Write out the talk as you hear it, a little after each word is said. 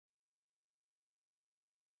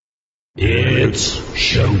It's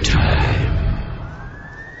showtime.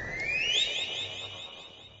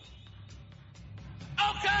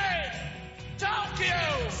 Okay,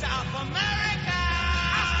 Tokyo, South America,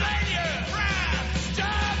 Australia, France,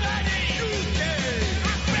 Germany, UK,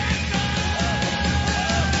 America.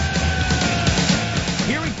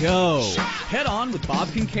 Here we go. Head on with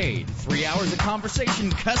Bob Kincaid. 3 hours of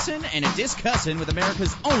conversation, cussing, and a discussin' with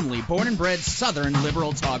America's only born and bred Southern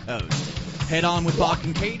liberal talk host. Head On with Bob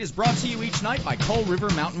Kincaid is brought to you each night by Coal River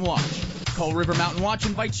Mountain Watch. Coal River Mountain Watch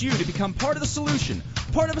invites you to become part of the solution,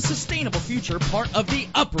 part of a sustainable future, part of the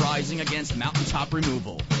uprising against mountaintop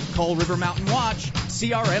removal. Coal River Mountain Watch,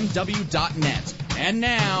 crmw.net. And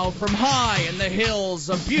now, from high in the hills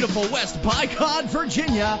of beautiful West Bicod,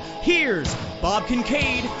 Virginia, here's Bob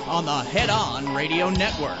Kincaid on the Head On Radio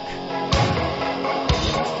Network.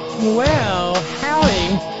 Well,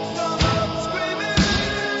 howdy.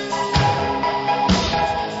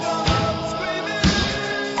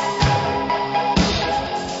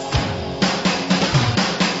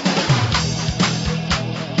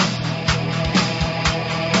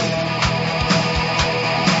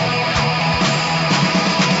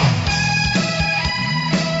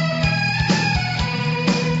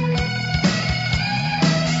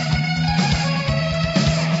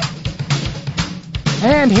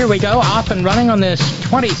 And here we go, off and running on this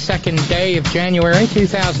 22nd day of January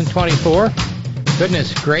 2024.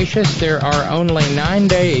 Goodness gracious, there are only 9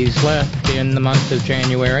 days left in the month of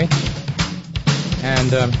January.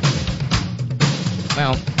 And,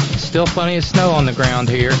 well, still plenty of snow on the ground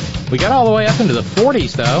here. We got all the way up into the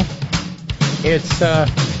 40s, though. It's,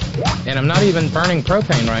 and I'm not even burning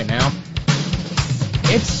propane right now.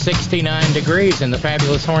 It's 69 degrees in the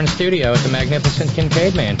fabulous Horn Studio at the magnificent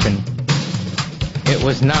Kincaid Mansion. It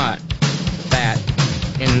was not that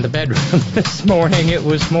in the bedroom this morning. It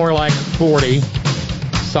was more like 40.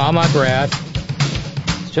 Saw my breath.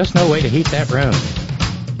 There's just no way to heat that room.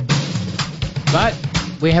 But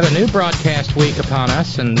we have a new broadcast week upon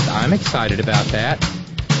us, and I'm excited about that.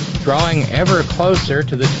 Drawing ever closer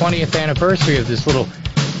to the 20th anniversary of this little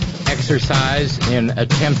exercise in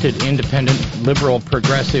attempted independent, liberal,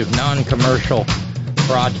 progressive, non-commercial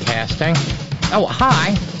broadcasting. Oh,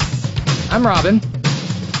 hi. I'm Robyn.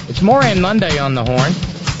 It's Moran Monday on the Horn.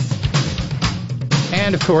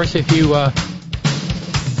 And, of course, if you would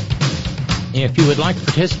like to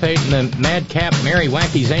participate in the madcap, merry,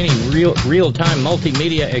 wacky, zany, real-time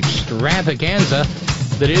multimedia extravaganza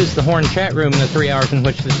that is the Horn chat room in the 3 hours in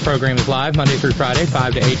which this program is live, Monday through Friday,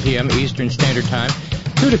 5 to 8 p.m. Eastern Standard Time,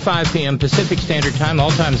 2 to 5 p.m. Pacific Standard Time,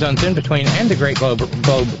 all time zones in between, and the Great Globe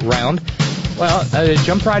round, well,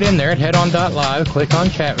 jump right in there at headon.live, click on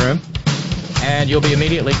chat room, and you'll be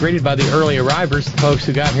immediately greeted by the early arrivers, the folks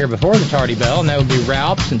who got here before the tardy bell, and that would be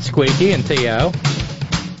Ralphs and Squeaky and Theo.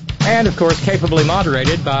 And, of course, capably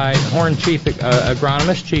moderated by Horn Chief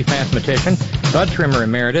Agronomist, Chief Mathematician, Bud Trimmer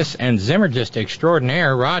Emeritus, and Zimmergist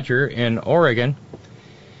Extraordinaire, Roger in Oregon.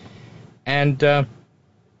 And,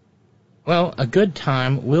 well, a good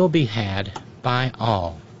time will be had by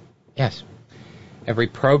all. Yes. Every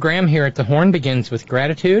program here at the Horn begins with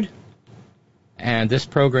gratitude. And this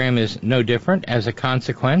program is no different. As a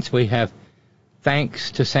consequence, we have thanks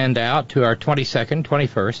to send out to our 22nd,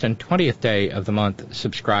 21st, and 20th day of the month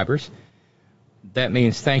subscribers. That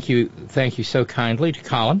means thank you so kindly to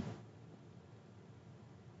Colin.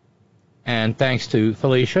 And thanks to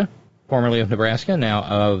Felicia, formerly of Nebraska, now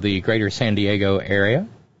of the greater San Diego area.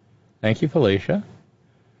 Thank you, Felicia.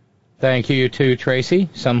 Thank you to Tracy,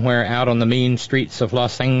 somewhere out on the mean streets of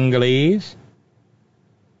Los Angeles.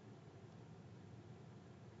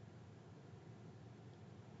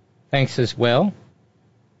 Thanks as well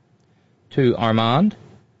to Armand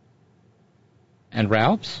and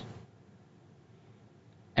Ralphs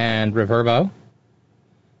and Reverbo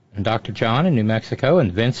and Dr. John in New Mexico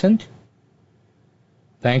and Vincent.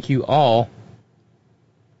 Thank you all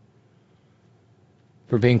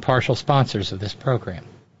for being partial sponsors of this program.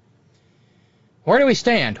 Where do we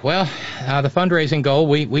stand? Well, the fundraising goal,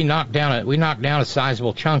 we knocked down a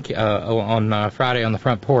sizable chunk on Friday on the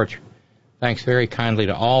front porch. Thanks very kindly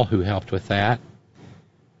to all who helped with that.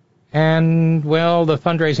 And, well, the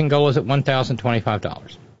fundraising goal is at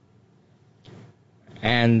 $1,025.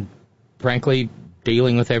 And, frankly,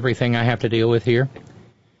 dealing with everything I have to deal with here,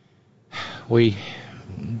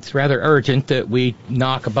 it's rather urgent that we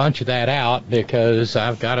knock a bunch of that out because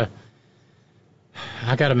I've got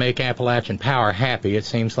to make Appalachian Power happy. It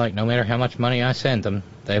seems like no matter how much money I send them,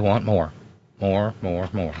 they want more. More.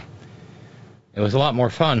 It was a lot more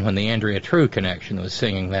fun when the Andrea True Connection was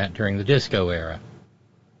singing that during the disco era.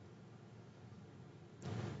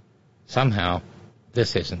 Somehow,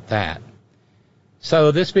 this isn't that.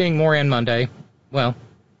 So this being Moran Monday, well,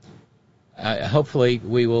 hopefully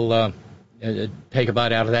we will take a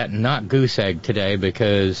bite out of that and not goose egg today,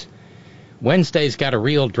 because Wednesday's got a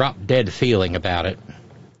real drop-dead feeling about it.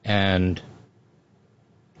 And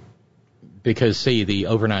because, see, the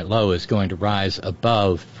overnight low is going to rise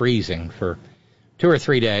above freezing for 2 or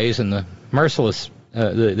 3 days, and the merciless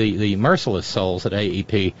the merciless souls at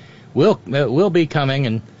AEP will be coming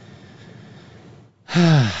and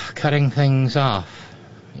cutting things off,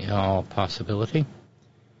 in all possibility.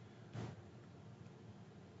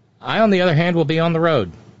 I, on the other hand, will be on the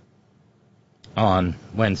road on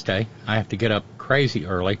Wednesday. I have to get up crazy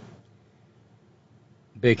early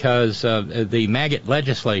because the maggot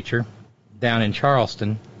legislature down in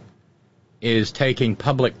Charleston is taking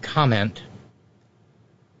public comment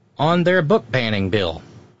on their book banning bill.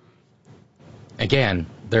 Again,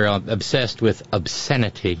 they're obsessed with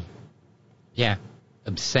obscenity. Yeah,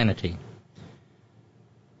 obscenity.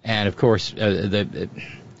 And, of course, there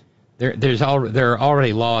are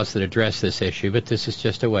already laws that address this issue, but this is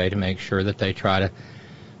just a way to make sure that they try to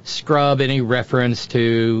scrub any reference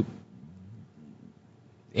to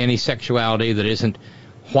any sexuality that isn't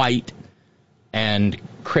white and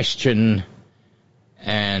Christian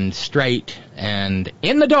and straight and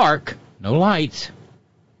in the dark, no lights,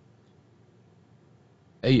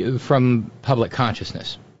 from public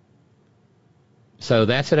consciousness. So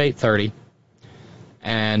that's at 8:30.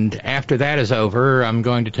 And after that is over, I'm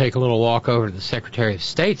going to take a little walk over to the Secretary of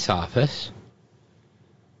State's office,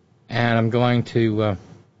 and I'm going to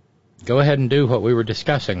go ahead and do what we were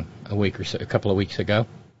discussing a couple of weeks ago.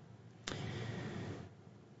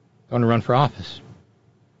 Going to run for office.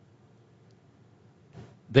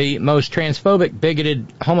 The most transphobic, bigoted,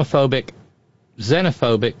 homophobic,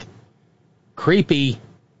 xenophobic, creepy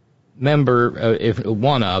member,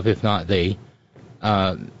 if not the,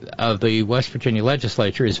 of the West Virginia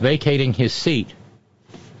legislature is vacating his seat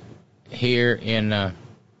here in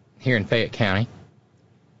Fayette County,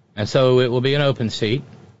 and so it will be an open seat.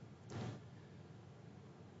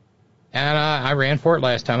 And I ran for it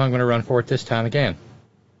last time. I'm going to run for it this time again.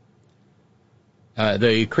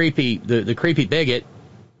 The creepy bigot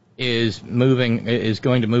is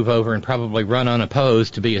going to move over and probably run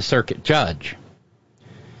unopposed to be a circuit judge.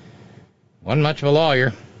 Wasn't much of a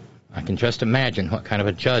lawyer. I can just imagine what kind of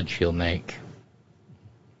a judge he'll make.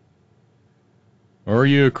 Are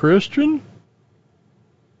you a Christian?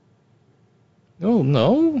 Oh,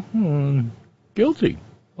 no. Guilty.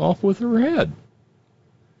 Off with her head.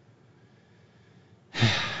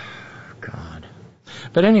 God.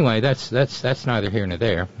 But anyway, that's neither here nor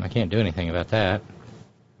there. I can't do anything about that.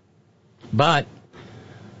 But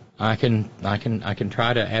I can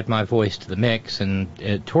try to add my voice to the mix,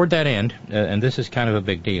 and toward that end, and this is kind of a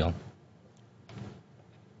big deal.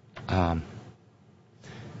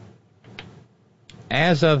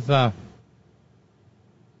 As of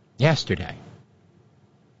yesterday,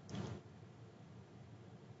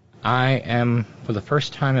 I am, for the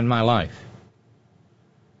first time in my life,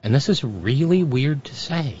 and this is really weird to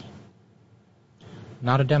say,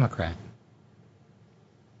 not a Democrat.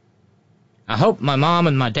 I hope my mom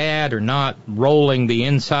and my dad are not rolling the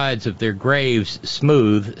insides of their graves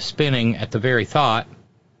smooth, spinning at the very thought.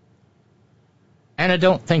 And I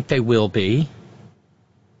don't think they will be,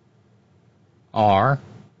 or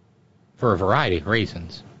for a variety of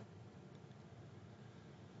reasons.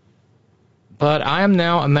 But I am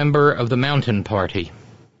now a member of the Mountain Party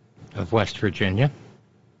of West Virginia.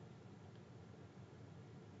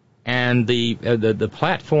 And the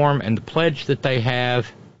platform and the pledge that they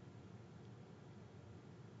have,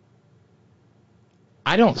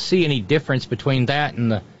 I don't see any difference between that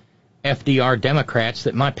and the FDR Democrats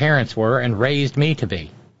that my parents were and raised me to be.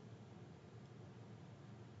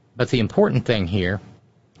 But the important thing here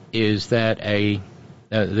is that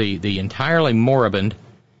the entirely moribund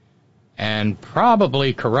and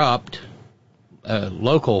probably corrupt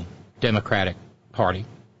local Democratic Party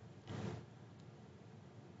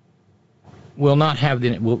will not have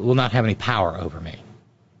any power over me.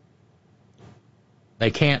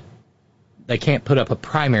 They can't put up a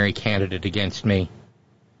primary candidate against me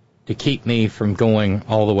to keep me from going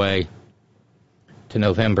all the way to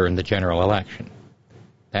November in the general election.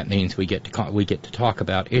 That means we get to talk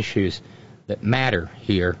about issues that matter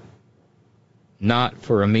here, not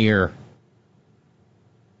for a mere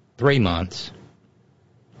 3 months,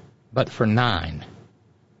 but for 9.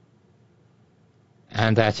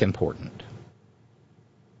 And that's important.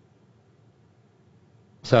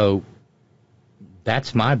 So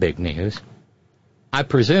that's my big news. I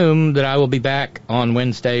presume that I will be back on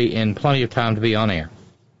Wednesday in plenty of time to be on air.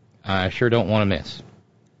 I sure don't want to miss.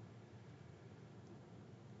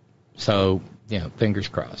 So, fingers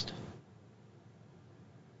crossed.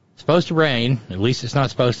 It's supposed to rain. At least it's not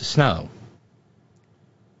supposed to snow.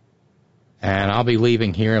 And I'll be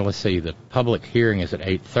leaving here. Let's see, the public hearing is at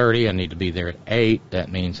 8:30. I need to be there at 8.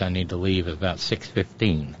 That means I need to leave at about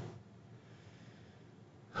 6:15.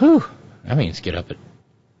 Whew. That means get up at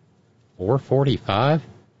 4:45.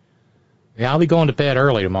 Yeah, I'll be going to bed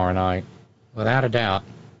early tomorrow night, without a doubt.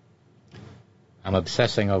 I'm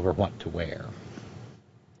obsessing over what to wear.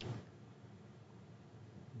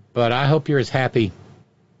 But I hope you're as happy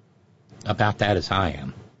about that as I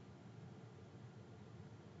am.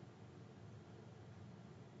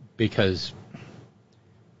 Because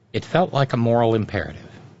it felt like a moral imperative.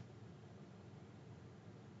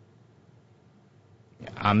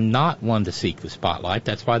 I'm not one to seek the spotlight.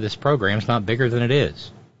 That's why this program's not bigger than it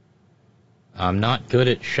is. I'm not good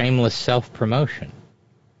at shameless self-promotion.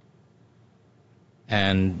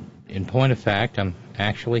 And in point of fact, I'm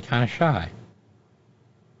actually kind of shy.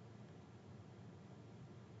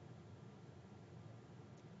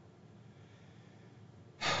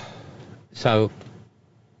 So,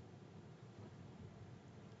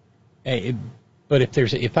 but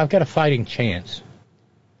if I've got a fighting chance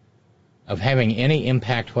of having any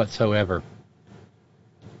impact whatsoever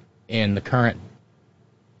in the current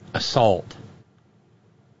assault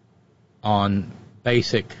on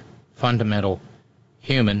basic, fundamental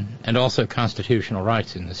human and also constitutional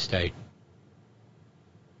rights in this state,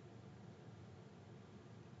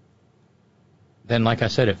 then, like I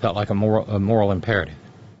said, it felt like a moral imperative.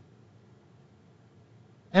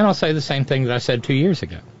 And I'll say the same thing that I said 2 years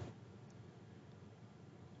ago.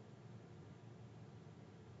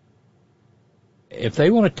 If they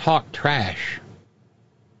want to talk trash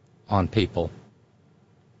on people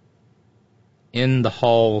in the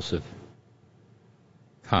halls of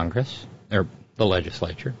Congress, or the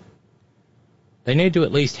legislature, they need to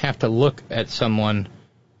at least have to look at someone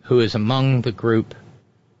who is among the group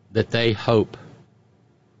that they hope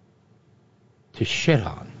to shit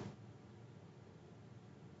on.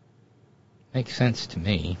 Makes sense to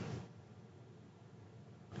me.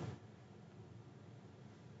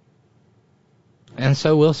 And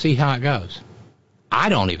so we'll see how it goes. I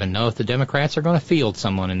don't even know if the Democrats are going to field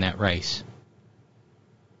someone in that race.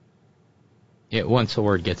 Once the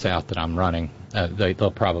word gets out that I'm running,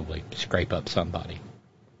 they'll probably scrape up somebody.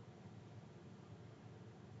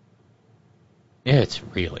 It's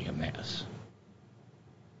really a mess.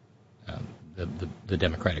 The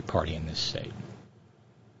Democratic Party in this state.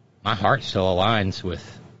 My heart still aligns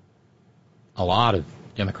with a lot of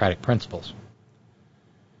Democratic principles.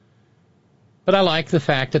 But I like the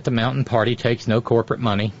fact that the Mountain Party takes no corporate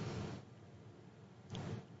money,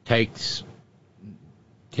 takes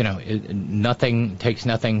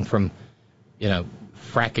nothing from,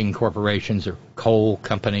 fracking corporations or coal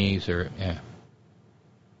companies or,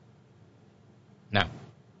 No.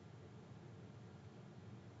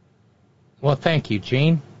 Well, thank you,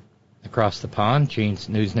 Gene. Across the pond, Gene's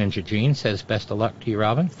News Ninja Gene says, best of luck to you,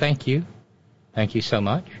 Robyn. Thank you. Thank you so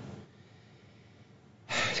much.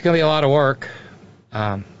 It's going to be a lot of work.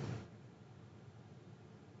 And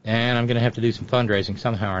I'm going to have to do some fundraising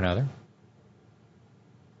somehow or another.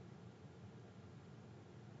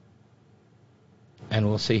 And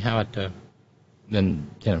we'll see how it,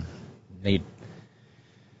 need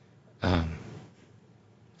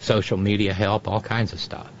social media help, all kinds of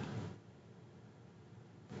stuff.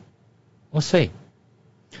 We'll see.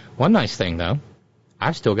 One nice thing, though,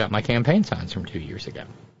 I've still got my campaign signs from 2 years ago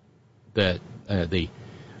that the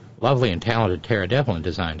lovely and talented Tara Devlin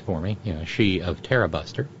designed for me, she of Tara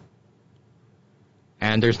Buster.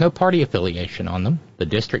 And there's no party affiliation on them. The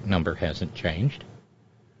district number hasn't changed.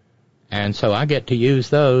 And so I get to use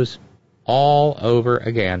those all over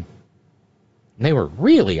again. And they were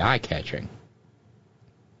really eye-catching.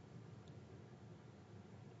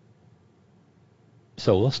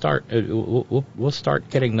 So we'll start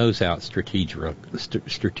getting those out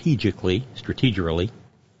strategically.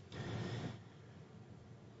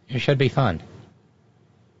 It should be fun.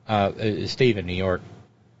 Steve in New York.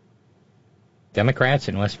 Democrats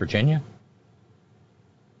in West Virginia?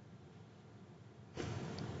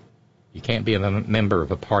 You can't be a member of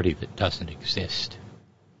a party that doesn't exist.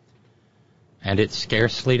 And it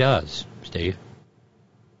scarcely does, Steve.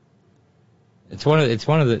 It's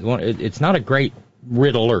not a great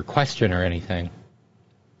riddle or question or anything,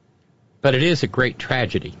 but it is a great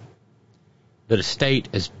tragedy that a state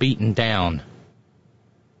as beaten down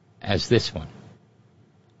as this one,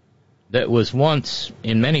 that was once,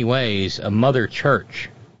 in many ways, a mother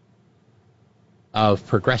church of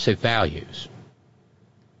progressive values,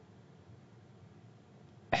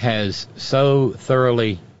 has so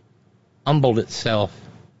thoroughly humbled itself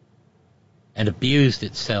and abused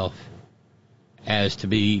itself as to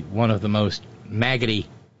be one of the most maggoty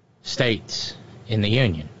states in the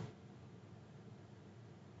Union.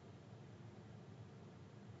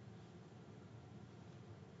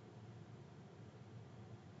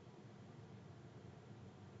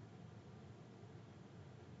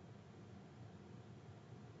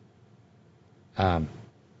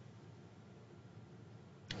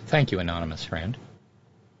 Thank you, anonymous friend.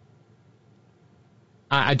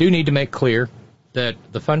 I do need to make clear that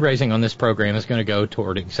the fundraising on this program is going to go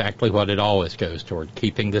toward exactly what it always goes toward,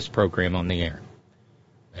 keeping this program on the air.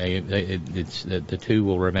 The two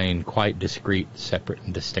will remain quite discreet, separate,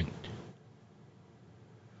 and distinct.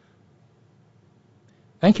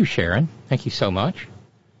 Thank you, Sharon. Thank you so much.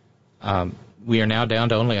 We are now down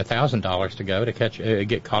to only $1,000 to go to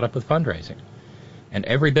get caught up with fundraising. And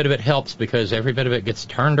every bit of it helps because every bit of it gets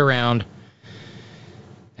turned around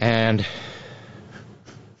and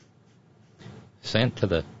sent to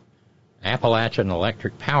the Appalachian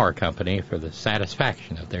Electric Power Company for the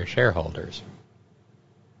satisfaction of their shareholders.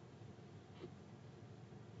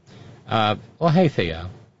 Well, hey, Theo.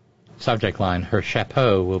 Subject line, her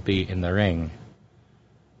chapeau will be in the ring.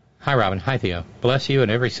 Hi, Robyn. Hi, Theo. Bless you and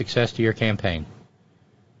every success to your campaign.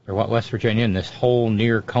 For what West Virginia and this whole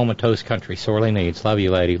near comatose country sorely needs. Love you,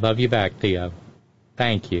 lady. Love you back, Theo.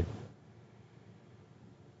 Thank you.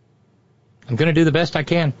 I'm going to do the best I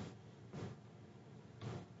can.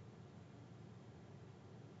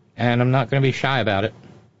 And I'm not going to be shy about it.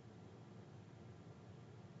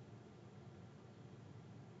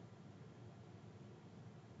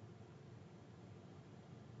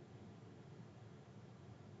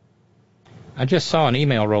 I just saw an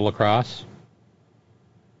email roll across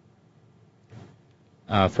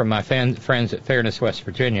from my friends at Fairness, West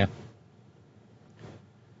Virginia.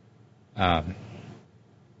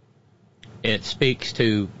 It speaks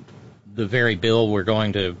to the very bill we're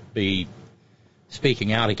going to be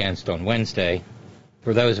speaking out against on Wednesday.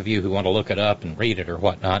 For those of you who want to look it up and read it or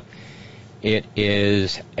whatnot, it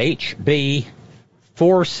is HB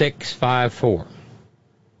 4654.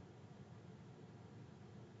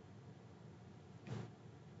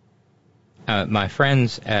 My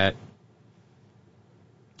friends at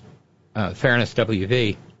Fairness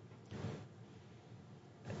WV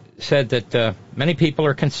said that many people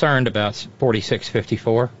are concerned about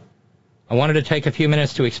 4654. I wanted to take a few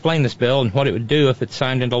minutes to explain this bill and what it would do if it's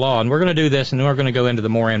signed into law. And we're going to do this, and then we're going to go into the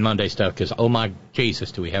Moran Monday stuff, because, oh my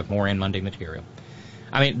Jesus, do we have Moran Monday material.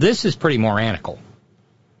 I mean, this is pretty moranical.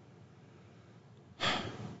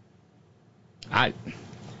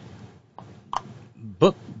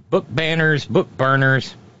 Book banners, book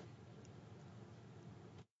burners,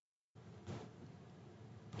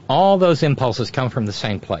 all those impulses come from the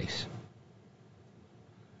same place.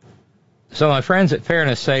 So my friends at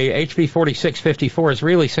Fairness say HB 4654 is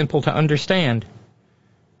really simple to understand.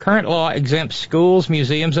 Current law exempts schools,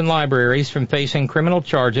 museums, and libraries from facing criminal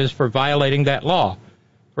charges for violating that law,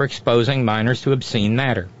 for exposing minors to obscene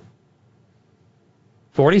matter.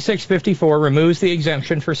 4654 removes the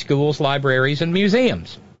exemption for schools, libraries, and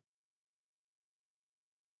museums.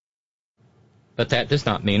 But that does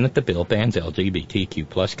not mean that the bill bans LGBTQ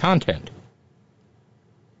plus content.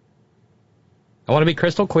 I want to be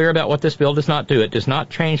crystal clear about what this bill does not do. It does not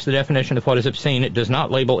change the definition of what is obscene. It does not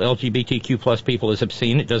label LGBTQ plus people as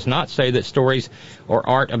obscene. It does not say that stories or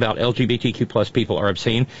art about LGBTQ plus people are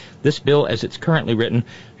obscene. This bill, as it's currently written,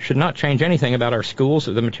 should not change anything about our schools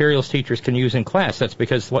or the materials teachers can use in class. That's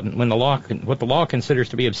because what the law considers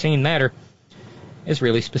to be obscene matter is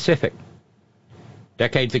really specific.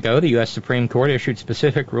 Decades ago, the U.S. Supreme Court issued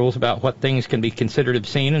specific rules about what things can be considered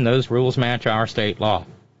obscene, and those rules match our state law.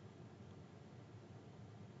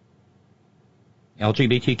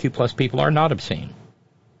 LGBTQ plus people are not obscene.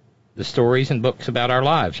 The stories and books about our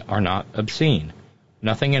lives are not obscene.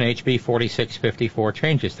 Nothing in HB 4654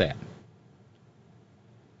 changes that.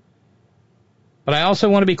 But I also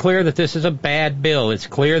want to be clear that this is a bad bill. It's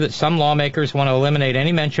clear that some lawmakers want to eliminate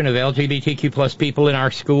any mention of LGBTQ plus people in our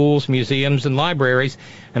schools, museums, and libraries,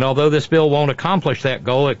 and although this bill won't accomplish that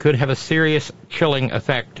goal, it could have a serious chilling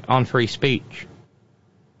effect on free speech.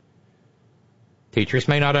 Teachers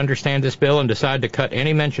may not understand this bill and decide to cut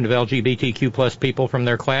any mention of LGBTQ plus people from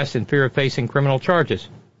their class in fear of facing criminal charges.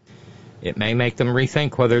 It may make them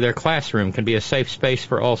rethink whether their classroom can be a safe space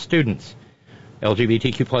for all students.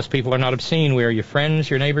 LGBTQ plus people are not obscene. We are your friends,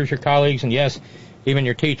 your neighbors, your colleagues, and yes, even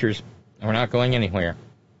your teachers, and we're not going anywhere.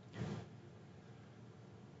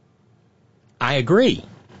 I agree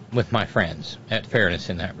with my friends at Fairness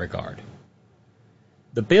in that regard.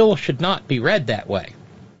 The bill should not be read that way.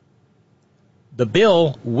 The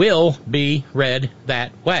bill will be read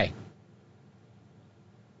that way.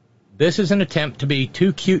 This is an attempt to be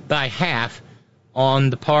too cute by half on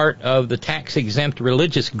the part of the tax-exempt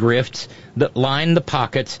religious grifts that line the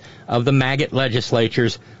pockets of the maggot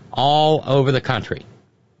legislatures all over the country.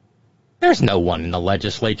 There's no one in the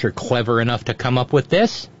legislature clever enough to come up with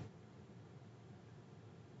this.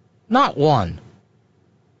 Not one.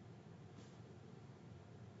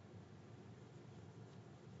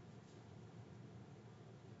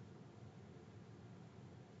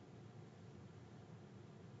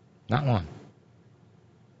 Not one.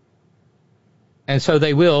 And so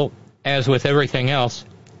they will, as with everything else,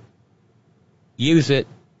 use it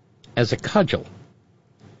as a cudgel.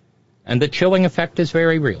 And the chilling effect is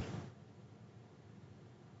very real.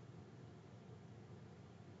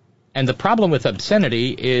 And the problem with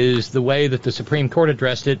obscenity is the way that the Supreme Court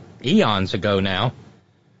addressed it eons ago now.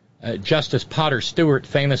 Justice Potter Stewart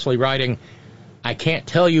famously writing, "I can't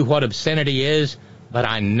tell you what obscenity is, but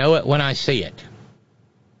I know it when I see it."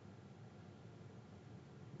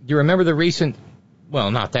 Do you remember the recent, well,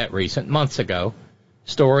 not that recent, months ago,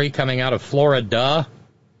 story coming out of Florida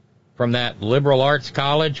from that liberal arts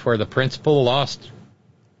college where the principal lost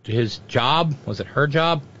his job? Was it her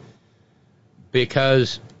job?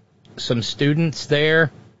 Because some students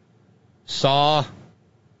there saw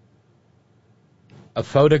a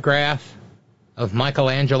photograph of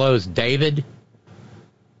Michelangelo's David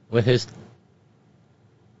with his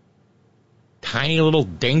tiny little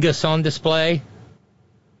dingus on display.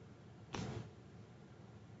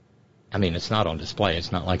 I mean, it's not on display.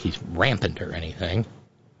 It's not like he's rampant or anything.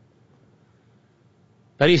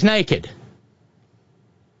 But he's naked.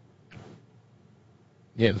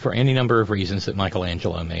 Yeah, for any number of reasons that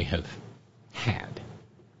Michelangelo may have had.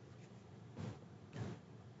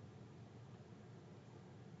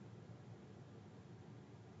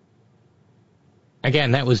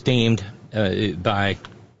 Again, that was deemed by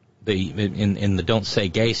in the Don't Say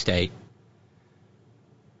Gay state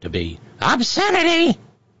to be obscenity.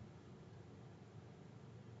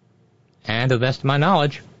 And to the best of my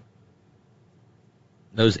knowledge,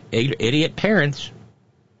 those idiot parents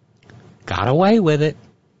got away with it.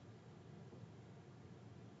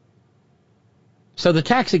 So the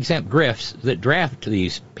tax-exempt grifts that draft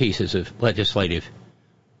these pieces of legislative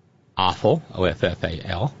offal,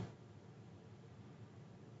 O-F-F-A-L,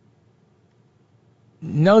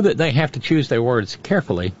 know that they have to choose their words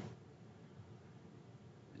carefully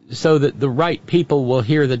so that the right people will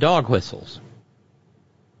hear the dog whistles.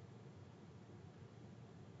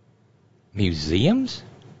 Museums?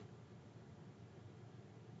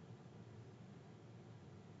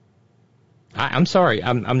 I'm sorry,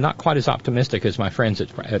 I'm not quite as optimistic as my friends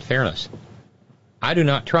at Fairness. I do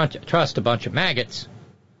not trust a bunch of maggots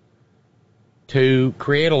to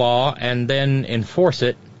create a law and then enforce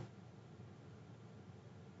it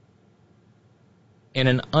in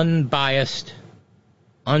an unbiased,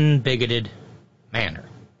 unbigoted manner.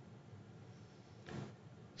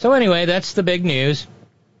 So anyway, that's the big news.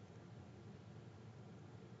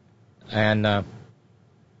 And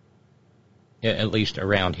at least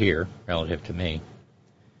around here, relative to me.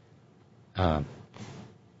 Our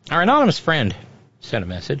anonymous friend sent a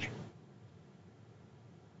message.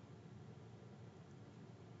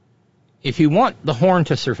 If you want the horn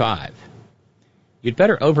to survive, you'd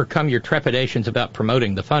better overcome your trepidations about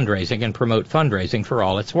promoting the fundraising and promote fundraising for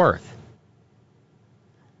all it's worth.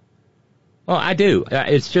 Well, I do.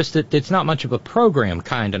 It's just that it's not much of a program,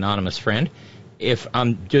 kind anonymous friend, if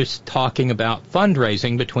I'm just talking about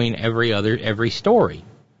fundraising between every story.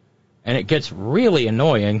 And it gets really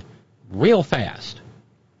annoying real fast.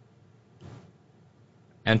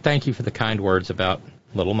 And thank you for the kind words about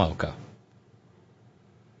little Mocha.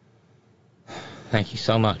 Thank you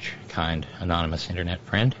so much, kind anonymous internet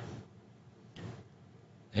friend.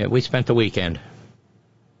 Yeah, we spent the weekend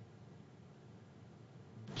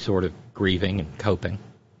sort of grieving and coping.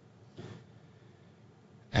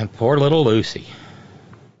 And poor little Lucy.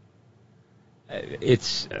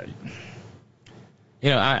 It's,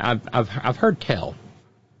 I've heard tell.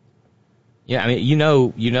 Yeah, I mean,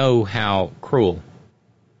 you know how cruel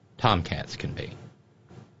tomcats can be.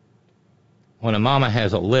 When a mama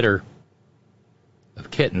has a litter of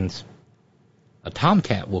kittens, a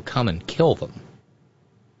tomcat will come and kill them,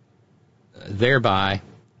 thereby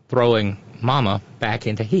throwing mama back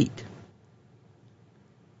into heat.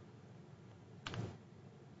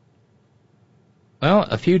 Well,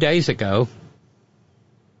 a few days ago,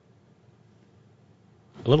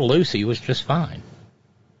 little Lucy was just fine.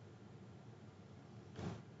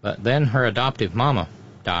 But then her adoptive mama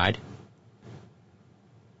died,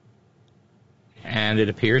 and it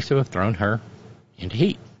appears to have thrown her into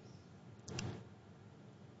heat.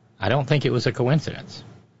 I don't think it was a coincidence.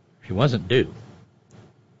 She wasn't due.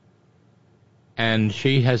 And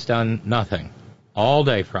she has done nothing all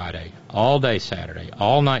day Friday, all day Saturday,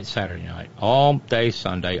 all night Saturday night, all day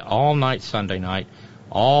Sunday, all night Sunday night,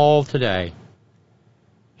 all today.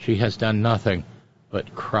 She has done nothing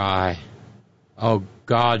but cry. Oh,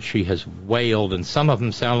 God, she has wailed, and some of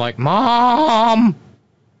them sound like, Mom!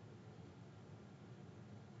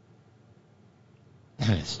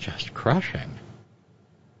 And it's just crushing.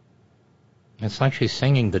 It's like she's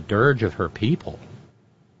singing the dirge of her people.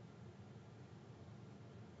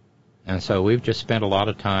 And so we've just spent a lot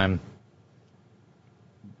of time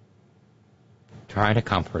trying to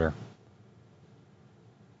comfort her.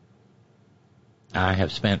 I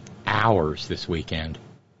have spent hours this weekend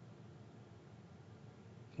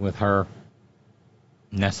with her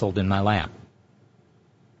nestled in my lap.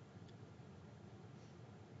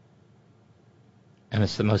 And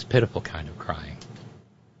it's the most pitiful kind of crying.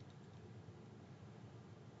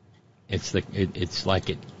 It's like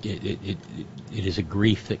it is a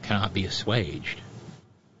grief that cannot be assuaged.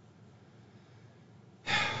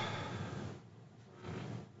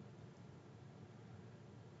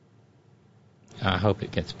 I hope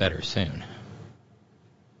it gets better soon.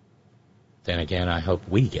 Then again, I hope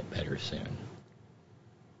we get better soon.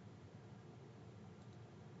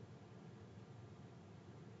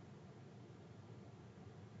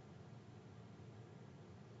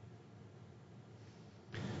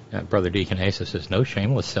 Brother Deacon Asa says, no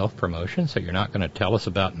shameless self-promotion, so you're not going to tell us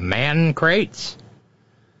about man crates?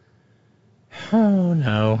 Oh,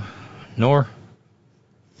 no. Nor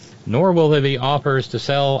will there be offers to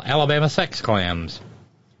sell Alabama sex clams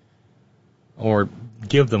or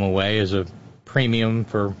give them away as a premium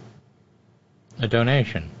for a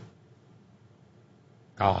donation.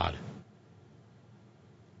 God.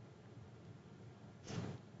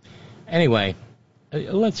 Anyway,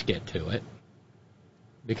 let's get to it,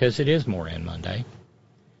 because it is Moran Monday,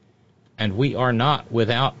 and we are not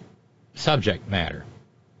without subject matter.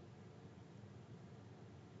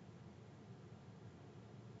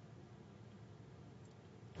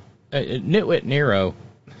 Nitwit Nero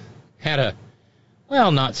had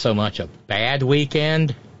not so much a bad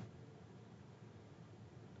weekend,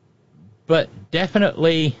 but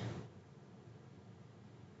definitely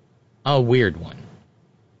a weird one.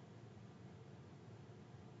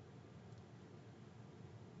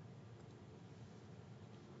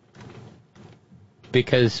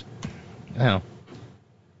 Because,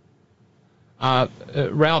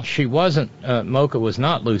 Ralph, she wasn't, Mocha was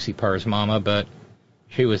not Lucy Purr's mama, but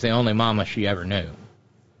she was the only mama she ever knew.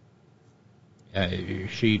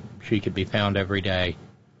 She could be found every day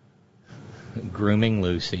grooming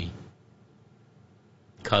Lucy,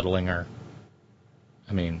 cuddling her.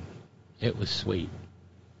 I mean, it was sweet.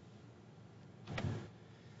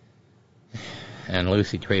 And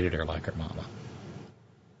Lucy treated her like her mama.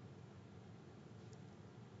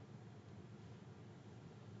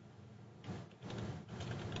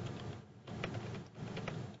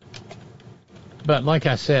 But like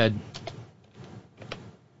I said,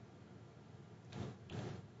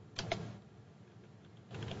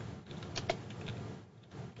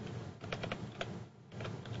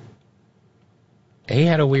 he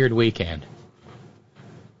had a weird weekend.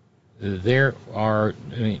 There are,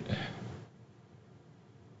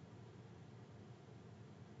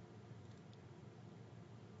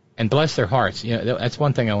 and bless their hearts, that's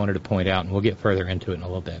one thing I wanted to point out, and we'll get further into it in a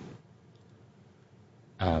little bit.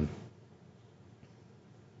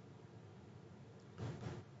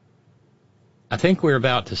 I think we're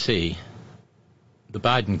about to see the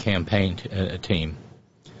Biden campaign team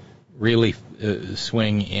really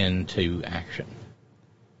swing into action.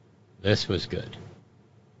 This was good.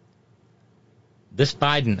 This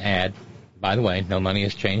Biden ad, by the way, no money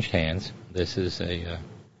has changed hands. This is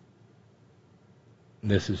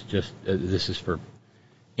for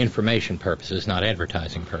information purposes, not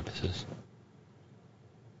advertising purposes.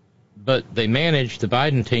 But the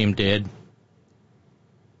Biden team did,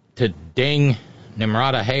 to ding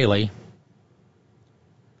Nimrata Haley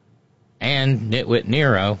and Nitwit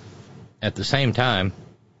Nero at the same time.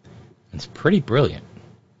 It's pretty brilliant.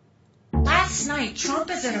 Last night,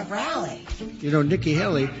 Trump is at a rally. Nikki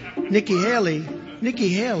Haley.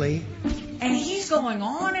 And he's going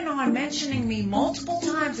on and on mentioning me multiple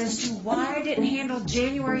times as to why I didn't handle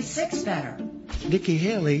January 6th better. Nikki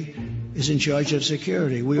Haley is in charge of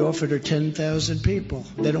security. We offered her 10,000 people.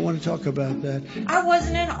 They don't want to talk about that. I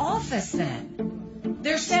wasn't in office then.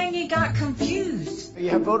 They're saying he got confused. You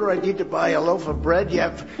have voter ID to buy a loaf of bread? You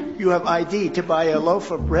have ID to buy a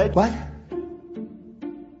loaf of bread? What?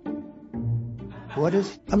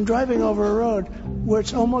 I'm driving over a road where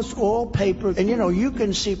it's almost all paper. And, you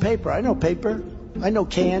can see paper. I know paper. I know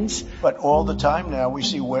cans. But all the time now we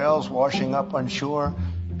see whales washing up on shore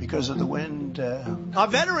because of the wind. Our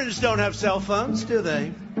veterans don't have cell phones, do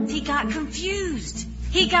they? He got confused.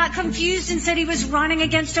 He got confused and said he was running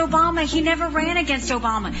against Obama. He never ran against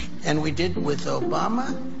Obama. And we did with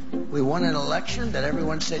Obama. We won an election that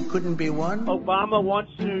everyone said couldn't be won. Obama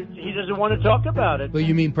he doesn't want to talk about it. Well,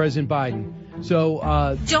 you mean President Biden.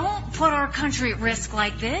 So, Don't put our country at risk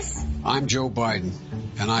like this. I'm Joe Biden,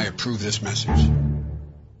 and I approve this message.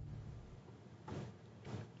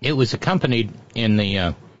 It was accompanied in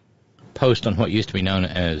the post on what used to be known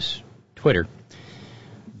as Twitter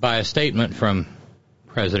by a statement from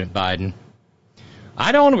President Biden.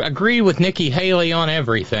 I don't agree with Nikki Haley on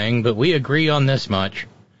everything, but we agree on this much.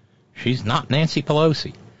 She's not Nancy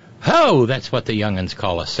Pelosi. Ho! That's what the young'uns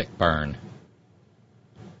call a sick burn.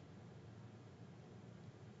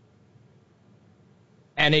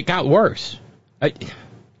 And it got worse.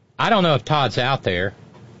 I don't know if Todd's out there.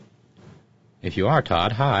 If you are,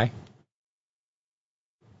 Todd, hi.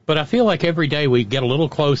 But I feel like every day we get a little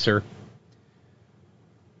closer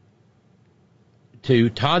to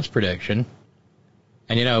Todd's prediction.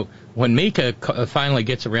 And, when Mika finally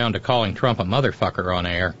gets around to calling Trump a motherfucker on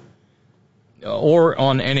air, or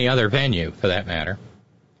on any other venue, for that matter,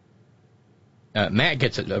 Matt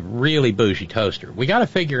gets a really bougie toaster. We got to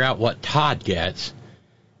figure out what Todd gets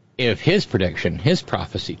if his prediction, his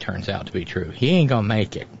prophecy turns out to be true. He ain't going to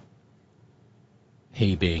make it.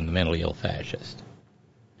 He being the mentally ill fascist.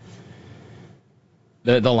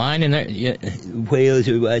 The line in there, whales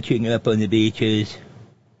are watching up on the beaches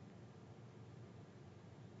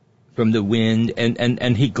from the wind,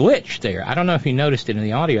 and he glitched there. I don't know if you noticed it in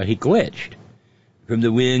the audio. He glitched from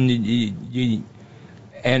the wind,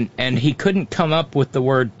 and he couldn't come up with the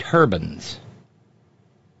word turbines.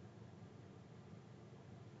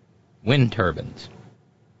 Wind turbines.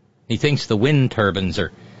 He thinks the wind turbines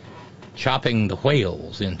are chopping the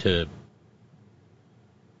whales into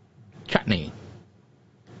chutney.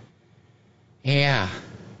 Yeah.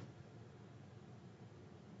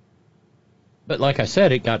 But like I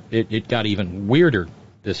said, it got even weirder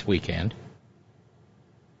this weekend.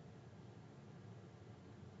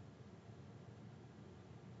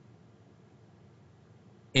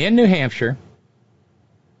 In New Hampshire,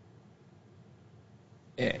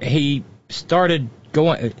 he started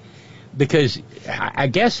going, because I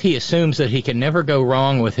guess he assumes that he can never go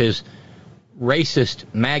wrong with his racist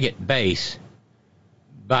maggot base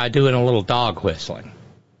by doing a little dog whistling.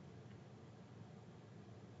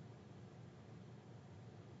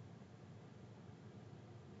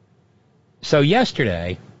 So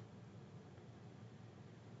yesterday,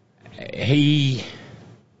 he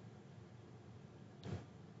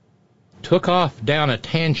took off down a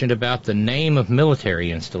tangent about the name of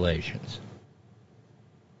military installations.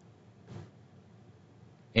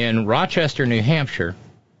 In Rochester, New Hampshire,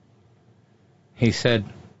 he said,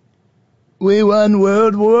 "We won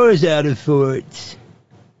world wars out of forts.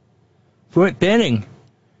 Fort Benning,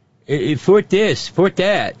 Fort this, Fort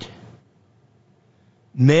that.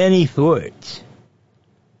 Many forts.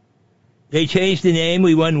 They changed the name.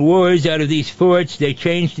 We won wars out of these forts. They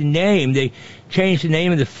changed the name. They changed the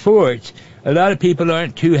name of the forts. A lot of people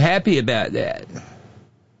aren't too happy about that.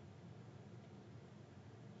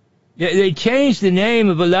 They changed the name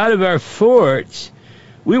of a lot of our forts.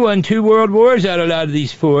 We won 2 world wars out of a lot of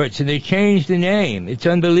these forts, and they changed the name. It's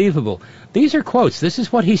unbelievable." These are quotes. This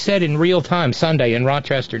is what he said in real time Sunday in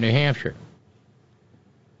Rochester, New Hampshire.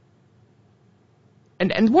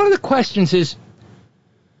 And one of the questions is,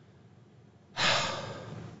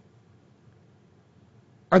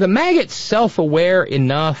 are the maggots self-aware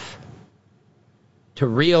enough to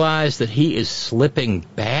realize that he is slipping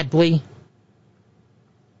badly?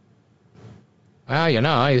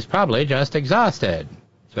 Well, he's probably just exhausted.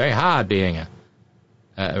 It's very hard being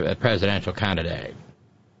a presidential candidate.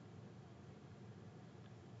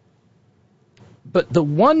 But the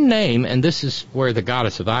one name, and this is where the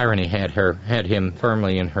goddess of irony had him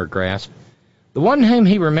firmly in her grasp, the one name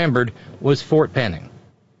he remembered was Fort Benning.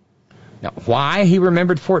 Now, why he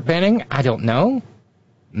remembered Fort Benning, I don't know.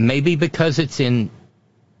 Maybe because it's in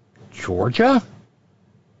Georgia,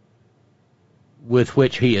 with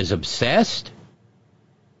which he is obsessed,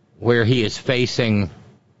 where he is facing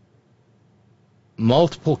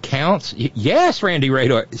multiple counts. Yes, Randy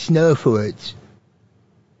Radar, snow forts.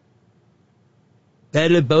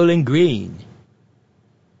 Battle of Bowling Green.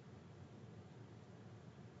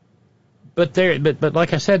 But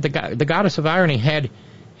like I said, the goddess of irony had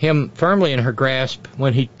him firmly in her grasp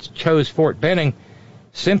when he chose Fort Benning,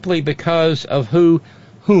 simply because of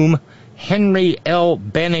whom Henry L.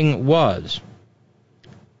 Benning was.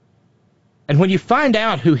 And when you find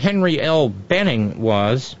out who Henry L. Benning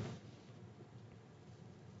was,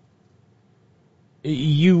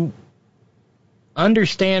 you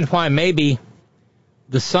understand why maybe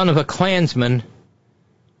the son of a Klansman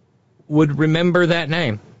would remember that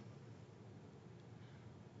name.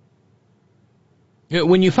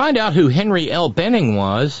 When you find out who Henry L. Benning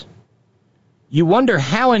was, you wonder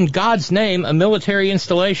how in God's name a military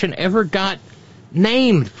installation ever got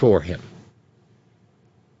named for him.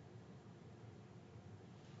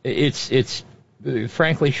 It's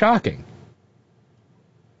frankly shocking.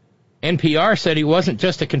 NPR said he wasn't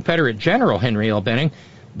just a Confederate general, Henry L. Benning,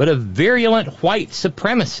 but a virulent white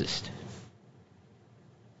supremacist.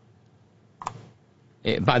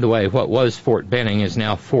 By the way, what was Fort Benning is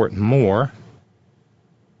now Fort Moore.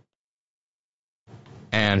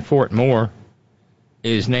 And Fort Moore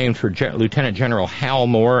is named for Lieutenant General Hal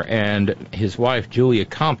Moore and his wife, Julia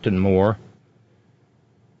Compton Moore,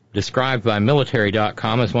 described by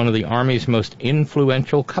Military.com as one of the Army's most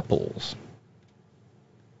influential couples.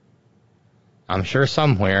 I'm sure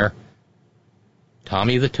somewhere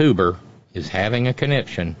Tommy the Tuber is having a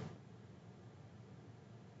connection.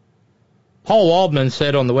 Paul Waldman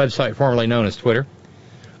said on the website formerly known as Twitter,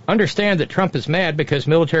 understand that Trump is mad because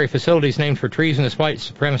military facilities named for treasonous white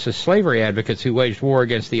supremacist slavery advocates who waged war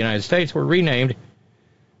against the United States were renamed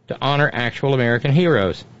to honor actual American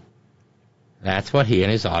heroes. That's what he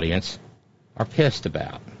and his audience are pissed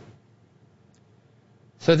about.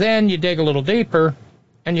 So then you dig a little deeper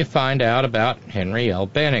and you find out about Henry L.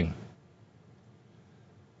 Benning.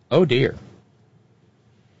 Oh dear.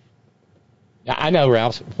 I know,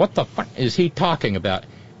 Ralph. What the fuck is he talking about?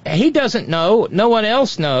 He doesn't know. No one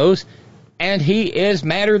else knows. And he is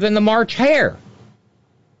madder than the March Hare.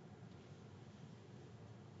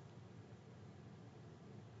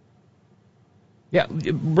 Yeah,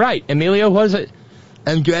 right. Emilio, was it?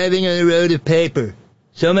 I'm driving on a road of paper.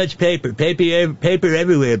 So much paper. Paper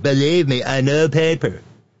everywhere. Believe me, I know paper.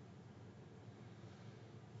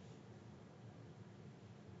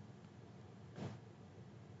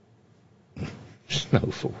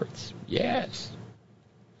 Snow forts. Yes.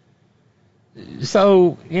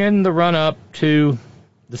 So, in the run-up to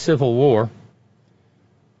the Civil War,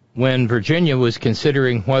 when Virginia was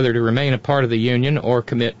considering whether to remain a part of the Union or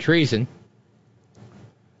commit treason,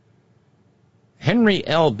 Henry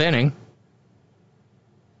L. Benning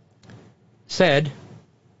said,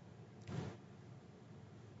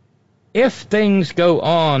 if things go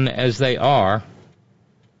on as they are,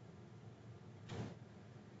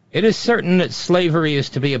 it is certain that slavery is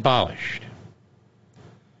to be abolished.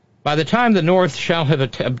 By the time the North shall have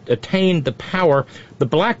attained the power, the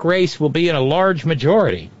black race will be in a large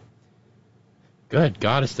majority. Good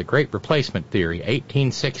God, it's the Great Replacement Theory,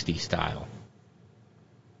 1860 style.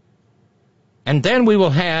 And then we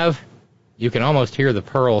will have, you can almost hear the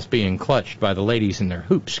pearls being clutched by the ladies in their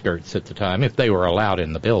hoop skirts at the time, if they were allowed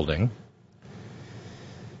in the building.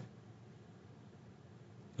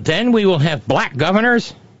 Then we will have black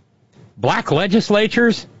governors, black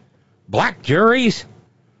legislatures, black juries,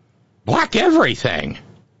 black everything.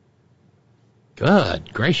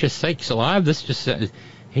 Good gracious sakes alive, this just says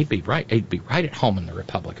he'd be right at home in the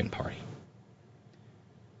Republican Party.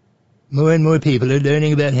 More and more people are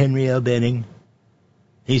learning about Henry L. Benning.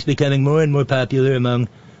 He's becoming more and more popular among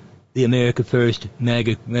the America First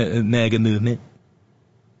MAGA movement.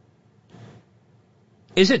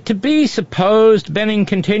 Is it to be supposed, Benning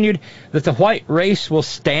continued, that the white race will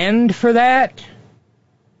stand for that?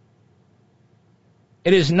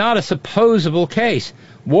 It is not a supposable case.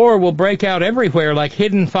 War will break out everywhere like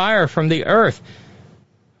hidden fire from the earth.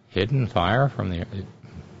 Hidden fire from the earth?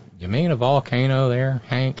 You mean a volcano there,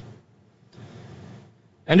 Hank?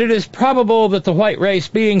 And it is probable that the white race,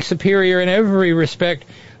 being superior in every respect,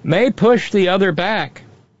 may push the other back.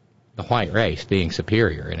 The white race being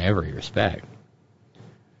superior in every respect.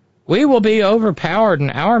 We will be overpowered,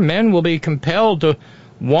 and our men will be compelled to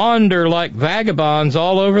wander like vagabonds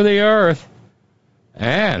all over the earth.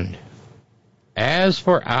 And as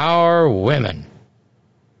for our women,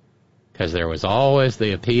 because there was always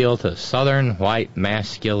the appeal to Southern white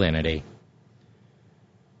masculinity.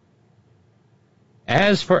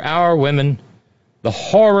 As for our women, the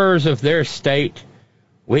horrors of their state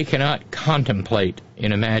we cannot contemplate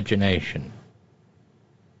in imagination.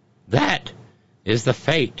 That is the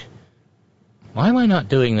fate. Why am I not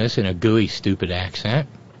doing this in a gooey, stupid accent?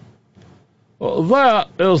 Well, that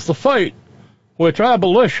is the fate which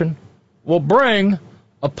abolition will bring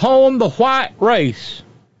upon the white race.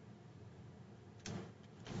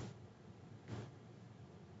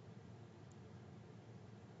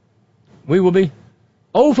 We will be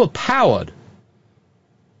overpowered.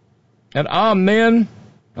 And our men...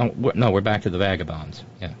 No, we're back to the vagabonds.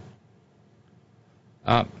 Yeah.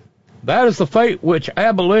 That is the fate which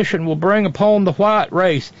abolition will bring upon the white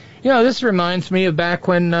race. You know, this reminds me of back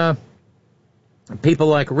when people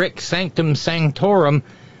like Rick Sanctum Sanctorum,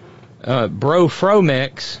 Bro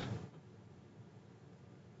Fromix,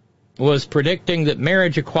 was predicting that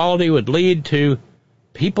marriage equality would lead to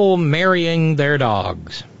people marrying their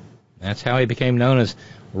dogs. That's how he became known as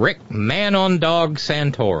Rick Man-on-Dog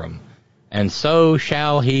Santorum. And so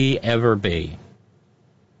shall he ever be.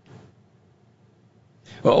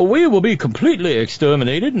 We will be completely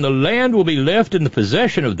exterminated, and the land will be left in the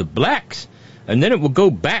possession of the blacks, and then it will go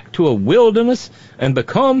back to a wilderness and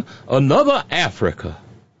become another Africa.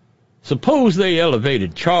 Suppose they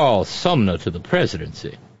elevated Charles Sumner to the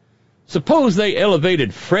presidency. Suppose they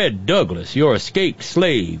elevated Fred Douglass, your escaped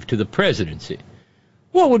slave, to the presidency.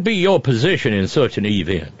 What would be your position in such an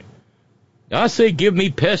event? I say give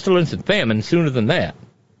me pestilence and famine sooner than that.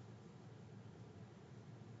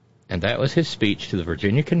 And that was his speech to the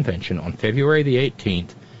Virginia Convention on February the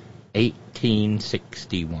 18th,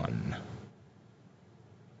 1861.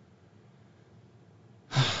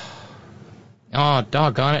 Oh,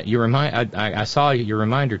 doggone it! I saw your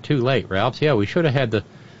reminder too late, Ralph. Yeah, we should have had the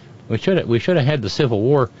Civil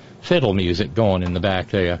War fiddle music going in the back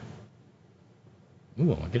there.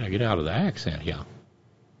 Ooh, I gotta get out of the accent here.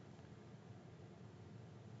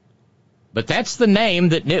 But that's the name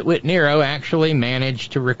that Nitwit Nero actually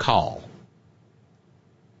managed to recall.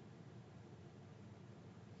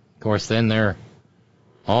 Of course, then there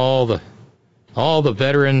are all the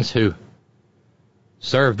veterans who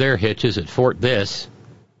served their hitches at Fort This,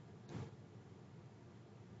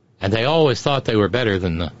 and they always thought they were better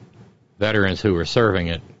than the veterans who were serving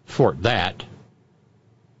at Fort That.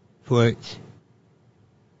 Forts.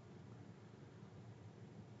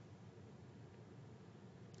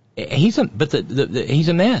 He's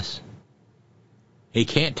a mess. He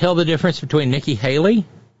can't tell the difference between Nikki Haley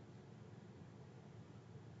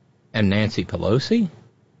and Nancy Pelosi.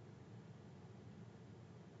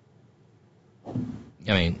 I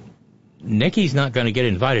mean, Nikki's not going to get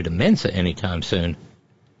invited to Mensa anytime soon,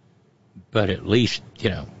 but at least, you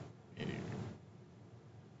know,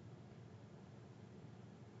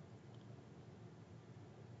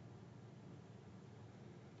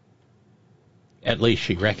 at least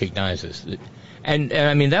she recognizes that. And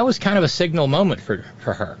I mean, that was kind of a signal moment for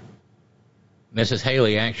her. Mrs.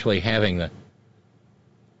 Haley actually having the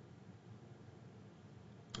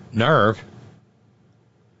nerve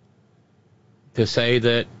to say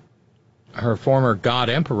that her former God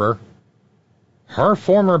Emperor, her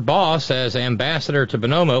former boss as ambassador to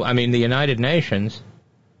the United Nations,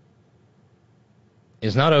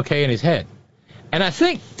 is not okay in his head. And I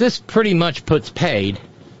think this pretty much puts paid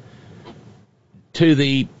to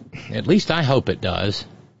the, at least I hope it does,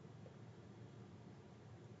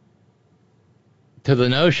 to the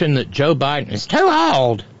notion that Joe Biden is too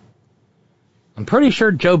old. I'm pretty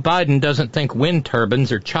sure Joe Biden doesn't think wind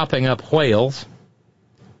turbines are chopping up whales,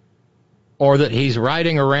 or that he's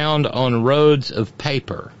riding around on roads of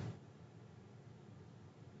paper.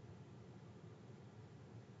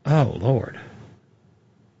 Oh, Lord.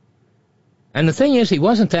 And the thing is, he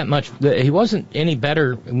wasn't any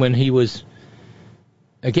better when he was,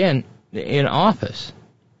 again, in office.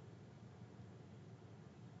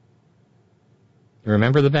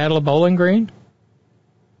 Remember the Battle of Bowling Green?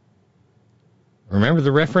 Remember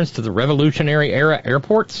the reference to the Revolutionary Era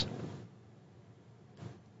airports?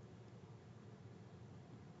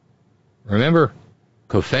 Remember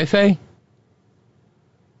Covfefe?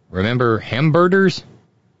 Remember hamburgers?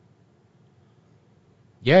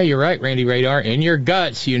 Yeah, you're right, Randy Radar. In your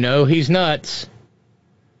guts, you know he's nuts.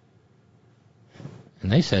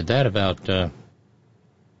 And they said that about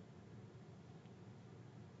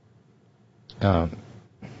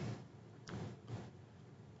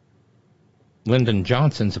Lyndon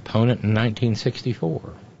Johnson's opponent in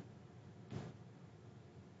 1964,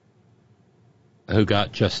 who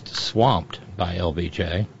got just swamped by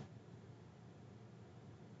LBJ.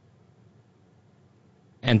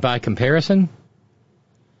 And by comparison,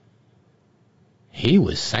 he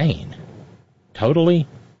was sane. Totally,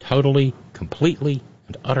 completely,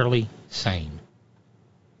 and utterly sane.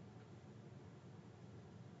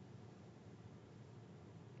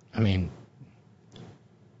 I mean,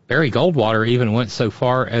 Barry Goldwater even went so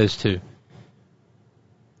far as to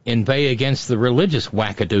inveigh against the religious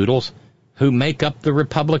wackadoodles who make up the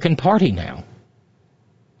Republican Party now.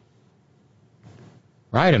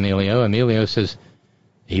 Right, Emilio? Emilio says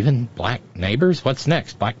Even black neighbors? What's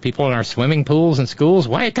next? Black people in our swimming pools and schools?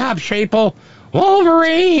 Wake up, sheeple!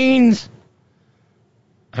 Wolverines!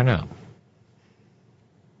 I know.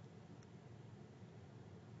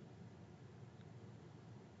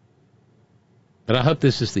 But I hope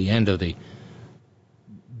this is the end of the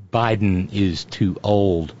Biden is too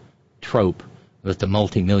old trope that the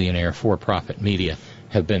multimillionaire for-profit media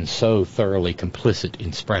have been so thoroughly complicit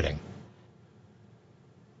in spreading.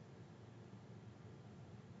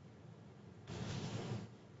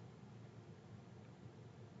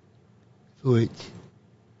 Forts.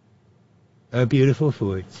 Our beautiful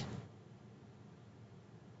forts.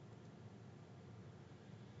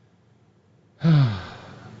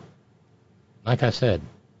 Like I said,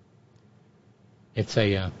 it's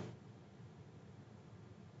a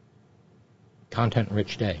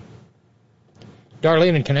content-rich day.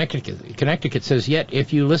 Darlene in Connecticut says, yet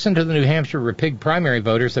if you listen to the New Hampshire Repig primary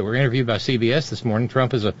voters that were interviewed by CBS this morning,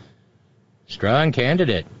 Trump is a strong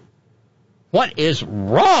candidate. What is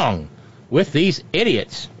wrong with these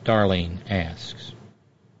idiots, Darlene asks.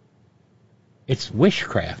 It's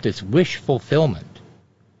wishcraft. It's wish fulfillment.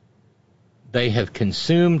 They have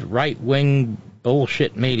consumed right-wing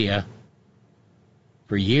bullshit media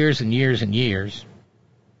for years and years and years,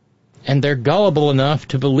 and they're gullible enough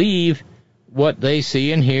to believe what they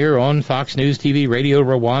see and hear on Fox News TV, Radio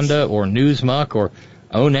Rwanda, or Newsmuck, or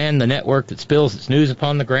Onan, the network that spills its news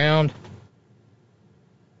upon the ground.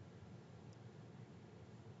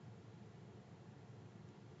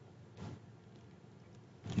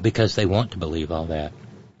 Because they want to believe all that.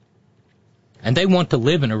 And they want to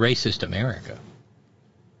live in a racist America.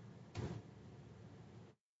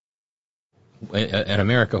 An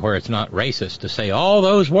America where it's not racist to say all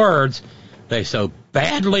those words they so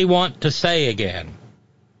badly want to say again.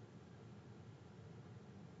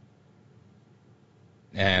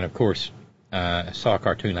 And, of course, I saw a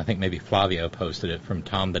cartoon, I think maybe Flavio posted it, from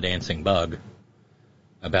Tom the Dancing Bug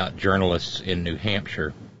about journalists in New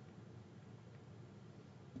Hampshire.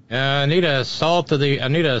 I need a salt of the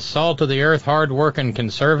earth, hard-working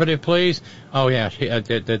conservative, please. Oh yeah,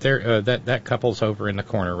 that couple's over in the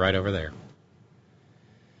corner, right over there.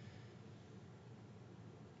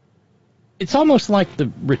 It's almost like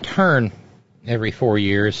the return every 4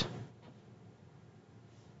 years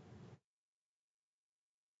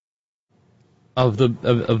of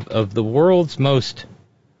the world's most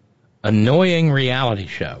annoying reality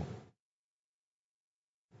show.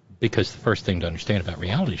 Because the first thing to understand about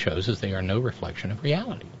reality shows is they are no reflection of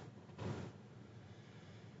reality.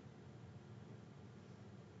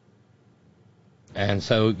 And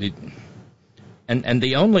so,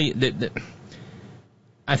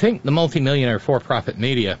 I think the multimillionaire for-profit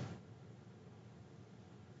media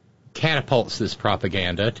catapults this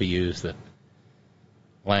propaganda, to use the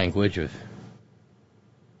language of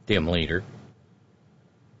dim leader.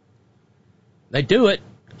 They do it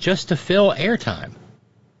just to fill airtime.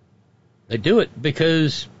 They do it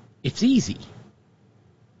because it's easy.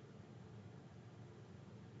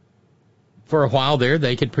 For a while there,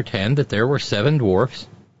 they could pretend that there were 7 dwarfs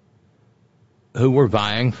who were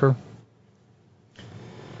vying for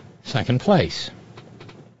second place.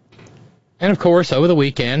 And of course, over the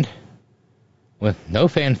weekend, with no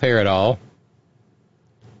fanfare at all,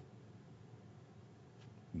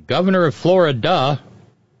 Governor of Florida,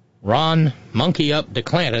 Ron Monkey Up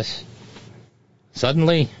DeClantis,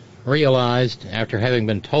 suddenly realized, after having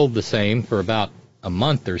been told the same for about a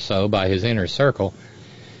month or so by his inner circle,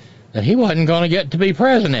 that he wasn't going to get to be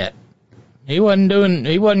president. He wasn't going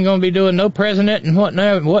to be doing no president and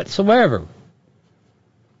whatsoever.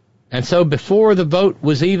 And so before the vote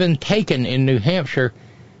was even taken in New Hampshire,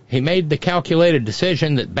 he made the calculated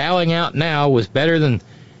decision that bowing out now was better than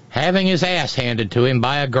having his ass handed to him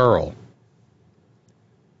by a girl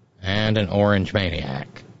and an orange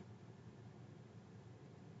maniac.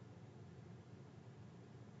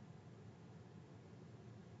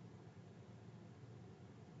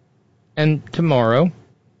 And tomorrow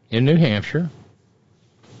in New Hampshire,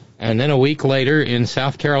 and then a week later in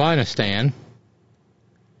South Carolina, Stan,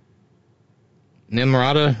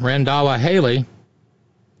 Nimrata Randhawa Haley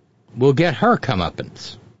will get her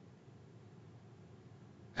comeuppance.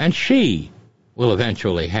 And she will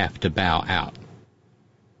eventually have to bow out.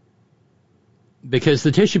 Because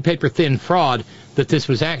the tissue paper thin fraud that this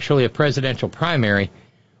was actually a presidential primary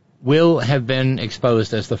will have been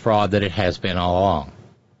exposed as the fraud that it has been all along.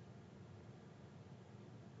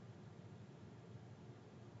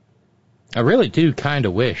 I really do kind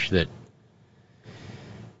of wish that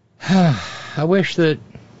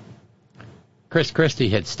Chris Christie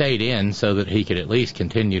had stayed in so that he could at least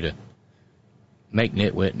continue to make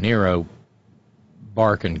Nitwit Nero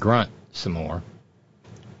bark and grunt some more.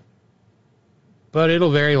 But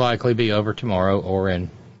it'll very likely be over tomorrow or in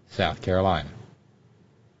South Carolina.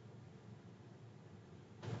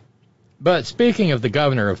 But speaking of the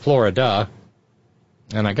governor of Florida,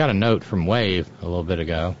 and I got a note from Wave a little bit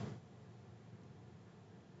ago.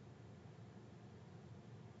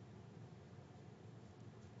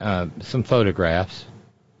 Some photographs.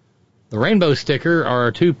 The rainbow sticker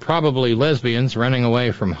are two probably lesbians running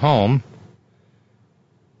away from home.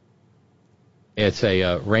 It's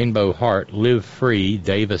a rainbow heart, live free,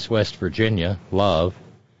 Davis, West Virginia, love.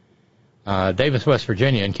 Davis, West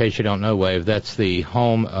Virginia, in case you don't know, Wave, that's the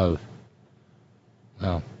home of,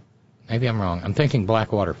 well, maybe I'm wrong. I'm thinking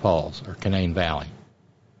Blackwater Falls or Canaan Valley.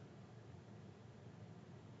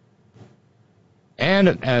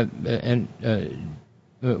 And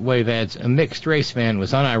Wave adds, a mixed-race man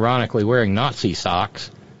was unironically wearing Nazi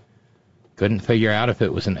socks. Couldn't figure out if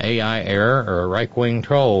it was an AI error or a right-wing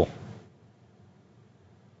troll.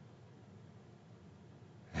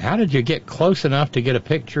 How did you get close enough to get a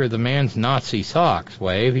picture of the man's Nazi socks,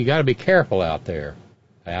 Wave? You got to be careful out there,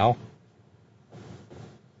 pal.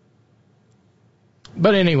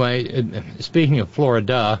 But anyway, speaking of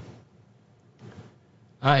Florida,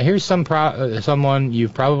 here's someone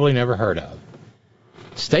you've probably never heard of.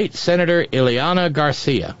 State Senator Ileana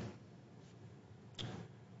Garcia.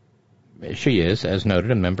 She is, as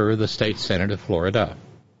noted, a member of the State Senate of Florida.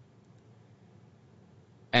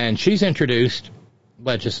 And she's introduced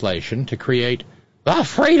legislation to create the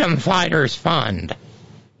Freedom Fighters Fund.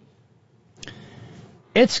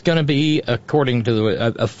 It's going to be, according to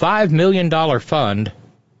a $5 million fund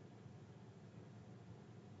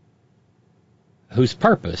whose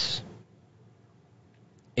purpose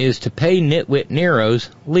is to pay Nitwit Nero's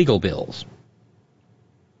legal bills.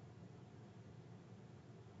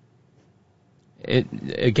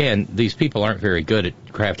 Again, these people aren't very good at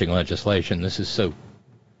crafting legislation. This is so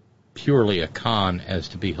purely a con as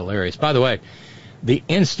to be hilarious. By the way, the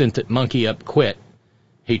instant that Monkey Up quit,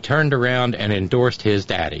 he turned around and endorsed his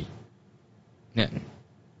daddy,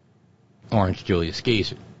 Orange Julius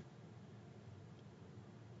Geezer.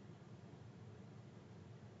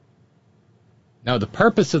 Now, the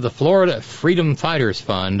purpose of the Florida Freedom Fighters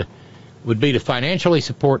Fund would be to financially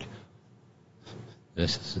support.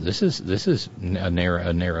 This is a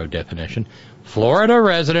narrow definition. Florida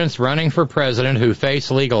residents running for president who face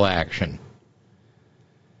legal action.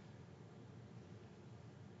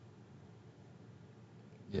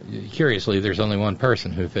 Curiously, there's only one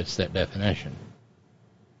person who fits that definition.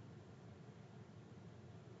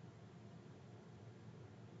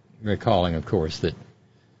 Recalling, of course, that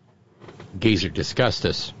Geezer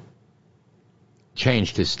Disgustus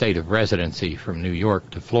changed his state of residency from New York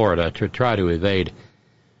to Florida to try to evade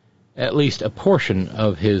at least a portion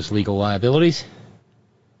of his legal liabilities.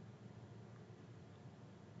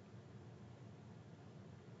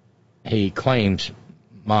 He claims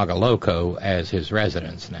Magaloco as his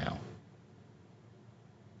residence now.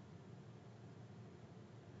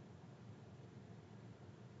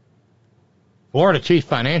 Florida Chief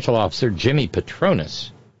Financial Officer Jimmy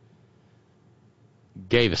Petronas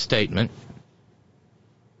gave a statement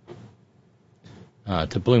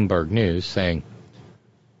to Bloomberg News saying,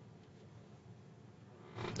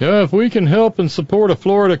 "Yeah, if we can help and support a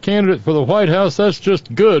Florida candidate for the White House, that's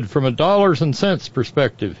just good from a dollars and cents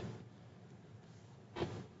perspective."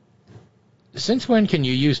 Since when can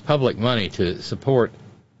you use public money to support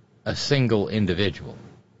a single individual?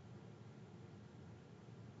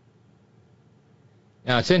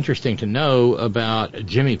 Now, it's interesting to know about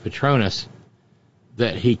Jimmy Petronas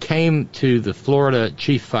that he came to the Florida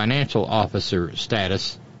Chief Financial Officer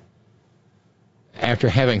status after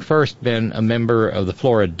having first been a member of the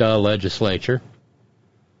Florida legislature.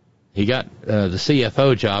 He got the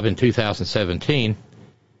CFO job in 2017,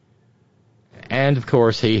 and of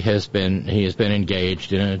course he has been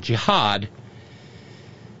engaged in a jihad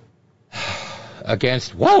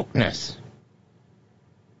against wokeness.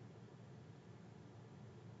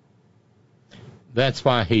 That's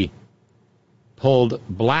why he pulled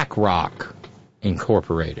BlackRock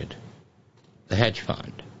Incorporated, the hedge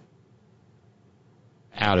fund,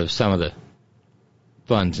 out of some of the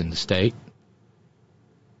funds in the state.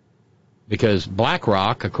 Because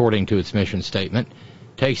BlackRock, according to its mission statement,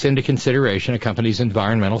 takes into consideration a company's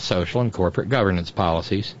environmental, social, and corporate governance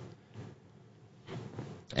policies.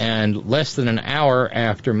 And less than an hour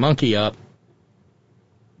after Monkey Up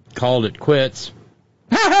called it quits,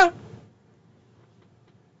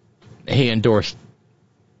 he endorsed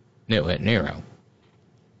Nitwit Nero.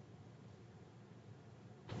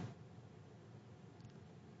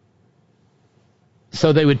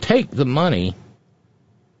 So they would take the money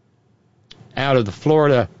out of the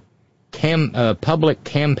Florida Public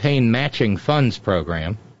Campaign Matching Funds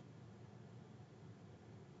Program,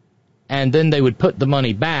 and then they would put the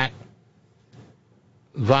money back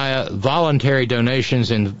via voluntary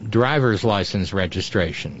donations and driver's license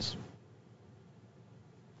registrations.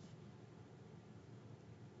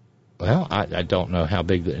 Well, I don't know how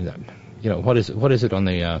big, what is it on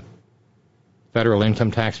the federal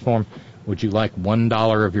income tax form? Would you like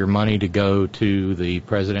 $1 of your money to go to the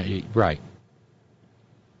president? Right.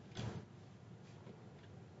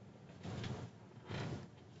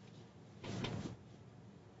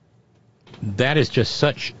 That is just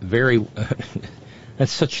such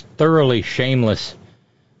that's such thoroughly shameless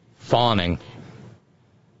fawning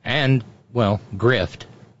and, well, grift.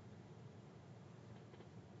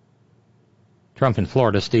 Trump in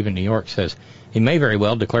Florida, Steve in New York says, he may very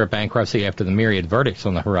well declare bankruptcy after the myriad verdicts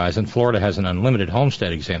on the horizon. Florida has an unlimited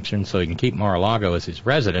homestead exemption, so he can keep Mar-a-Lago as his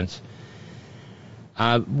residence.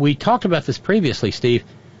 We talked about this previously, Steve.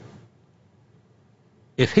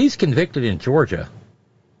 If he's convicted in Georgia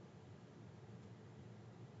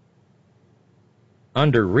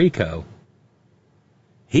under RICO,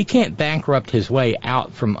 he can't bankrupt his way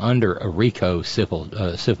out from under a RICO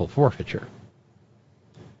civil forfeiture.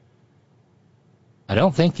 I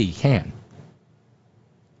don't think he can.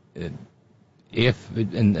 If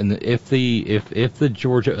the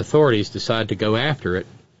Georgia authorities decide to go after it,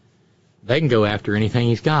 they can go after anything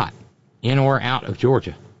he's got, in or out of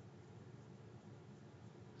Georgia.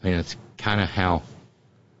 I mean, it's kind of how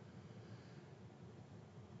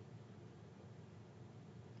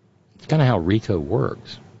RICO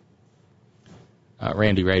works.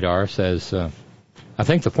 Randy Radar says, I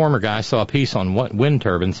think the former guy saw a piece on wind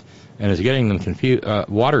turbines and is getting them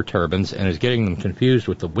water turbines and is getting them confused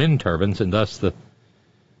with the wind turbines and thus the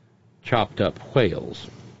chopped up whales.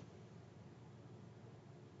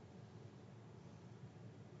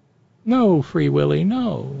 No, Free Willy,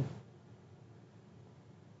 no.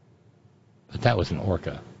 But that was an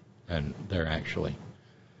orca, and they're actually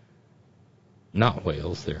not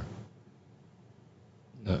whales. They're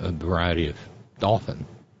a variety of dolphin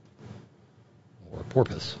or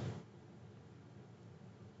porpoise.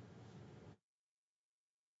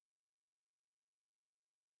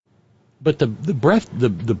 But the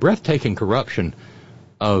breathtaking corruption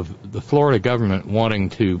of the Florida government wanting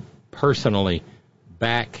to personally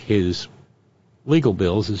back his legal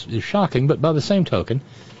bills is shocking, but by the same token,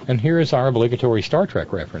 and here is our obligatory Star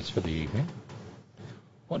Trek reference for the evening,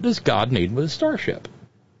 what does God need with a starship?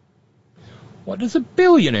 What does a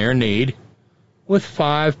billionaire need with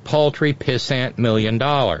 $5 paltry pissant million?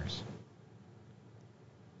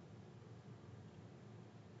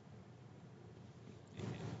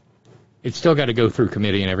 It's still got to go through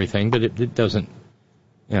committee and everything, but it doesn't,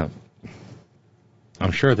 I'm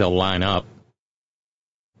sure they'll line up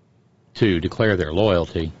to declare their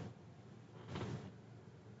loyalty.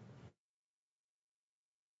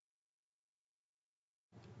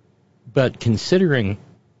 But considering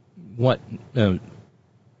what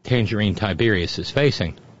Tangerine Tiberius is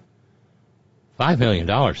facing, $5 million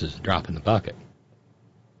is a drop in the bucket.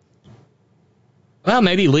 Well,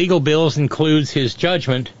 maybe legal bills includes his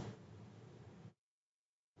judgment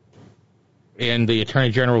in the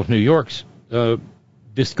Attorney General of New York's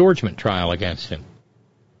disgorgement trial against him.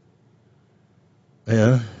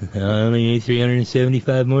 Well, I only need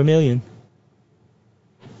 375 more million.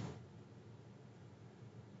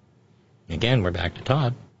 Again, we're back to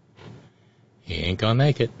Todd. He ain't gonna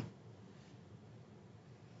make it.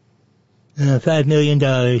 $5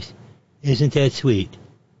 million. Isn't that sweet?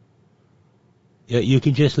 You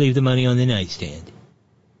can just leave the money on the nightstand.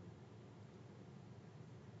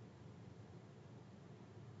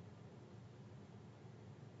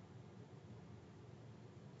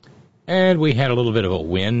 And we had a little bit of a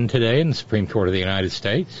win today in the Supreme Court of the United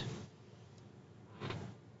States.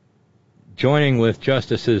 Joining with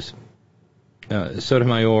Justices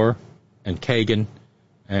Sotomayor and Kagan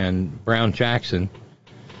and Brown-Jackson,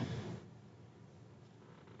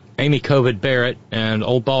 Amy Covid Barrett and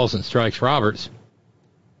Old Balls and Strikes Roberts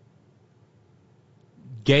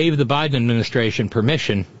gave the Biden administration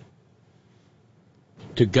permission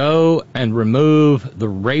to go and remove the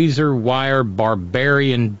razor wire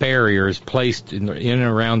barbarian barriers placed in and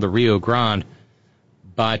around the Rio Grande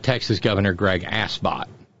by Texas Governor Greg Assbot.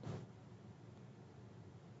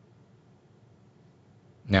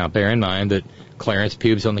 Now, bear in mind that Clarence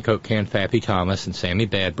Pubes on the Coke Can, Fappy Thomas, and Sammy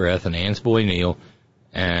Bad Breath, and Ann's Boy Neal,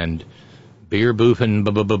 and Beer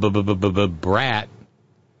Boofin' Brat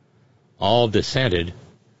all dissented.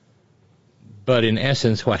 But in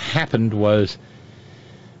essence, what happened was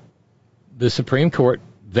the Supreme Court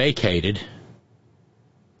vacated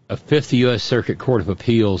a Fifth U.S. Circuit Court of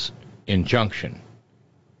Appeals injunction.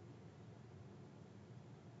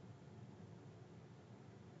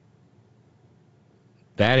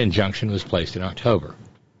 That injunction was placed in October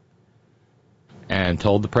and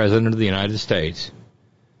told the President of the United States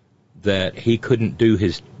that he couldn't do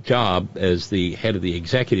his job as the head of the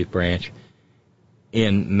executive branch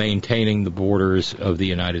in maintaining the borders of the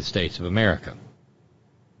United States of America.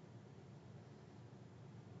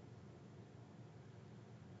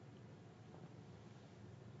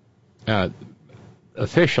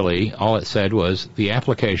 Officially, all it said was the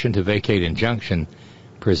application to vacate injunction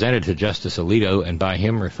presented to Justice Alito and by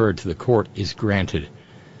him referred to the court is granted.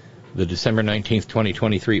 The December 19th,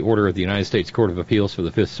 2023 order of the United States Court of Appeals for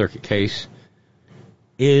the Fifth Circuit case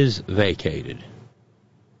is vacated.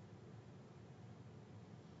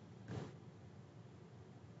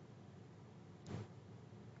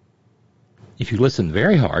 If you listen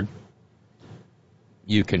very hard,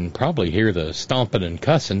 you can probably hear the stomping and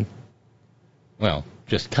cussing, well,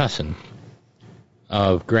 just cussing,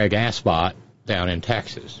 of Greg Assbot down in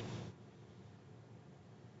Texas.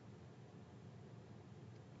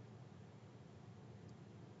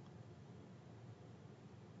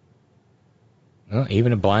 Well,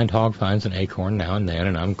 even a blind hog finds an acorn now and then,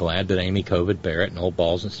 and I'm glad that Amy Covid Barrett and Old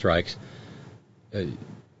Balls and Strikes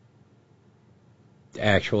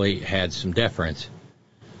actually had some deference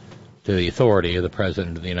to the authority of the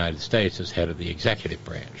President of the United States as head of the executive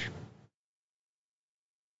branch.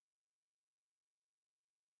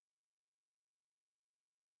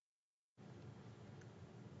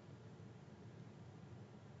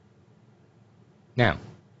 Now,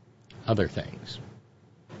 other things,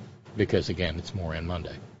 because again, it's Moran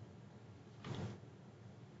Monday.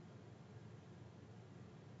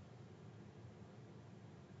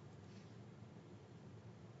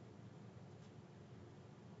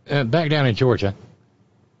 Back down in Georgia,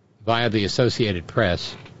 via the Associated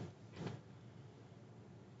Press,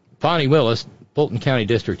 Fonnie Willis, Fulton County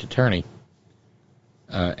District Attorney,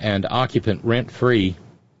 and occupant rent-free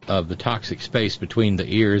of the toxic space between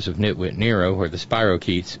the ears of Nitwit Nero, where the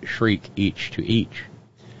spirochetes shriek each to each.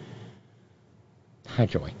 Hi,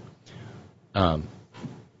 Joy.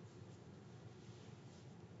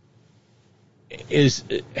 Is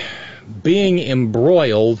being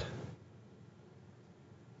embroiled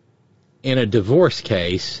in a divorce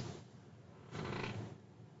case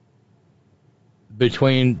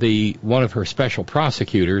between one of her special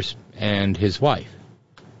prosecutors and his wife.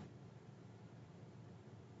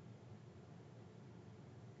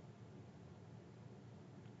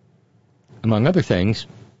 Among other things,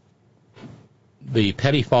 the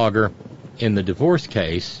pettifogger in the divorce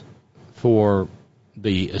case for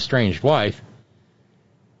the estranged wife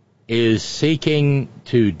is seeking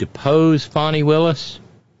to depose Fonnie Willis.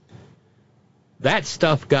 That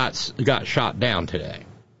stuff got shot down today.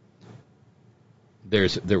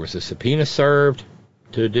 There was a subpoena served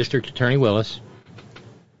to District Attorney Willis,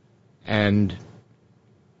 and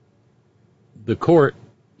the court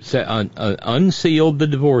unsealed the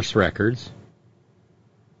divorce records.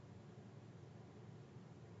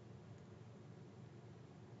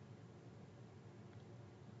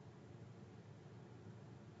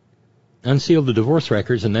 Unsealed the divorce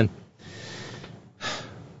records and then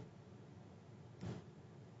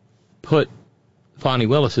put Fonnie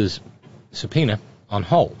Willis's subpoena on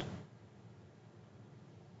hold,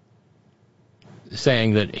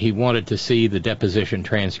 saying that he wanted to see the deposition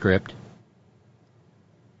transcript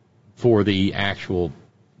for the actual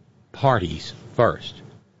parties first.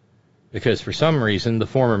 Because for some reason, the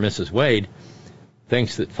former Mrs. Wade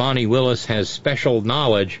thinks that Fonnie Willis has special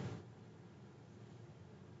knowledge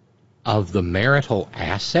of the marital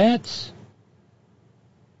assets?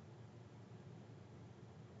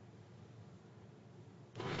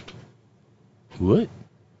 What?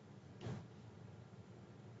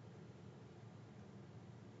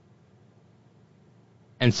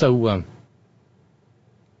 And so,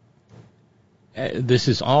 this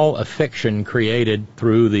is all a fiction created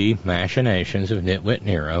through the machinations of Nitwit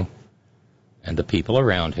Nero and the people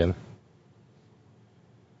around him.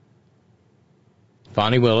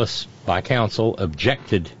 Fonnie Willis, by counsel,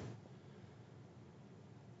 objected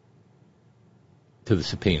to the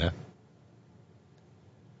subpoena.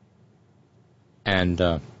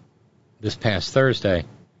 And this past Thursday,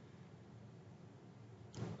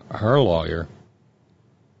 her lawyer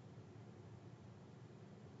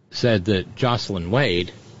said that Jocelyn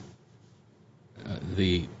Wade,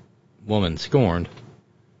 the woman scorned,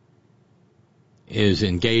 is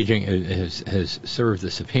engaging, has served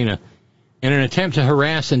the subpoena in an attempt to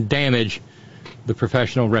harass and damage the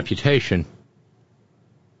professional reputation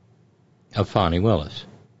of Fonnie Willis.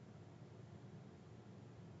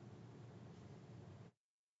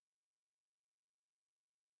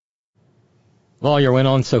 Lawyer went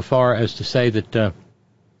on so far as to say that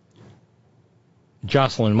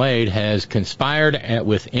Jocelyn Wade has conspired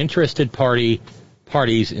with interested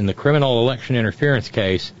parties in the criminal election interference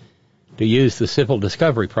case to use the civil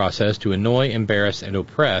discovery process to annoy, embarrass, and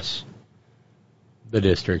oppress the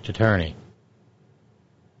district attorney.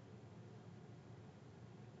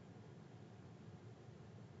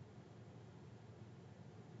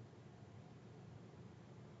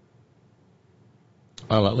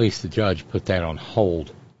 Well, at least the judge put that on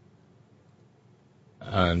hold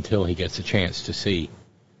until he gets a chance to see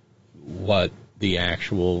what the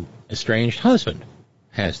actual estranged husband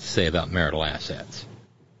has to say about marital assets.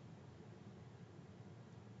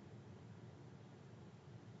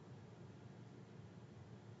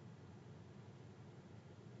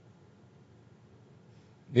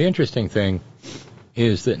 The interesting thing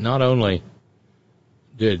is that not only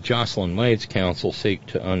did Jocelyn Wade's counsel seek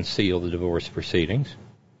to unseal the divorce proceedings,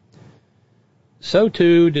 so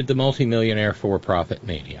too did the multimillionaire for-profit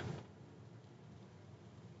media.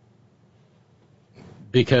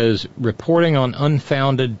 Because reporting on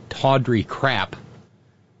unfounded, tawdry crap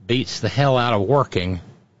beats the hell out of working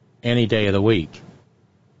any day of the week.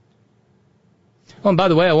 Oh, and by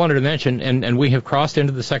the way, I wanted to mention, and we have crossed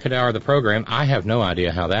into the second hour of the program. I have no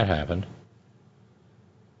idea how that happened.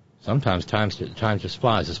 Sometimes time just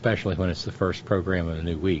flies, especially when it's the first program of the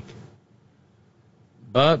new week.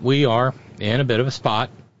 But we are in a bit of a spot.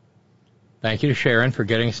 Thank you to Sharon for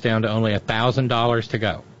getting us down to only $1,000 to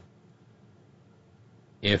go.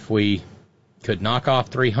 If we could knock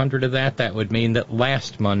off $300 of that, that would mean that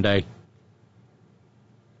last Monday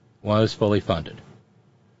was fully funded.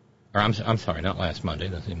 Or I'm sorry, not last Monday.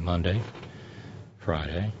 That's Monday,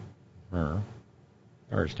 Friday,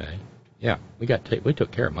 Thursday. Yeah, we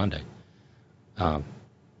took care of Monday.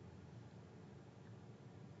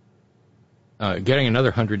 Getting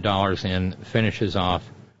another $100 in finishes off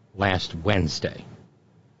last Wednesday.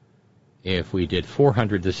 If we did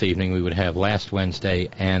 400 this evening, we would have last Wednesday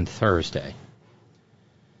and Thursday.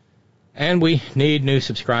 And we need new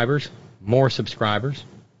subscribers, more subscribers.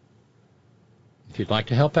 If you'd like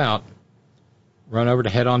to help out, run over to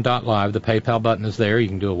headon.live. The PayPal button is there. You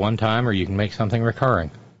can do it one time or you can make something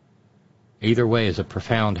recurring. Either way is a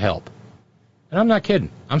profound help. And I'm not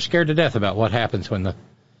kidding. I'm scared to death about what happens when the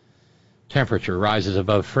temperature rises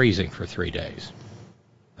above freezing for 3 days.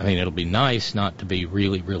 I mean, it'll be nice not to be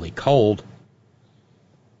really, really cold,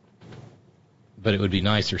 but it would be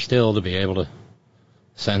nicer still to be able to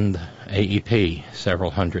send AEP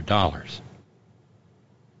several $100s.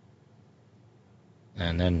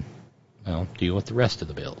 And then, well, deal with the rest of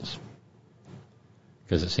the bills.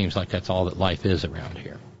 Because it seems like that's all that life is around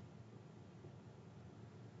here.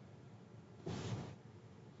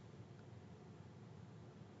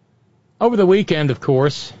 Over the weekend, of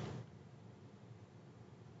course,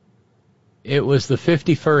 it was the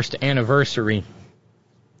 51st anniversary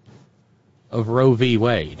of Roe v.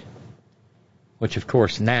 Wade, which, of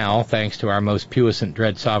course, now, thanks to our most puissant,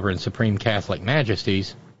 dread, sovereign, supreme Catholic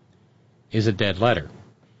majesties, is a dead letter.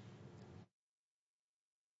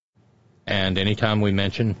 And anytime we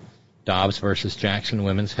mention Dobbs versus Jackson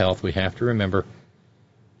Women's Health, we have to remember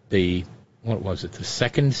the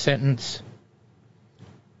second sentence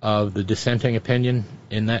of the dissenting opinion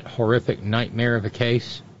in that horrific nightmare of a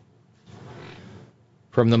case.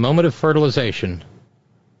 From the moment of fertilization,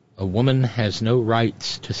 a woman has no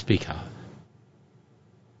rights to speak of.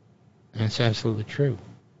 And it's absolutely true.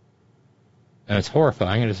 And it's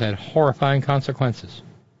horrifying, and it's had horrifying consequences.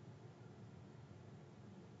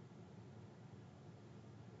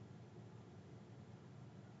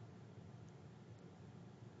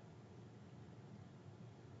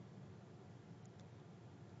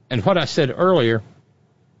 And what I said earlier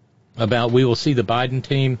about we will see the Biden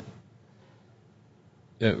team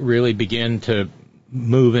really begin to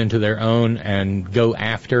move into their own and go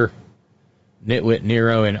after Nitwit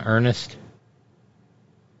Nero in earnest.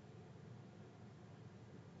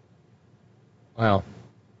 Well,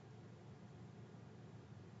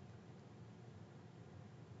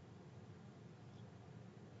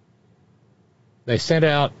 they sent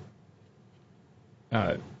out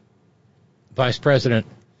Vice President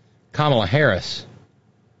Kamala Harris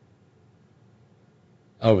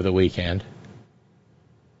over the weekend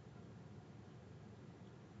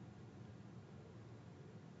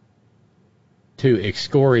to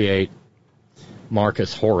excoriate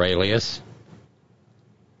Marcus Aurelius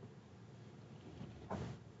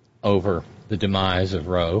over the demise of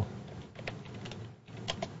Roe.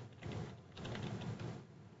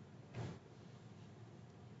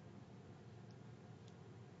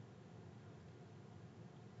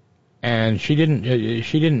 And she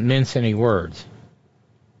didn't mince any words.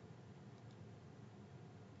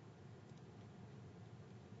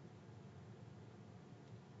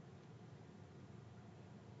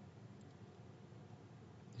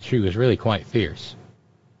 She was really quite fierce.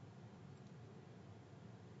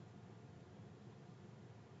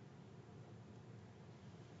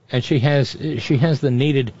 And she has the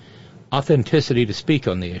needed authenticity to speak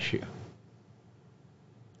on the issue.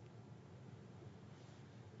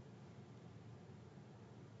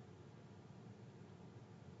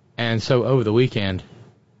 And so over the weekend,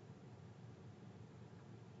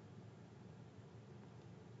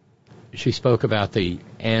 she spoke about the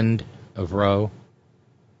end of Roe.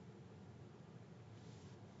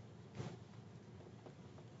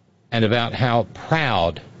 And about how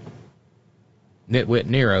proud Nitwit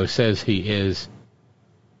Nero says he is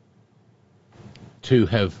to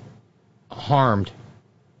have harmed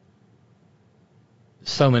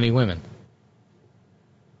so many women.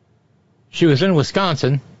 She was in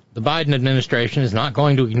Wisconsin. The Biden administration is not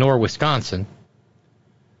going to ignore Wisconsin.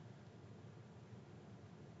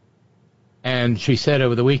 And she said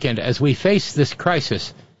over the weekend, as we face this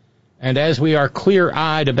crisis, and as we are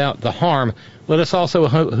clear-eyed about the harm, let us also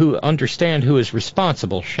understand who is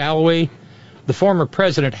responsible, shall we? The former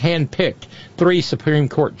president handpicked 3 Supreme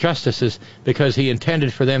Court justices because he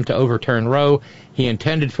intended for them to overturn Roe. He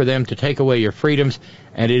intended for them to take away your freedoms,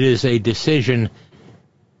 and it is a decision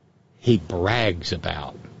he brags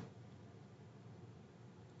about.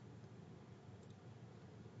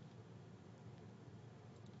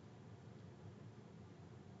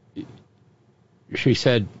 She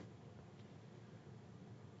said,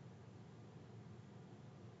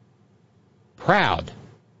 proud.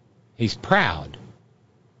 He's proud.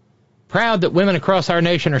 Proud that women across our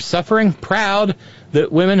nation are suffering. Proud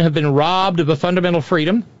that women have been robbed of a fundamental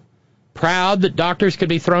freedom. Proud that doctors could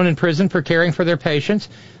be thrown in prison for caring for their patients.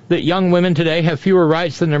 That young women today have fewer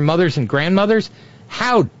rights than their mothers and grandmothers.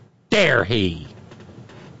 How dare he?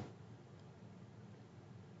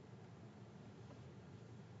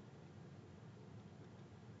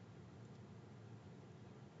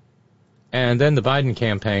 And then the Biden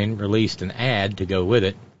campaign released an ad to go with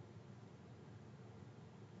it.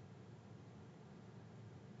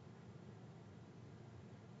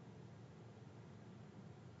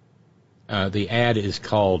 The ad is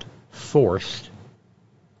called Forced.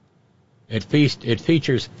 It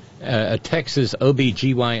features a Texas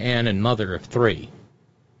OBGYN and mother of 3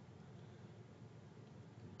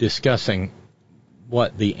 discussing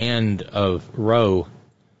what the end of Roe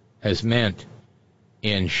has meant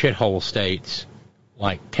in shithole states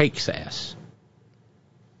like Texas.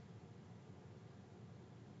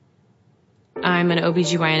 I'm an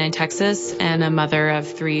OBGYN in Texas and a mother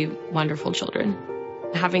of 3 wonderful children.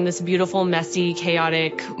 Having this beautiful, messy,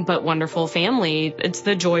 chaotic, but wonderful family, it's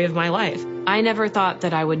the joy of my life. I never thought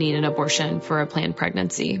that I would need an abortion for a planned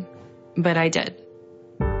pregnancy, but I did.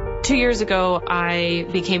 2 years ago, I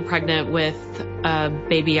became pregnant with a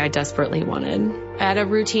baby I desperately wanted. At a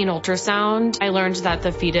routine ultrasound, I learned that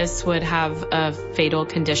the fetus would have a fatal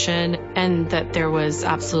condition and that there was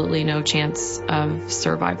absolutely no chance of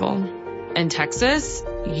survival. In Texas,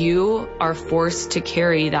 you are forced to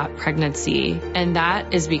carry that pregnancy, and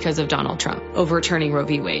that is because of Donald Trump overturning Roe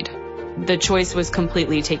v. Wade. The choice was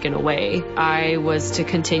completely taken away. I was to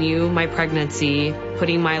continue my pregnancy,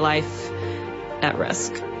 putting my life at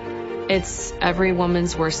risk. It's every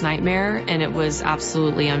woman's worst nightmare, and it was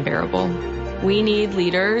absolutely unbearable. We need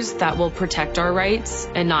leaders that will protect our rights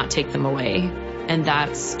and not take them away, and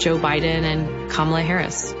that's Joe Biden and Kamala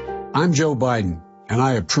Harris. I'm Joe Biden, and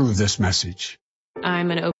I approve this message.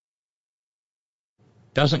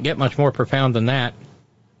 Doesn't get much more profound than that.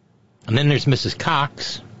 And then there's Mrs.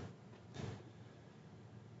 Cox,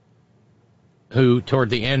 who toward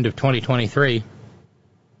the end of 2023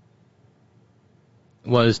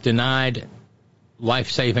 was denied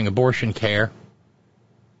life-saving abortion care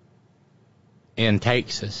in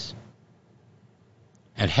Texas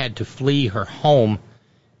and had to flee her home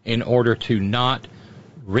in order to not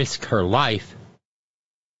risk her life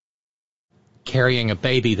carrying a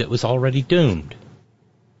baby that was already doomed.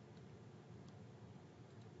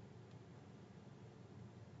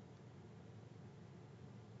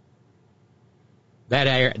 That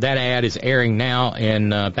ad is airing now in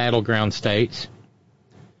battleground states.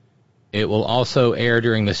 It will also air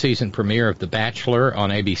during the season premiere of The Bachelor on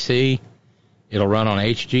ABC. It'll run on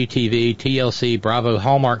HGTV, TLC, Bravo,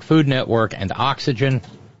 Hallmark, Food Network, and Oxygen.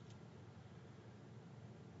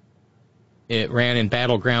 It ran in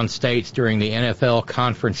battleground states during the NFL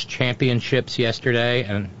Conference Championships yesterday.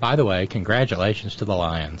 And, by the way, congratulations to the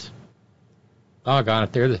Lions. Doggone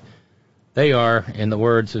it, they are, in the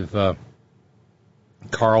words of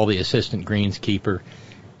Carl, the assistant greenskeeper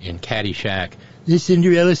in Caddyshack, the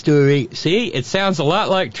Cinderella story. See, it sounds a lot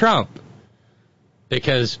like Trump,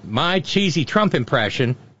 because my cheesy Trump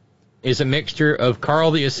impression is a mixture of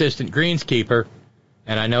Carl the assistant greenskeeper,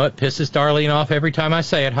 and I know it pisses Darlene off every time I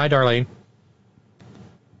say it. Hi, Darlene.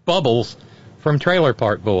 Bubbles from Trailer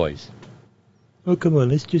Park Boys. Oh, come on,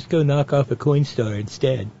 let's just go knock off a Coinstar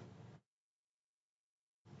instead.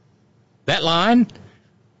 That line?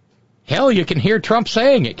 Hell, you can hear Trump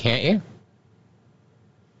saying it, can't you?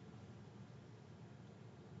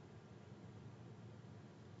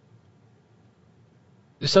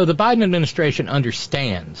 So the Biden administration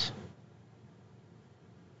understands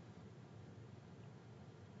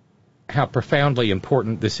how profoundly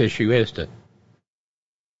important this issue is to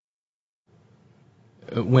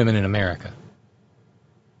women in America.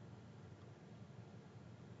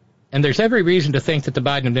 And there's every reason to think that the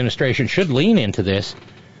Biden administration should lean into this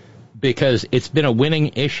because it's been a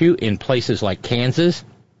winning issue in places like Kansas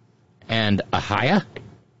and Ohio,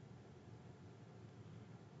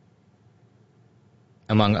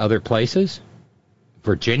 among other places,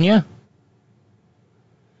 Virginia,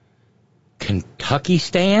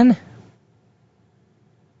 Kentucky-stan,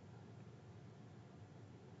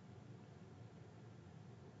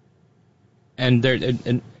 and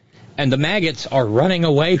the maggots are running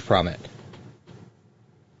away from it.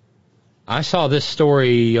 I saw this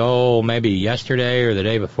story, maybe yesterday or the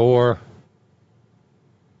day before.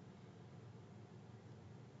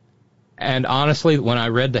 And honestly, when I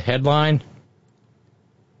read the headline,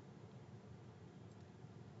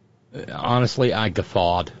 I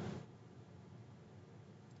guffawed.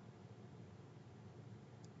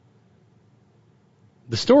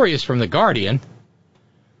 The story is from The Guardian,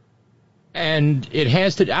 and it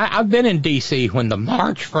has to... I've been in D.C. when the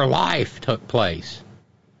March for Life took place.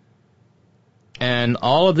 And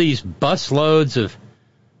all of these busloads of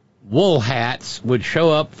wool hats would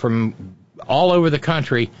show up from all over the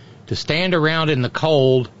country to stand around in the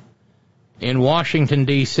cold in Washington,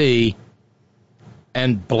 D.C.,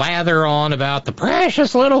 and blather on about the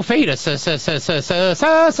precious little fetus,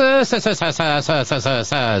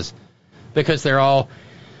 because they're all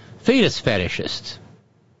fetus fetishists.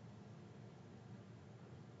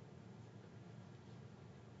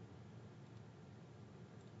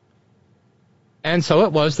 And so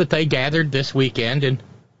it was that they gathered this weekend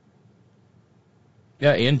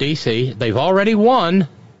in D.C. They've already won.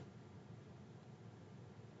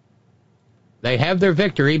 They have their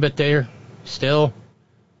victory, but they're still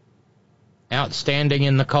outstanding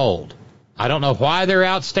in the cold. I don't know why they're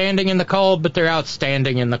outstanding in the cold, but they're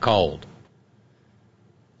outstanding in the cold.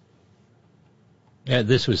 Yeah,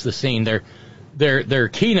 this was the scene. Their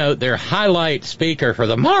keynote, their highlight speaker for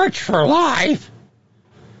the March for Life,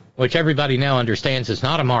 which everybody now understands is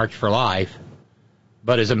not a march for life,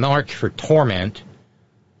 but is a march for torment,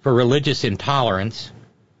 for religious intolerance,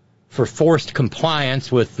 for forced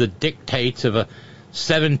compliance with the dictates of a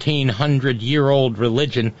 1,700-year-old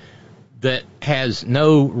religion that has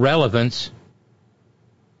no relevance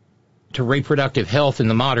to reproductive health in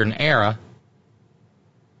the modern era.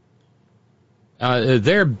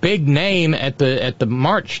 Their big name at the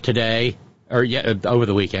march today, over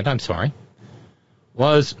the weekend,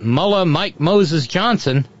 was Mullah Moses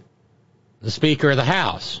Johnson, the Speaker of the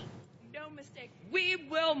House. No mistake. We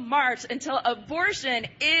will march until abortion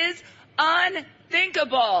is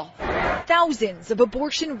unthinkable. Thousands of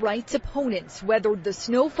abortion rights opponents weathered the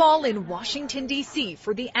snowfall in Washington, D.C.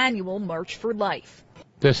 for the annual March for Life.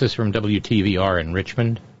 This is from WTVR in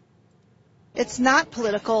Richmond. It's not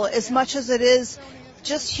political as much as it is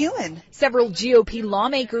just human. Several GOP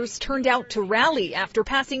lawmakers turned out to rally after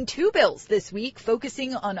passing 2 bills this week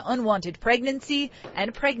focusing on unwanted pregnancy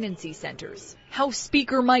and pregnancy centers. House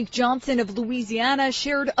Speaker Mike Johnson of Louisiana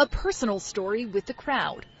shared a personal story with the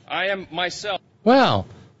crowd. I am myself. Well,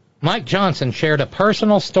 Mike Johnson shared a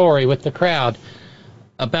personal story with the crowd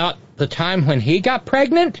about the time when he got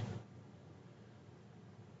pregnant,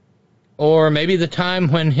 or maybe the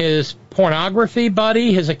time when his pornography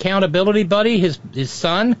buddy, his accountability buddy, his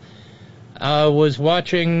son, was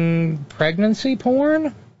watching pregnancy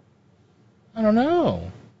porn? I don't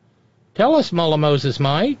know. Tell us, Mullah Moses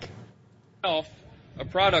Mike. A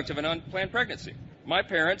product of an unplanned pregnancy. My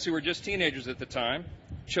parents, who were just teenagers at the time,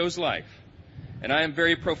 chose life. And I am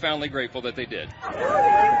very profoundly grateful that they did.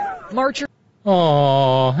 Marcher.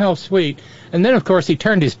 Oh, how sweet. And then, of course, he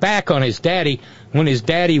turned his back on his daddy when his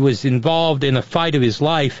daddy was involved in a fight of his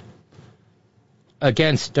life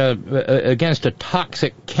against a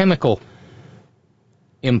toxic chemical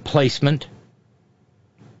emplacement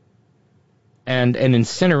and an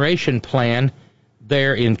incineration plan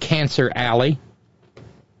there in Cancer Alley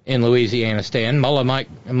in Louisiana.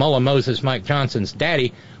 Mullah Moses Mike Johnson's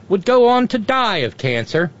daddy would go on to die of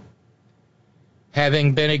cancer,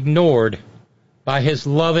 having been ignored by his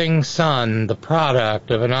loving son, the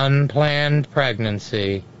product of an unplanned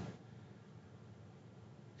pregnancy.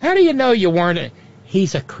 How do you know you weren't?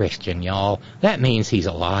 He's a Christian, y'all. That means he's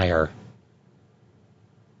a liar.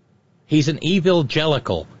 He's an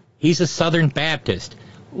evangelical. He's a Southern Baptist.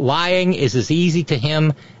 Lying is as easy to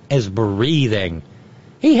him as breathing.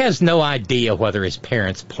 He has no idea whether his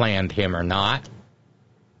parents planned him or not.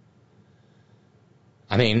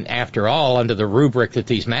 I mean, after all, under the rubric that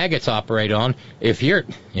these maggots operate on, if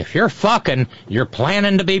you're fucking, you're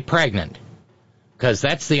planning to be pregnant. Because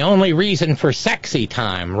that's the only reason for sexy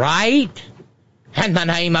time, right? In the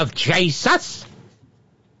name of Jesus.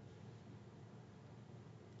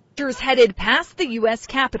 Headed past the U.S.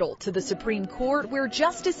 Capitol to the Supreme Court, where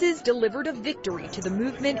justices delivered a victory to the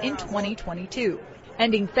movement in 2022,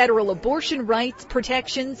 ending federal abortion rights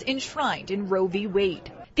protections enshrined in Roe v.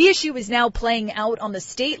 Wade. The issue is now playing out on the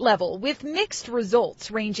state level with mixed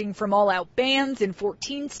results ranging from all-out bans in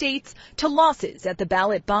 14 states to losses at the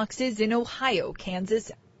ballot boxes in Ohio,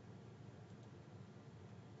 Kansas,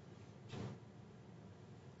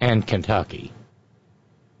 and Kentucky.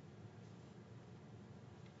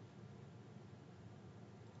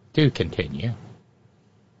 Do continue.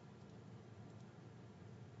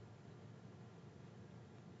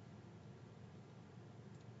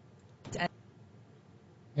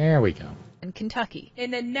 There we go. In Kentucky.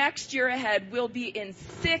 In the next year ahead, we'll be in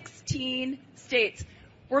 16 states.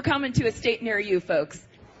 We're coming to a state near you, folks.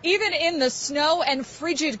 Even in the snow and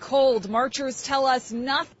frigid cold, marchers tell us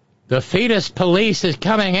nothing. The fetus police is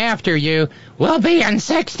coming after you. We'll be in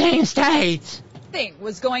 16 states.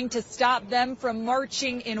 Was going to stop them from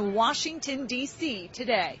marching in Washington, D.C.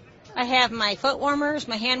 today. I have my foot warmers,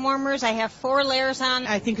 my hand warmers. I have 4 layers on.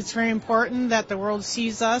 I think it's very important that the world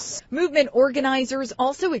sees us. Movement organizers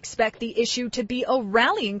also expect the issue to be a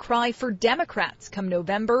rallying cry for Democrats come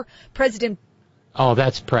November. President... Oh,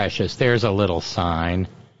 that's precious. There's a little sign.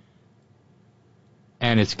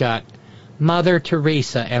 And it's got Mother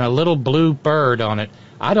Teresa and a little blue bird on it.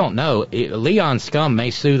 I don't know. Leon Scum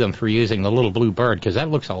may sue them for using the little blue bird because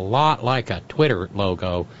that looks a lot like a Twitter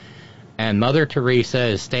logo. And Mother Teresa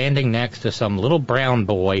is standing next to some little brown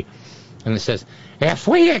boy. And it says, if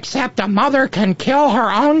we accept a mother can kill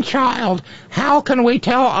her own child, how can we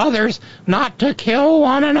tell others not to kill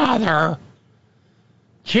one another?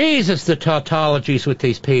 Jesus, the tautologies with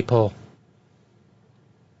these people.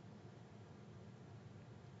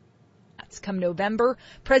 Come November,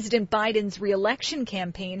 President Biden's re-election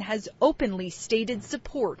campaign has openly stated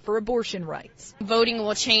support for abortion rights. Voting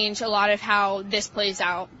will change a lot of how this plays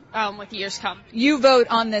out with the years come. You vote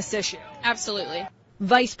on this issue? Absolutely.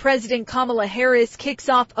 Vice President Kamala Harris kicks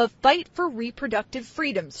off a Fight for Reproductive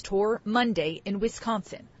Freedoms tour Monday in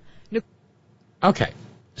Wisconsin. Okay,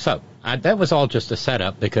 so that was all just a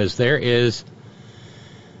setup because there's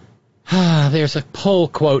a pull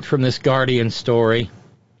quote from this Guardian story.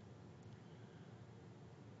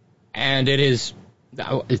 And it's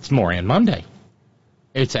Moran Monday.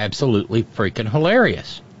 It's absolutely freaking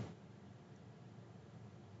hilarious.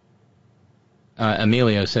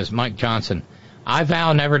 Emilio says, Mike Johnson, I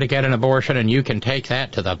vow never to get an abortion, and you can take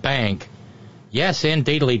that to the bank. Yes,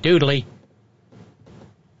 indeedly doodly.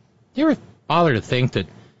 Do you ever bother to think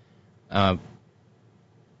that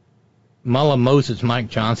Mullah Moses Mike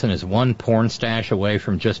Johnson is one porn stash away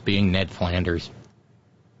from just being Ned Flanders?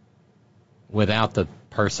 Without the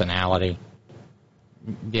personality.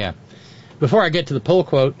 Yeah. Before I get to the pull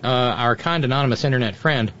quote, our kind anonymous internet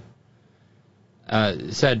friend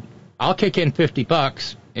said, I'll kick in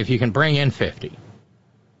 $50 if you can bring in 50.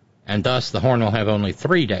 And thus the horn will have only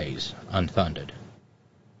 3 days unfunded.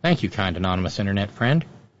 Thank you, kind anonymous internet friend.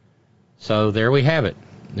 So there we have it.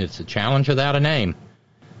 It's a challenge without a name,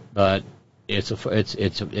 but it's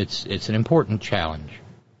an important challenge.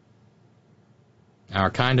 Our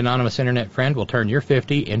kind anonymous internet friend will turn your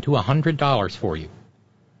 50 into $100 for you.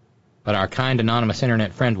 But our kind anonymous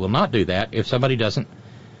internet friend will not do that if somebody doesn't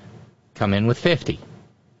come in with 50.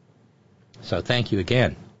 So thank you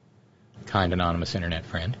again, kind anonymous internet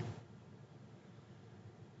friend.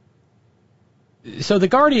 So the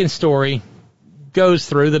Guardian story goes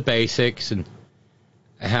through the basics and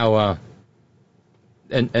how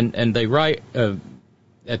and they write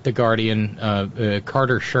at the Guardian,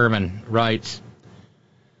 Carter Sherman writes,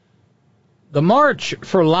 the March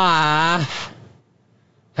for Life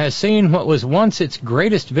has seen what was once its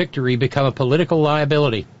greatest victory become a political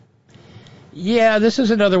liability. Yeah, this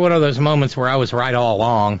is another one of those moments where I was right all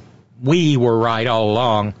along. We were right all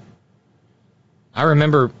along. I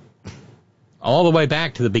remember all the way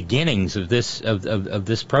back to the beginnings of this of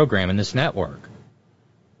this program and this network,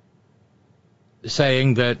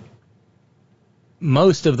 saying that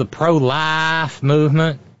most of the pro-life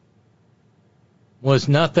movement was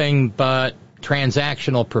nothing but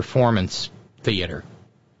transactional performance theater.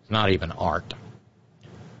 It's not even art.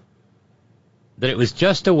 That it was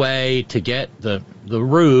just a way to get the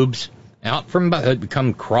rubes out from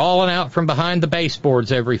come crawling out from behind the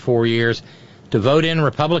baseboards every 4 years to vote in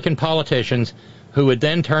Republican politicians who would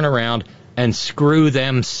then turn around and screw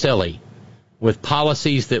them silly with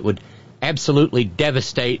policies that would absolutely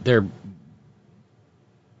devastate their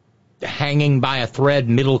hanging by a thread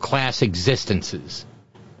middle-class existences.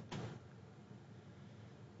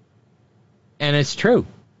 And it's true.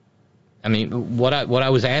 I mean, what I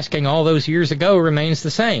was asking all those years ago remains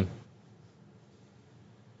the same.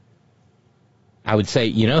 I would say,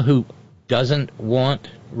 you know who doesn't want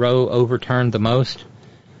Roe overturned the most?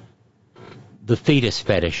 The fetus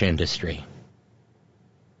fetish industry.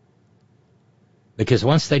 Because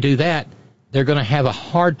once they do that, they're going to have a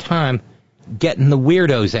hard time getting the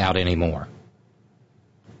weirdos out anymore.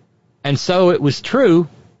 And so it was true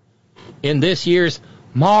in this year's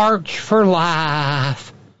March for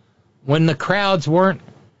Life, when the crowds weren't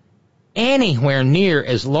anywhere near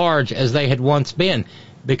as large as they had once been,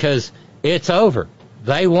 because it's over.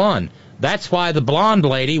 They won. That's why the blonde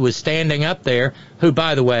lady was standing up there, who,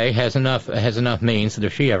 by the way, has enough means that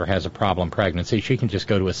if she ever has a problem pregnancy, she can just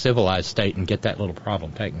go to a civilized state and get that little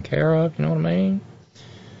problem taken care of. You know what I mean?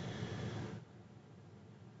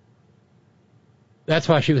 That's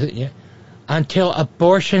why she was... Yeah, until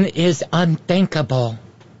abortion is unthinkable.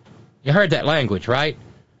 You heard that language, right?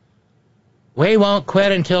 We won't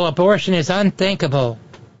quit until abortion is unthinkable.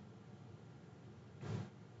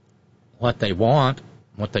 What they want,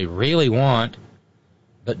 what they really want,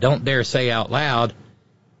 but don't dare say out loud,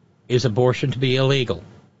 is abortion to be illegal.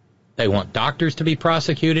 They want doctors to be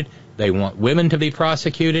prosecuted. They want women to be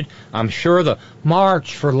prosecuted. I'm sure the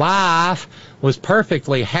March for Life was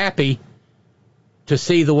perfectly happy to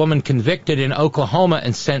see the woman convicted in Oklahoma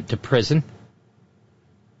and sent to prison.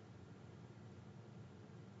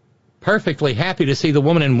 Perfectly happy to see the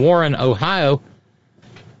woman in Moran, Ohio,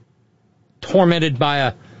 tormented by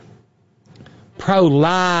a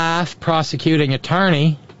pro-life prosecuting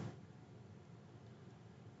attorney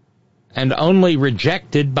and only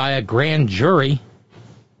rejected by a grand jury.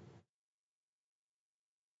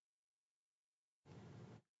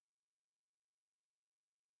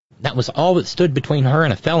 That was all that stood between her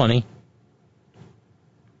and a felony.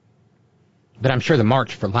 But I'm sure the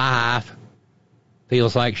March for Life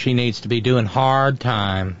feels like she needs to be doing hard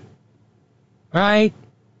time. Right?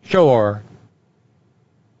 Sure.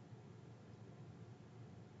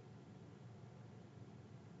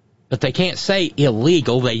 But they can't say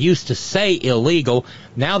illegal. They used to say illegal.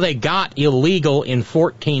 Now they got illegal in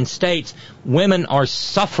 14 states. Women are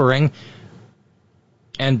suffering,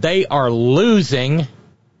 and they are losing.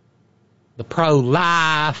 The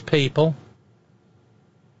pro-life people.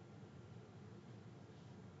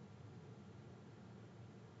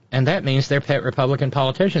 And that means their pet Republican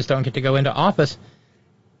politicians don't get to go into office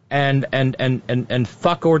and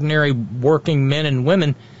fuck ordinary working men and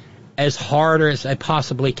women as hard as they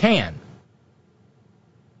possibly can.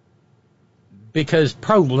 Because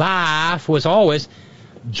pro-life was always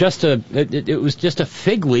just it was just a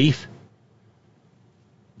fig leaf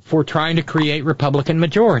for trying to create Republican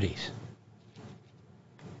majorities.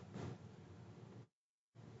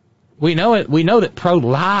 We know it. We know that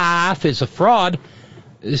pro-life is a fraud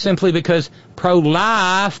simply because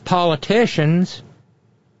pro-life politicians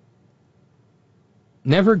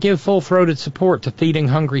never give full-throated support to feeding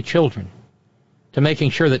hungry children, to making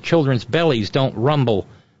sure that children's bellies don't rumble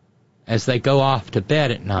as they go off to bed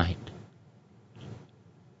at night,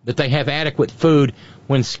 that they have adequate food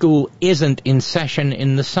when school isn't in session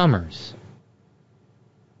in the summers.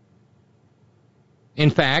 In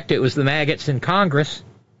fact, it was the maggots in Congress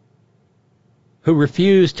who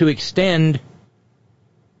refused to extend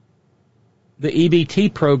the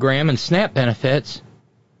EBT program and SNAP benefits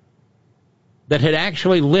that had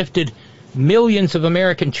actually lifted millions of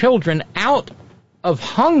American children out of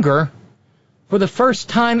hunger for the first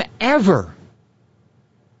time ever.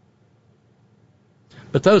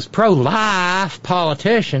 But those pro-life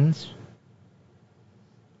politicians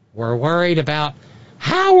were worried about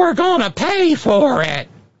how we're going to pay for it.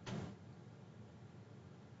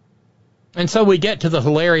 And so we get to the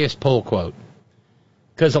hilarious poll quote.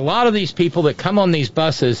 Because a lot of these people that come on these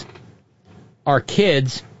buses are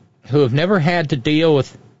kids who have never had to deal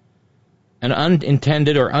with an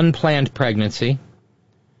unintended or unplanned pregnancy,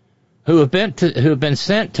 who have been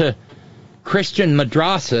sent to Christian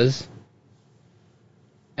madrasas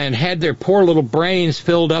and had their poor little brains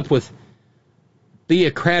filled up with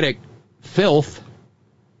theocratic filth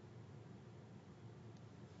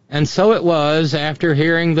And so it was after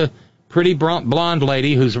hearing the pretty blonde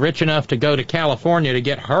lady who's rich enough to go to California to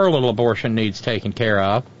get her little abortion needs taken care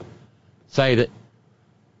of say that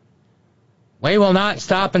we will not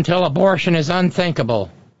stop until abortion is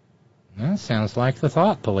unthinkable. That sounds like the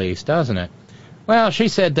thought police, doesn't it? Well, she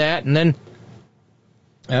said that, and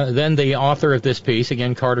then the author of this piece,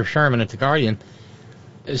 again Carter Sherman at The Guardian,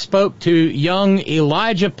 spoke to young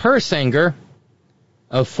Elijah Persinger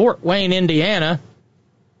of Fort Wayne, Indiana.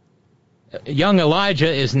 Young Elijah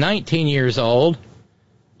is 19 years old.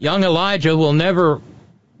 Young Elijah will never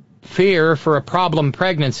fear for a problem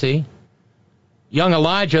pregnancy. Young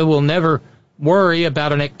Elijah will never worry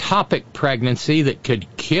about an ectopic pregnancy that could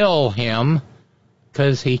kill him,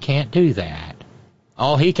 because he can't do that.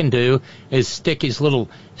 All he can do is stick his little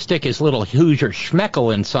Hoosier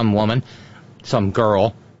schmeckle in some woman, some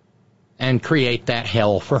girl, and create that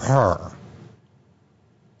hell for her.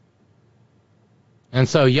 And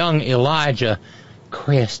so young Elijah,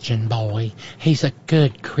 Christian boy, he's a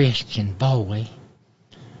good Christian boy,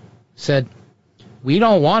 said, we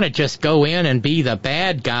don't want to just go in and be the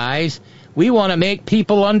bad guys. We want to make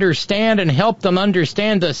people understand and help them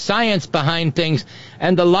understand the science behind things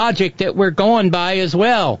and the logic that we're going by as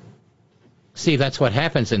well. See, that's what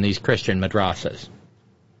happens in these Christian madrasas.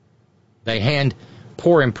 They hand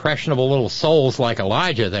poor impressionable little souls like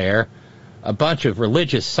Elijah there a bunch of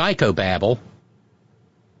religious psychobabble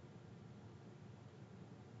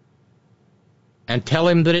and tell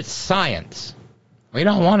him that it's science. We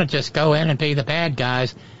don't want to just go in and be the bad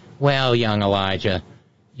guys. Well, young Elijah,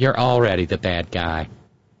 you're already the bad guy.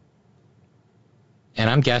 And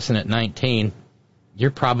I'm guessing at 19,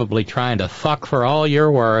 you're probably trying to fuck for all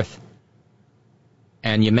you're worth.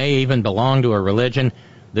 And you may even belong to a religion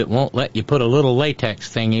that won't let you put a little latex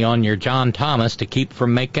thingy on your John Thomas to keep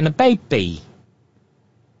from making a baby.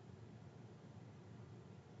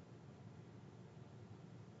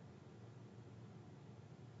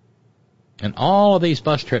 And all of these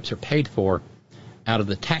bus trips are paid for out of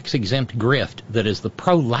the tax-exempt grift that is the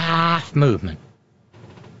pro-life movement.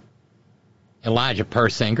 Elijah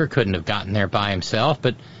Persinger couldn't have gotten there by himself,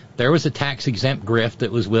 but there was a tax-exempt grift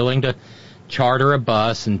that was willing to charter a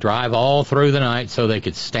bus and drive all through the night so they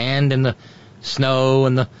could stand in the snow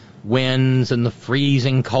and the winds and the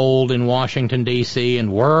freezing cold in Washington, D.C.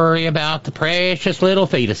 and worry about the precious little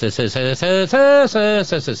fetuses.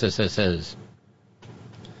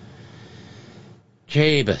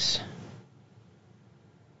 Jabus.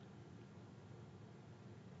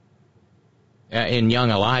 In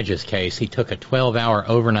young Elijah's case, he took a 12-hour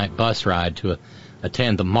overnight bus ride to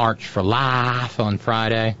attend the March for Life on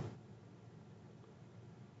Friday.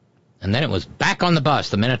 And then it was back on the bus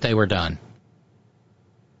the minute they were done.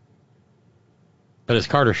 But as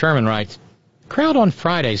Carter Sherman writes, the crowd on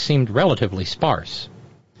Friday seemed relatively sparse.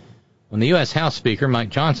 When the U.S. House Speaker,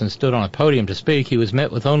 Mike Johnson, stood on a podium to speak, he was met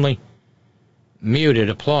with only muted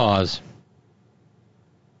applause,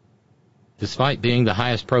 despite being the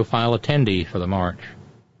highest profile attendee for the march.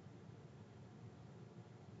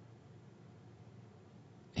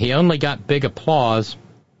 He only got big applause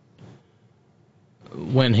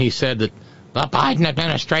when he said that the Biden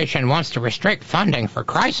administration wants to restrict funding for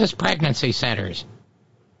crisis pregnancy centers.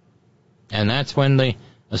 And that's when the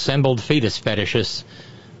assembled fetus fetishists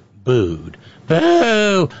booed.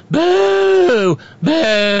 Boo! Boo!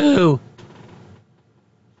 Boo!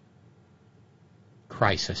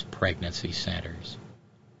 Crisis pregnancy centers.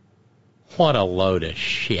 What a load of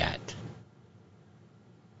shit.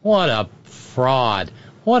 What a fraud.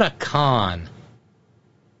 What a con.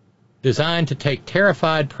 Designed to take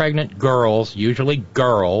terrified pregnant girls, usually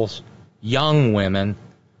girls, young women,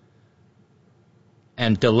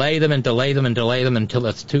 and delay them and delay them and delay them until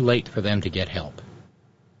it's too late for them to get help.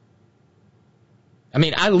 I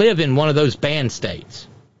mean, I live in one of those banned states.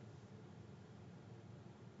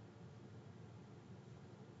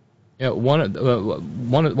 You know, one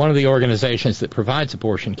of the organizations that provides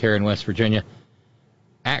abortion care in West Virginia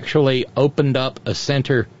actually opened up a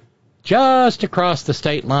center just across the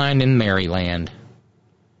state line in Maryland.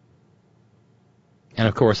 And,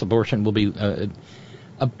 of course, abortion will be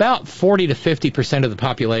about 40 to 50% of the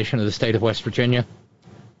population of the state of West Virginia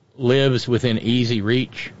lives within easy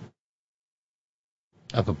reach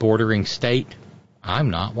of a bordering state. I'm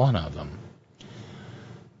not one of them.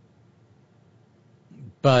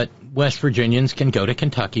 But West Virginians can go to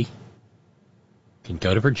Kentucky, can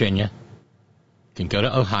go to Virginia, can go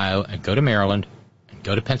to Ohio, and go to Maryland, and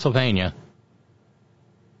go to Pennsylvania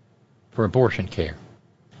for abortion care.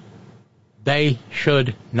 They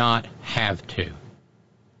should not have to.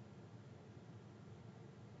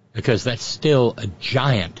 Because that's still a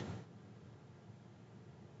giant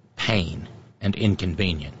pain and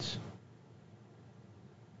inconvenience.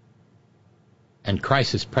 And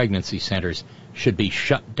crisis pregnancy centers should be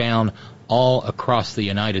shut down all across the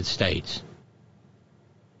United States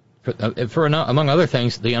for among other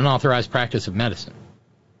things, the unauthorized practice of medicine.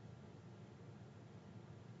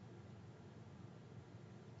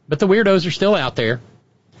 But the weirdos are still out there.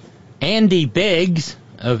 Andy Biggs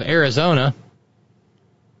of Arizona,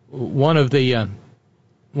 one of the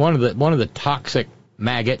toxic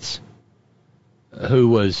maggots who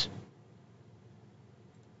was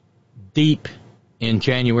deep in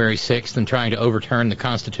January 6th and trying to overturn the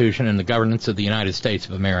Constitution and the governance of the United States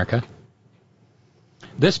of America.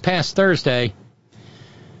 This past Thursday,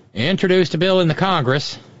 introduced a bill in the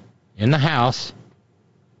Congress, in the House,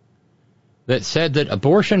 that said that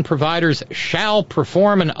abortion providers shall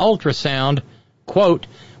perform an ultrasound, quote,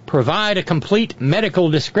 provide a complete medical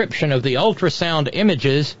description of the ultrasound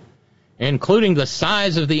images, including the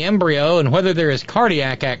size of the embryo and whether there is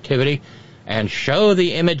cardiac activity, and show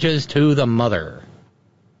the images to the mother.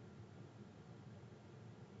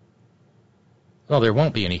 Well, there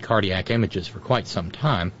won't be any cardiac images for quite some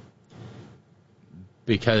time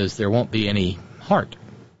because there won't be any heart.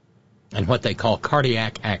 And what they call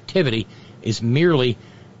cardiac activity is merely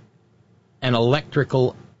an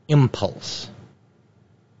electrical impulse.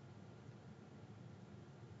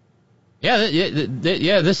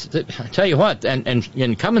 This, I tell you what,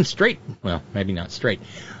 and coming straight, well, maybe not straight,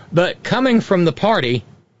 but coming from the party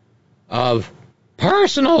of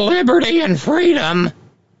personal liberty and freedom,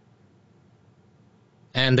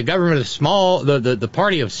 and the government of the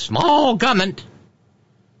party of small government,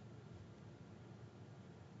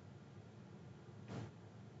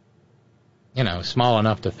 small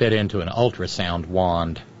enough to fit into an ultrasound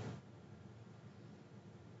wand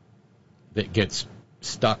that gets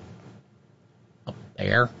stuck up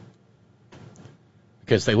there,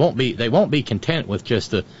 because they won't be content with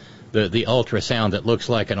just the ultrasound that looks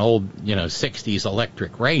like an old 60s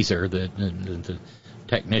electric razor that the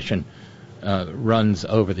technician runs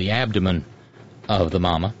over the abdomen of the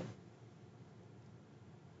mama.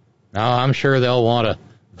 Now, I'm sure they'll want a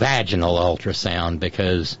vaginal ultrasound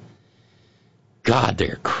because, God,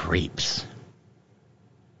 they're creeps.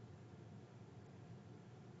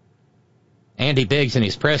 Andy Biggs in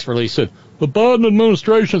his press release said, the Biden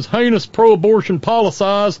administration's heinous pro-abortion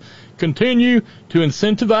policies continue to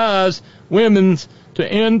incentivize women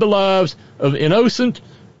to end the lives of innocent,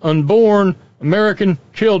 unborn American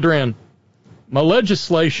children. My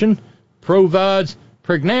legislation provides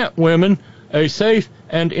pregnant women a safe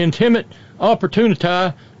and intimate opportunity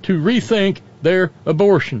to rethink their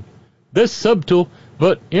abortion. This subtle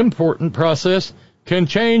but important process can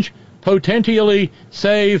potentially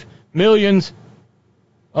save millions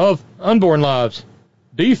of unborn lives.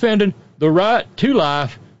 Defending the right to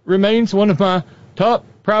life remains one of my top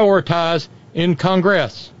priorities in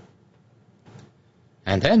Congress.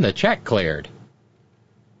 And then the check cleared.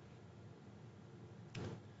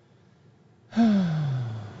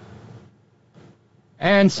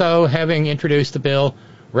 And so, having introduced the bill,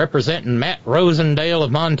 representing Matt Rosendale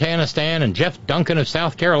of Montana stand, and Jeff Duncan of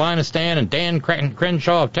South Carolina stand, and Dan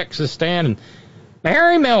Crenshaw of Texas stand, and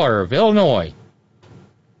Barry Miller of Illinois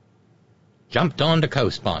jumped on to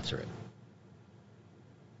co-sponsor it.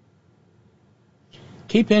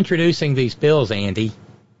 Keep introducing these bills, Andy,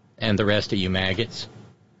 and the rest of you maggots,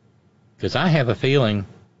 because I have a feeling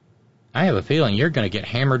you're going to get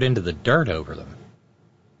hammered into the dirt over them.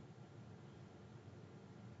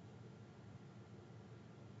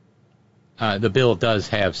 The bill does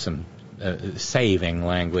have some saving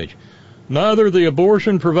language. Neither the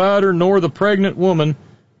abortion provider nor the pregnant woman.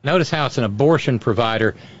 Notice how it's an abortion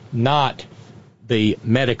provider, not the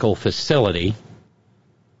medical facility.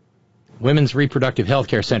 Women's reproductive health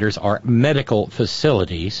care centers are medical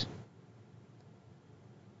facilities.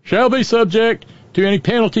 Shall be subject to any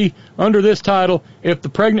penalty under this title if the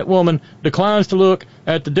pregnant woman declines to look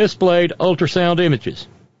at the displayed ultrasound images.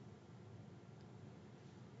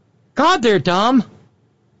 God, they're dumb.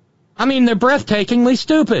 I mean, they're breathtakingly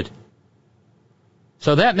stupid.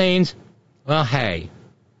 So that means, well, hey,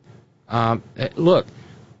 look,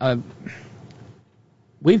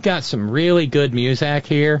 we've got some really good music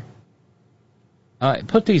here.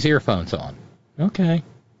 Put these earphones on. Okay.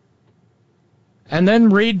 And then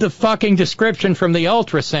read the fucking description from the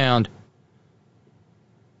ultrasound.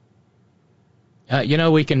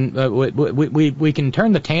 We can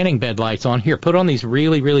turn the tanning bed lights on. Here, put on these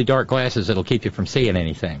really, really dark glasses that'll keep you from seeing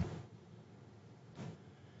anything.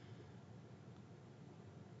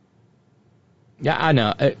 Yeah, I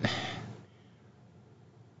know.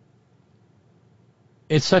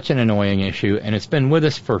 It's such an annoying issue, and it's been with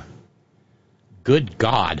us for, good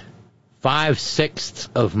God, 5/6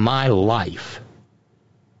 of my life.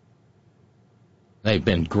 They've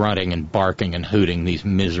been grunting and barking and hooting, these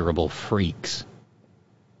miserable freaks.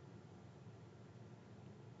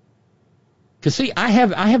 Because see, I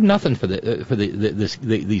have nothing for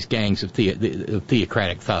these gangs of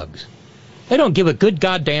theocratic thugs. They don't give a good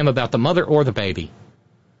goddamn about the mother or the baby.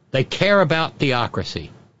 They care about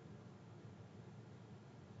theocracy.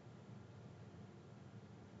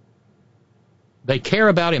 They care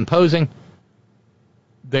about imposing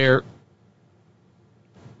their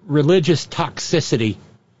religious toxicity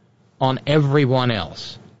on everyone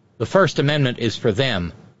else. The First Amendment is for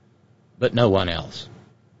them, but no one else.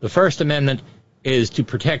 The First Amendment is to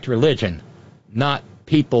protect religion, not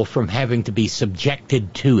people from having to be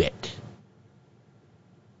subjected to it.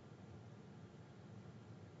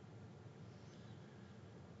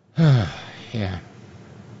 Yeah.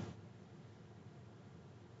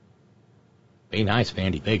 Be nice if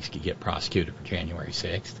Andy Biggs could get prosecuted for January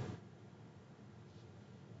 6th.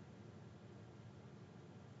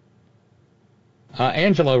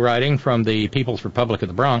 Angelo writing from the People's Republic of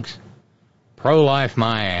the Bronx, pro-life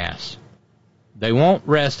my ass. They won't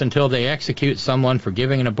rest until they execute someone for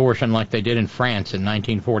giving an abortion like they did in France in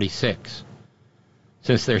 1946.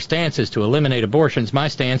 Since their stance is to eliminate abortions, my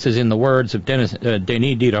stance is in the words of Denis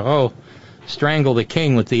Diderot, strangle the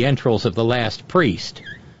king with the entrails of the last priest.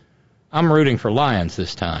 I'm rooting for lions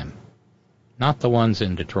this time, not the ones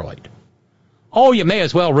in Detroit. Oh, you may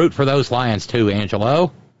as well root for those lions too,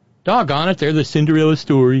 Angelo. Doggone it, they're the Cinderella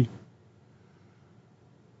story.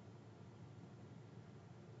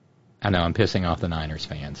 I know, I'm pissing off the Niners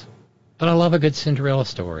fans. But I love a good Cinderella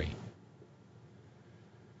story.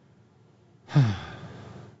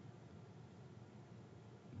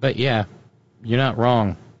 But yeah, you're not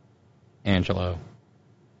wrong, Angelo.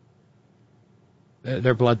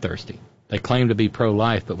 They're bloodthirsty. They claim to be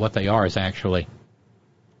pro-life, but what they are is actually,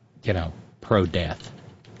 pro-death.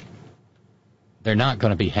 They're not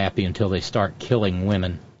going to be happy until they start killing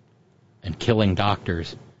women and killing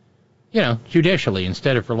doctors, judicially,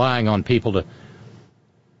 instead of relying on people to,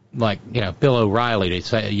 Bill O'Reilly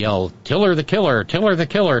to yell, Tiller the killer, Tiller the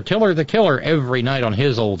killer, Tiller the killer, every night on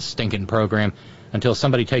his old stinking program, until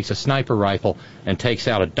somebody takes a sniper rifle and takes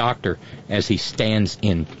out a doctor as he stands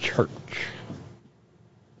in church.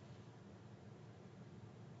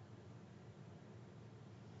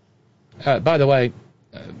 By the way,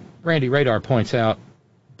 Randy Radar points out,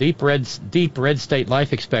 deep red state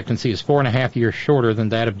life expectancy is 4.5 years shorter than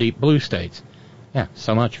that of deep blue states. Yeah,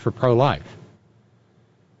 so much for pro-life.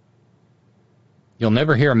 You'll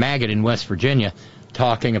never hear a maggot in West Virginia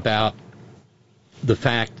talking about the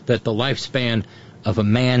fact that the lifespan of a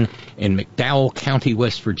man in McDowell County,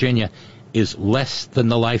 West Virginia, is less than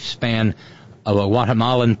the lifespan of a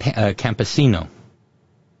Guatemalan campesino,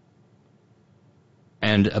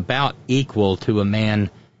 and about equal to a man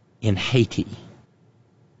in Haiti.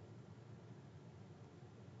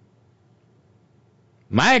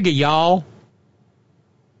 MAGA, y'all.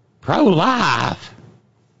 Pro-life.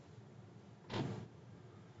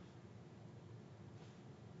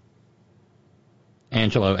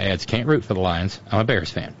 Angelo adds, can't root for the Lions. I'm a Bears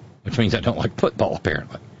fan, which means I don't like football,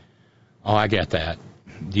 apparently. Oh, I get that.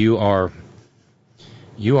 You are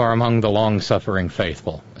among the long-suffering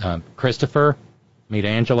faithful. Christopher, meet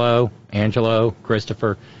Angelo,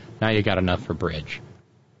 Christopher. Now you got enough for bridge.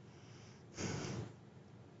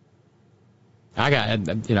 I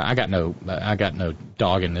got no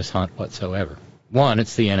dog in this hunt whatsoever. One,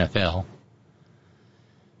 it's the NFL,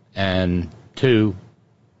 and two,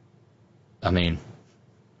 the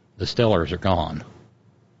Steelers are gone.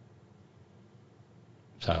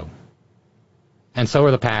 So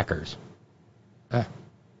are the Packers.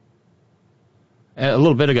 A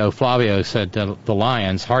little bit ago, Flavio said the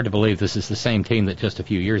Lions, hard to believe this is the same team that just a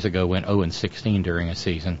few years ago went 0-16 during a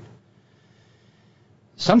season.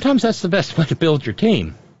 Sometimes that's the best way to build your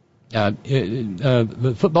team.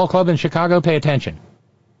 The football club in Chicago, pay attention.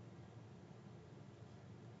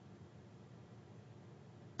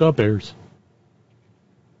 The Bears.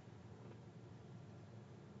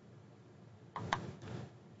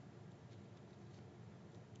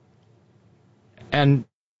 And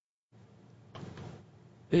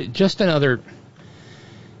just another,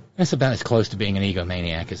 that's about as close to being an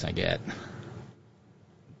egomaniac as I get.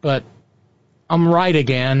 But I'm right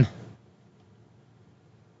again.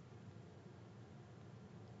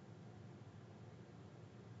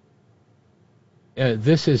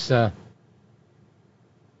 This is, it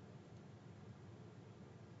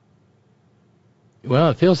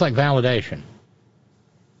feels like validation.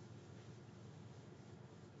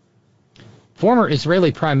 Former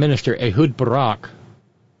Israeli Prime Minister Ehud Barak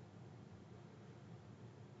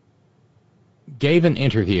gave an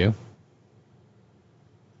interview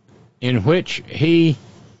in which he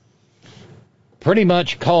pretty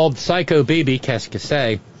much called Psycho Bibi, qu'est-ce que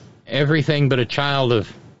c'est, everything but a child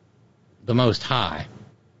of the Most High.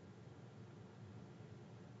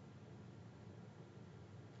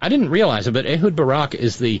 I didn't realize it, but Ehud Barak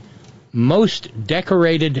is the most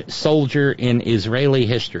decorated soldier in Israeli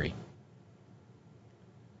history.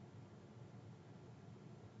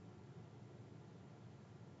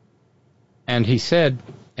 And he said,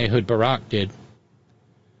 Ehud Barak did,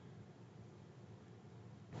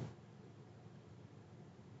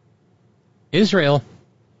 Israel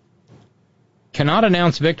cannot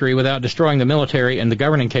announce victory without destroying the military and the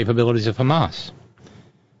governing capabilities of Hamas.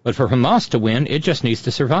 But for Hamas to win, it just needs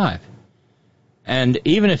to survive. And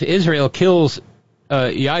even if Israel kills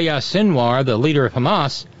Yahya Sinwar, the leader of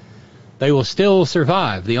Hamas, they will still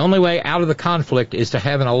survive. The only way out of the conflict is to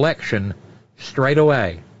have an election straight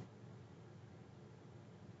away.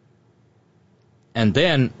 And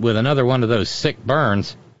then, with another one of those sick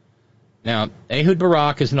burns, now, Ehud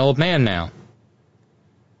Barak is an old man now,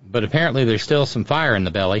 but apparently there's still some fire in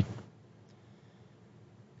the belly.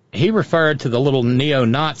 He referred to the little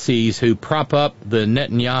neo-Nazis who prop up the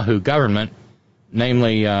Netanyahu government,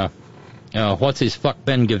 namely, what's-his-fuck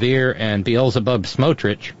Ben-Gvir and Beelzebub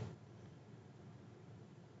Smotrich.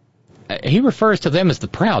 He refers to them as the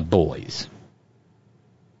Proud Boys.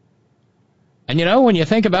 And you know, when you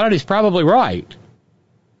think about it, he's probably right.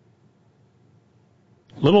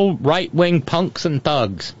 Little right-wing punks and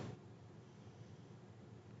thugs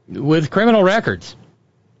with criminal records.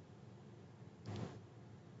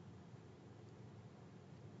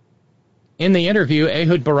 In the interview,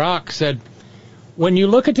 Ehud Barak said, when you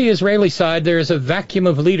look at the Israeli side, there is a vacuum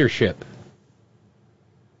of leadership.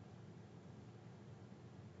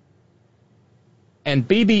 And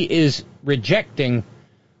Bibi is rejecting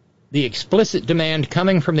the explicit demand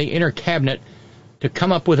coming from the inner cabinet to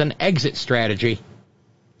come up with an exit strategy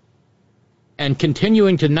and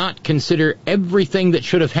continuing to not consider everything that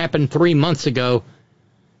should have happened 3 months ago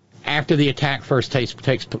after the attack first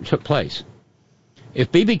took place.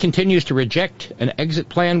 If Bibi continues to reject an exit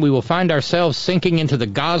plan, we will find ourselves sinking into the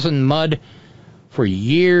Gazan mud for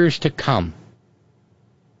years to come.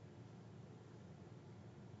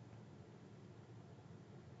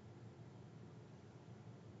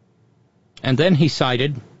 And then he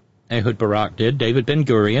cited, Ehud Barak did, David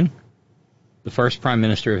Ben-Gurion, the first Prime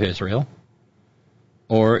Minister of Israel,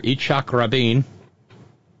 or Yitzhak Rabin,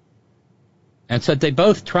 and said they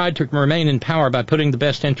both tried to remain in power by putting the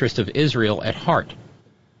best interest of Israel at heart.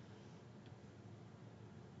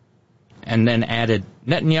 And then added,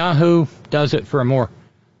 Netanyahu does it for a more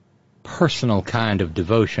personal kind of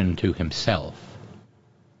devotion to himself.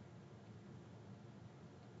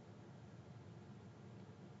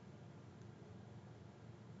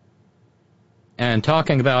 And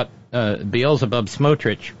talking about Beelzebub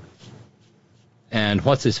Smotrich and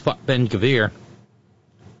what's his fuck Ben-Gvir,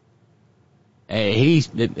 he's,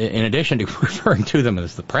 in addition to referring to them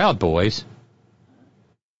as the Proud Boys,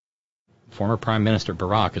 former Prime Minister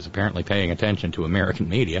Barak is apparently paying attention to American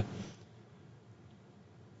media.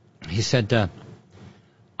 He said,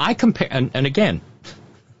 I compare, and again,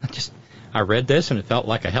 I read this and it felt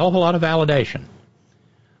like a hell of a lot of validation.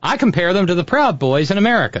 I compare them to the Proud Boys in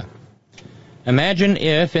America. Imagine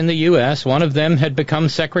if, in the U.S., one of them had become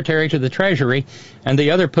Secretary to the Treasury and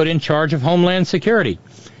the other put in charge of Homeland Security.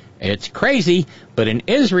 It's crazy, but in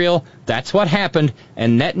Israel, that's what happened,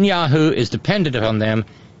 and Netanyahu is dependent on them.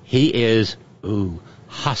 He is,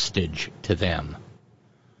 hostage to them.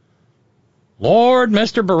 Lord,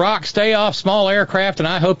 Mr. Barak, stay off small aircraft, and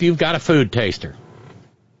I hope you've got a food taster.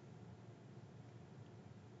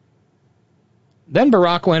 Then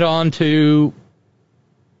Barak went on to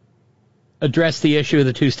address the issue of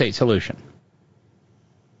the two-state solution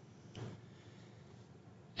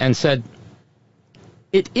and said,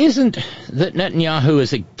 it isn't that Netanyahu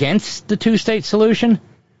is against the two-state solution,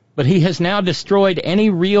 but he has now destroyed any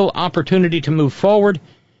real opportunity to move forward.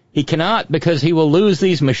 He cannot because he will lose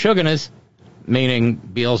these Meshuggahs, meaning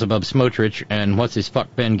Beelzebub Smotrich and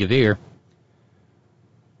what's-his-fuck Ben-Gvir.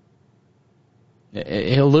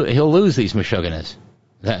 He'll lose these Meshuggahs.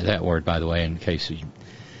 That word, by the way, in case you...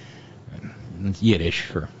 It's Yiddish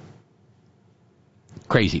for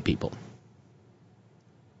crazy people.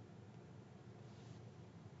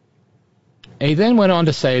 He then went on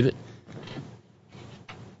to say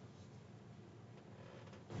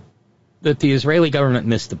that the Israeli government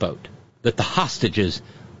missed the boat, that the hostages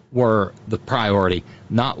were the priority,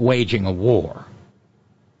 not waging a war.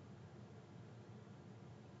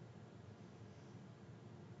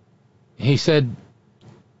 He said,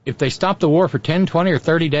 if they stop the war for 10, 20, or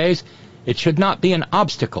 30 days, it should not be an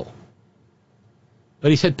obstacle.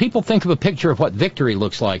 But he said, people think of a picture of what victory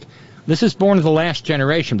looks like. This is born of the last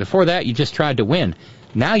generation. Before that, you just tried to win.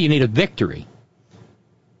 Now you need a victory.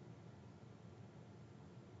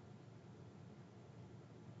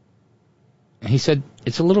 He said,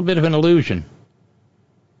 it's a little bit of an illusion.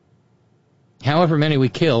 However many we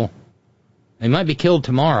kill, they might be killed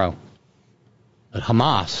tomorrow, but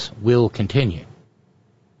Hamas will continue.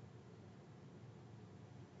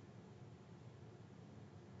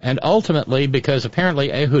 And ultimately, because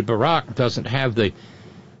apparently Ehud Barak doesn't have the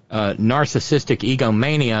narcissistic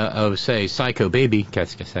egomania of, say, Psycho Bibi,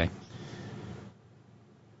 qu'est-ce que c'est?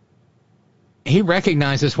 He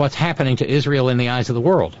recognizes what's happening to Israel in the eyes of the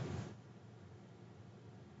world.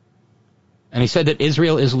 And he said that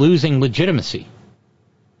Israel is losing legitimacy.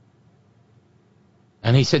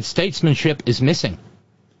 And he said statesmanship is missing.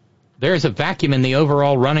 There is a vacuum in the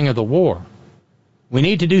overall running of the war. We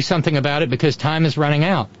need to do something about it because time is running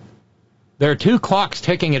out. There are two clocks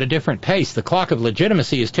ticking at a different pace. The clock of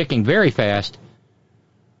legitimacy is ticking very fast.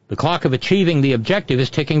 The clock of achieving the objective is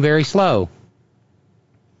ticking very slow.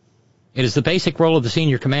 It is the basic role of the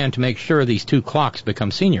senior command to make sure these two clocks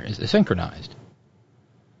become synchronized.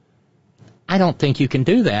 I don't think you can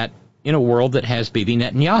do that in a world that has Bibi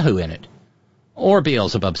Netanyahu in it, or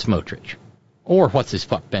Beelzebub Smotrich, or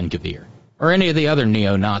what's-his-fuck Ben-Gvir, or any of the other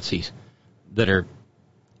neo-Nazis that are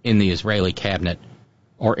in the Israeli cabinet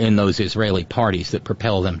or in those Israeli parties that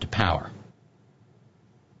propel them to power.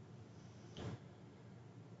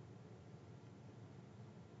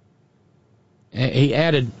 He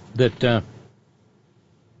added that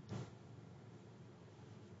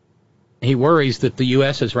he worries that the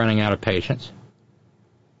U.S. is running out of patience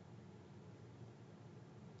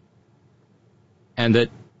and that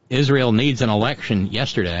Israel needs an election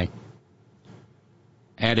yesterday,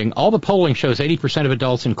 adding, all the polling shows 80% of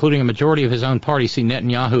adults, including a majority of his own party, see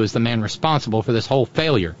Netanyahu as the man responsible for this whole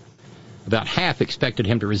failure. About half expected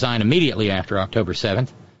him to resign immediately after October 7th.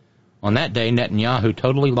 On that day, Netanyahu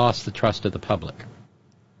totally lost the trust of the public.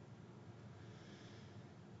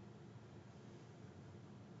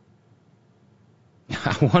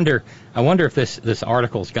 I wonder if this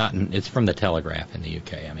article's gotten, it's from the Telegraph in the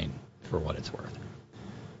UK, I mean, for what it's worth.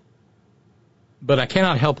 But I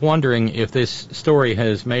cannot help wondering if this story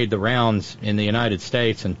has made the rounds in the United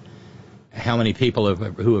States and how many people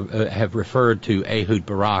who have referred to Ehud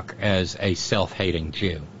Barak as a self-hating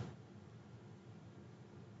Jew.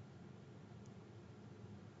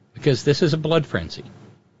 Because this is a blood frenzy.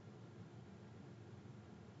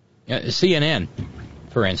 CNN,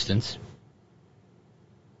 for instance,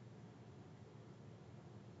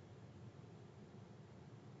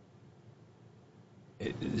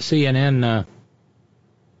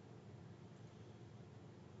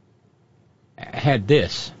 had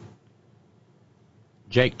this.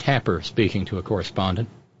 Jake Tapper speaking to a correspondent,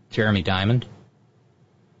 Jeremy Diamond,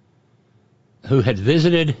 who had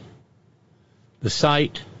visited the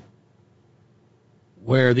site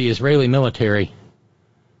where the Israeli military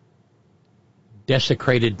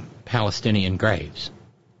desecrated Palestinian graves.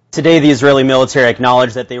 Today, the Israeli military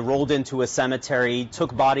acknowledged that they rolled into a cemetery,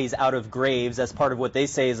 took bodies out of graves as part of what they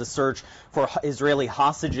say is a search for Israeli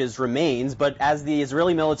hostages' remains. But as the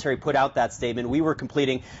Israeli military put out that statement, we were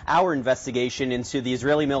completing our investigation into the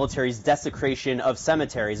Israeli military's desecration of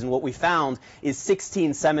cemeteries. And what we found is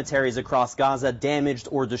 16 cemeteries across Gaza damaged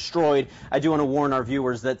or destroyed. I do want to warn our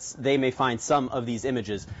viewers that they may find some of these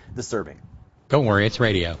images disturbing. Don't worry, it's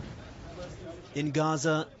radio. In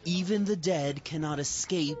Gaza, even the dead cannot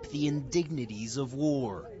escape the indignities of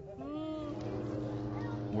war.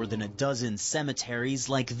 More than a dozen cemeteries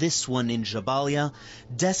like this one in Jabalia,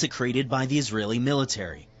 desecrated by the Israeli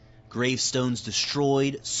military. Gravestones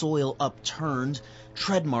destroyed, soil upturned,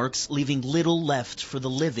 tread marks leaving little left for the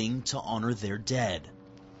living to honor their dead.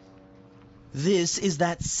 This is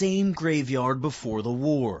that same graveyard before the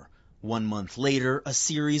war. 1 month later, a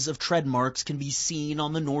series of tread marks can be seen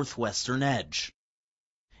on the northwestern edge.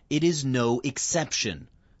 It is no exception.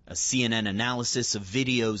 A CNN analysis of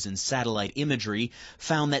videos and satellite imagery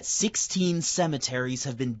found that 16 cemeteries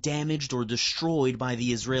have been damaged or destroyed by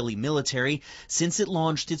the Israeli military since it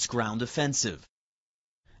launched its ground offensive.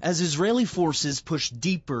 As Israeli forces pushed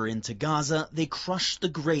deeper into Gaza, they crushed the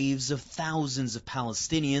graves of thousands of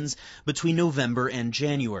Palestinians between November and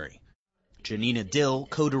January. Janina Dill,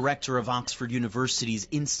 co-director of Oxford University's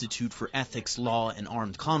Institute for Ethics, Law, and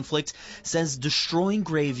Armed Conflict, says destroying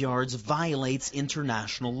graveyards violates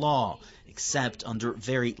international law, except under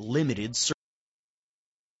very limited circumstances.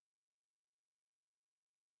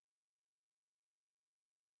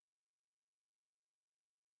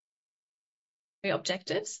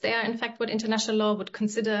 objectives. They are, in fact, what international law would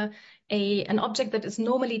consider an object that is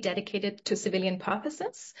normally dedicated to civilian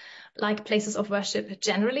purposes, like places of worship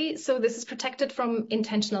generally. So this is protected from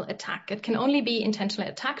intentional attack. It can only be intentionally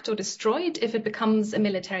attacked or destroyed if it becomes a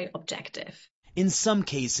military objective. In some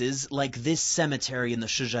cases, like this cemetery in the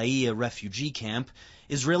Shujaiya refugee camp,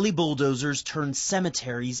 Israeli bulldozers turned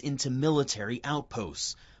cemeteries into military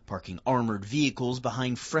outposts, parking armored vehicles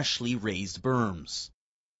behind freshly raised berms.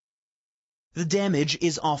 The damage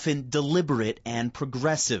is often deliberate and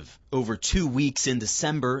progressive. Over 2 weeks in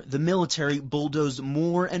December, the military bulldozed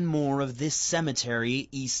more and more of this cemetery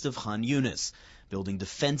east of Khan Yunis, building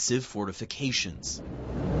defensive fortifications.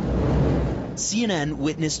 CNN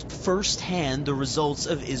witnessed firsthand the results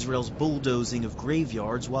of Israel's bulldozing of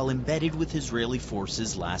graveyards while embedded with Israeli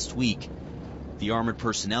forces last week. The armored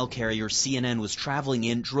personnel carrier CNN was traveling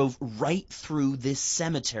in drove right through this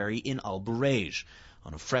cemetery in Al-Burej,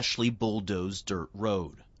 on a freshly bulldozed dirt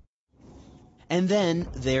road. And then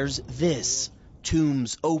there's this.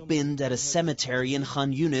 Tombs opened at a cemetery in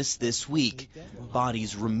Khan Yunis this week,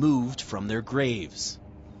 bodies removed from their graves.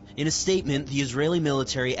 In a statement, the Israeli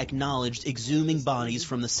military acknowledged exhuming bodies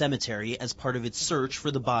from the cemetery as part of its search for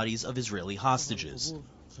the bodies of Israeli hostages.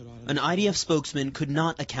 An IDF spokesman could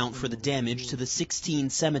not account for the damage to the 16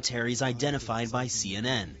 cemeteries identified by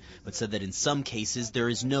CNN, but said that in some cases there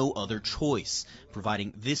is no other choice,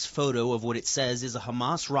 providing this photo of what it says is a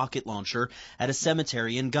Hamas rocket launcher at a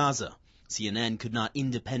cemetery in Gaza. CNN could not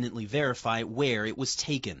independently verify where it was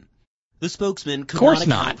taken. The spokesman could not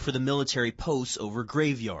account for the military posts over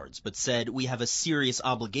graveyards, but said, "We have a serious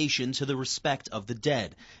obligation to the respect of the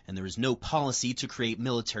dead, and there is no policy to create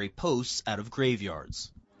military posts out of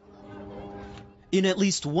graveyards." In at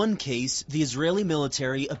least one case, the Israeli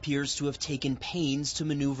military appears to have taken pains to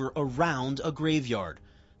maneuver around a graveyard.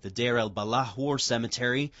 The Deir el-Balah War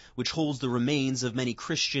Cemetery, which holds the remains of many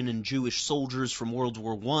Christian and Jewish soldiers from World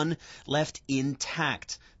War I, left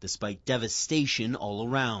intact, despite devastation all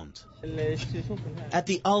around. At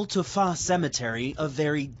the Al-Tufa Cemetery, a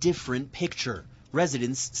very different picture.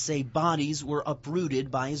 Residents say bodies were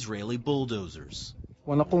uprooted by Israeli bulldozers.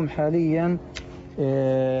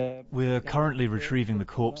 We're currently retrieving the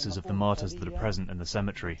corpses of the martyrs that are present in the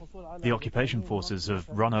cemetery. The occupation forces have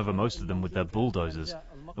run over most of them with their bulldozers,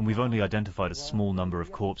 and we've only identified a small number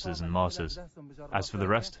of corpses and martyrs. As for the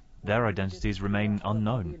rest, their identities remain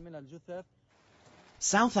unknown.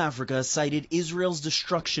 South Africa cited Israel's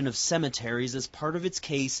destruction of cemeteries as part of its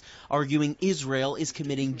case, arguing Israel is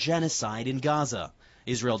committing genocide in Gaza.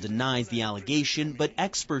 Israel denies the allegation, but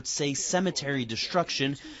experts say cemetery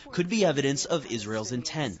destruction could be evidence of Israel's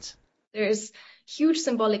intent. There's huge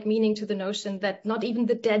symbolic meaning to the notion that not even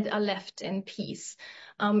the dead are left in peace.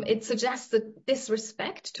 It suggests that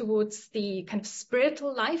disrespect towards the kind of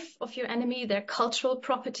spiritual life of your enemy, their cultural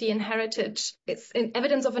property and heritage, it's an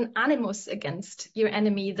evidence of an animus against your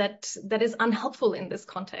enemy that is unhelpful in this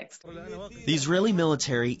context. The Israeli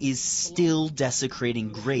military is still desecrating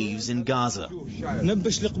graves in Gaza.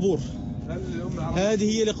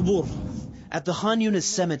 At the Khan Yunis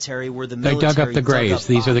cemetery where the military dug up the graves.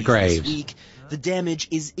 These are the graves. This week, the damage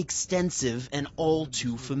is extensive and all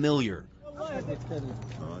too familiar.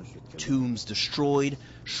 Tombs destroyed,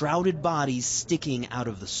 shrouded bodies sticking out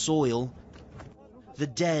of the soil, the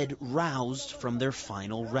dead roused from their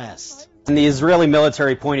final rest. And the Israeli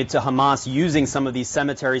military pointed to Hamas using some of these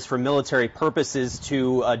cemeteries for military purposes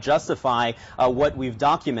to justify what we've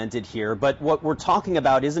documented here. But what we're talking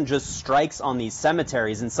about isn't just strikes on these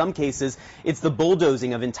cemeteries. In some cases, it's the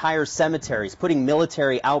bulldozing of entire cemeteries, putting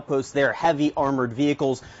military outposts there, heavy armored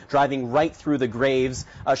vehicles driving right through the graves,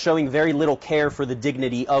 showing very little care for the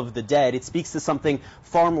dignity of the dead. It speaks to something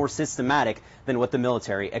far more systematic than what the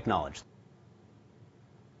military acknowledged.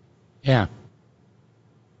 Yeah.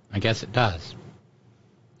 I guess it does.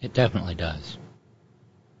 It definitely does.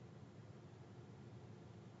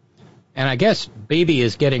 And I guess Bibi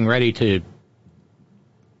is getting ready to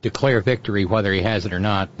declare victory, whether he has it or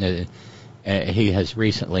not. He has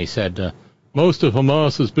recently said, most of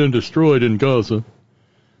Hamas has been destroyed in Gaza.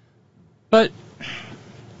 But,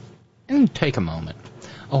 take a moment.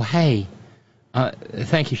 Oh, hey.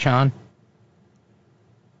 Thank you, Sean.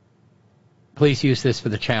 Please use this for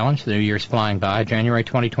the challenge. The new year's flying by. January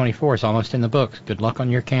 2024 is almost in the books. Good luck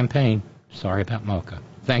on your campaign. Sorry about Mocha.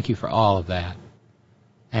 Thank you for all of that.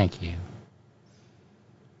 Thank you.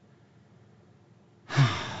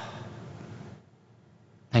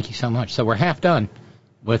 Thank you so much. So we're half done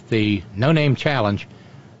with the no-name challenge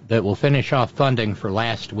that will finish off funding for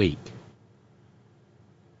last week.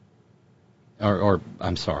 Or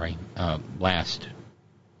I'm sorry, last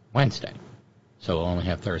Wednesday. So we'll only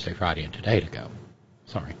have Thursday, Friday, and today to go.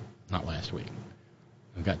 Sorry, not last week.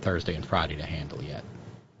 We've got Thursday and Friday to handle yet.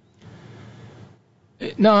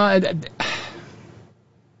 No,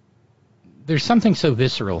 there's something so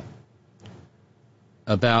visceral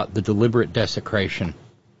about the deliberate desecration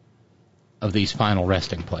of these final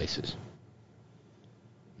resting places.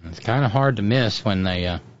 It's kind of hard to miss when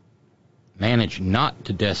they manage not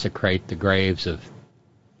to desecrate the graves of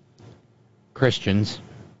Christians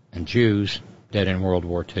and Jews dead in World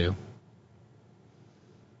War II.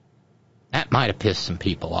 That might have pissed some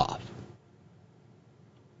people off.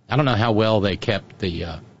 I don't know how well they kept the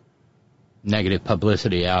negative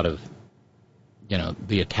publicity out of,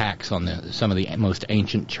 the attacks on some of the most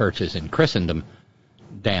ancient churches in Christendom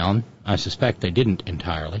down. I suspect they didn't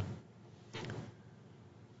entirely.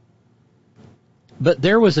 But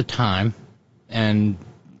there was a time, and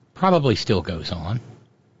probably still goes on,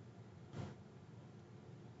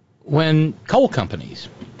 when coal companies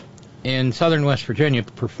in southern West Virginia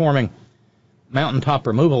performing mountaintop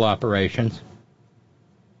removal operations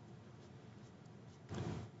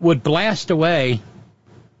would blast away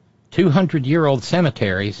 200-year-old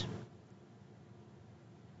cemeteries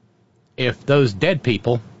if those dead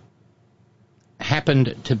people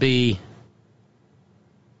happened to be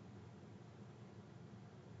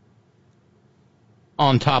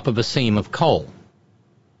on top of a seam of coal.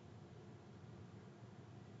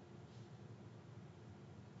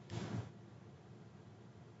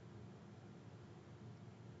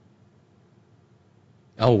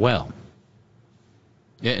 Oh well.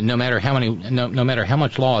 No matter how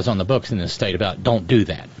much law is on the books in this state about don't do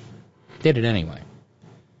that, did it anyway.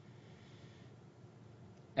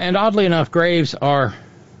 And oddly enough, graves are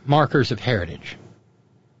markers of heritage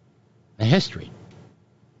and history.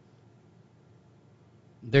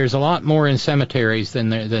 There's a lot more in cemeteries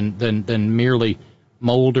than merely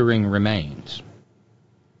moldering remains.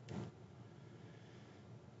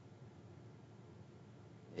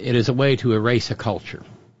 It is a way to erase a culture.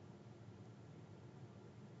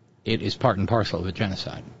 It is part and parcel of a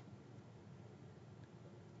genocide.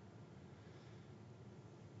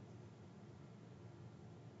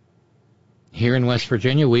 Here in West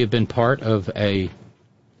Virginia, we have been part of a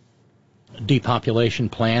depopulation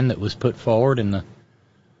plan that was put forward in the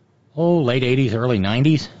late 80s, early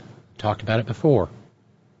 90s. Talked about it before.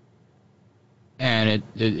 And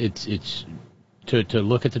it's to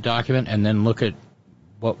look at the document and then look at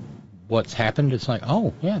what's happened. It's like,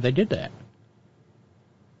 oh, yeah, they did that.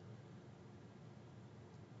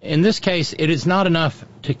 In this case, it is not enough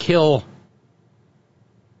to kill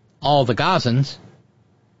all the Gazans.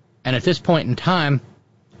 And at this point in time,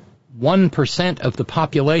 1% of the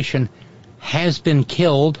population has been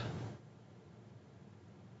killed.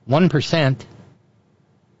 1%.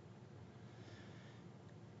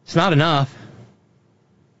 It's not enough.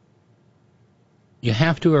 You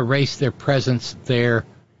have to erase their presence there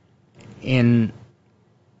in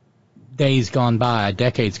days gone by,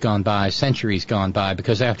 decades gone by, centuries gone by,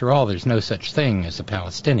 because after all, there's no such thing as a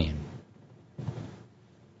Palestinian.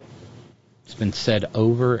 It's been said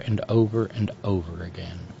over and over and over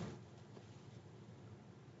again.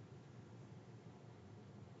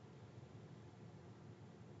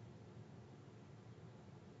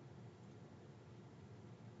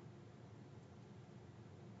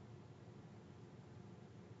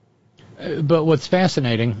 But what's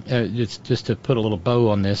fascinating, just to put a little bow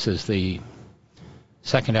on this, is the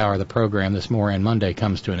second hour of the program, this Moran Monday,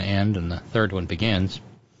 comes to an end, and the third one begins.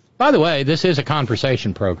 By the way, this is a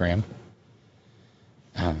conversation program.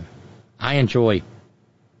 I enjoy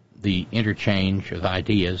the interchange of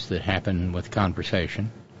ideas that happen with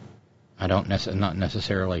conversation. I don't not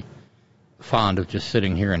necessarily fond of just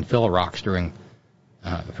sitting here and filibustering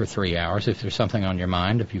for 3 hours. If there's something on your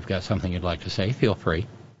mind, if you've got something you'd like to say, feel free.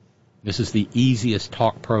 This is the easiest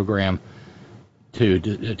talk program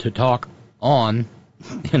to talk on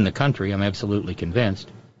in the country, I'm absolutely convinced.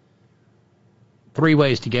 3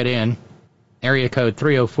 ways to get in. Area code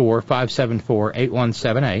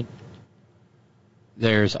 304-574-8178.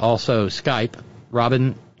 There's also Skype,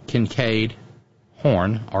 Robyn Kincaid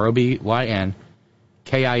Horn, Robyn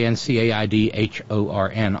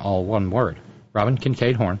Kincaidhorn, all one word. Robyn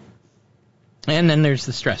Kincaid Horn. And then there's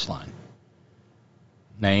the stress line,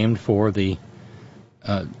 named for the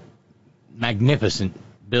magnificent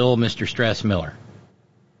Bill Mr. Stress Miller.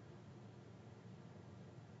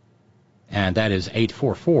 And that is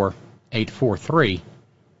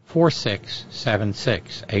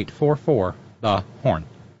 844-843-4676. 844, the Horn.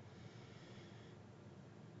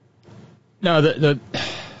 Now,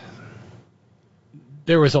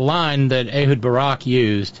 there was a line that Ehud Barak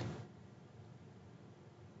used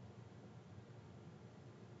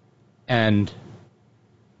And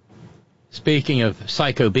speaking of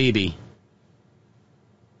Psycho Bibi,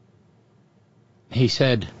 he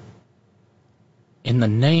said, "In the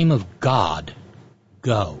name of God,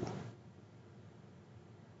 go."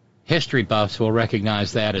 History buffs will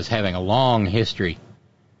recognize that as having a long history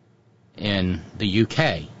in the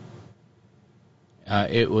UK.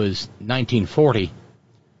 It was 1940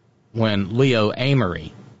 when Leo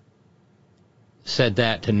Amery said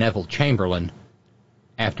that to Neville Chamberlain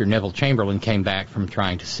after Neville Chamberlain came back from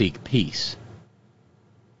trying to seek peace.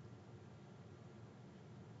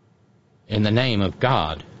 In the name of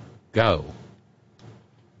God, go.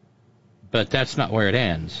 But that's not where it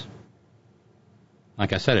ends.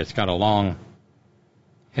 Like I said, it's got a long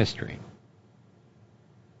history.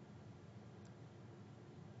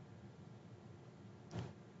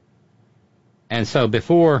 And so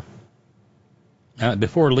before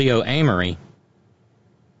Leo Amery,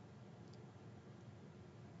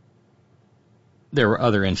 there were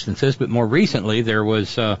other instances, but more recently there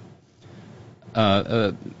was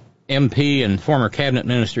MP and former cabinet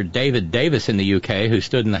minister David Davis in the UK who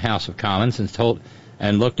stood in the House of Commons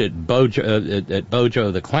and looked at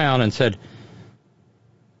Bojo the clown and said,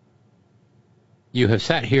 "You have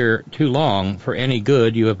sat here too long for any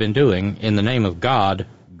good you have been doing. In the name of God,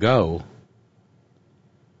 go."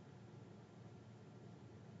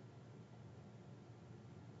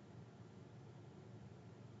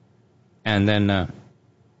 And then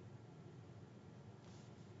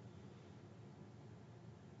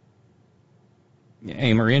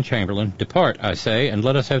Amory and Chamberlain, "Depart, I say, and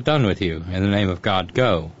let us have done with you. In the name of God,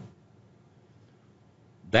 go."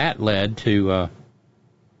 That led to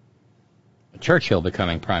Churchill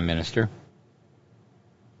becoming prime minister.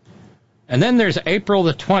 And then there's April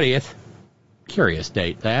the 20th, curious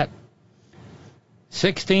date that,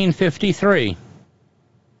 1653,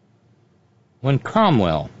 when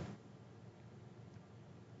Cromwell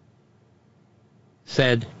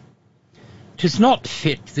said, "'Tis not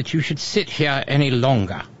fit that you should sit here any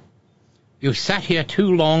longer. You've sat here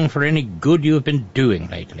too long for any good you have been doing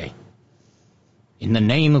lately. In the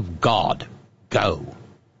name of God, go."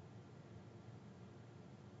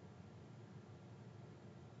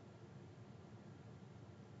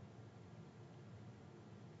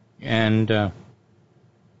 And,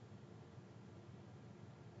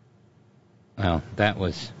 well, that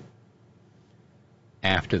was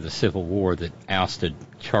after the Civil War that ousted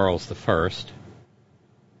Charles I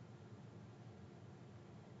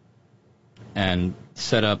and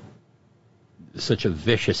set up such a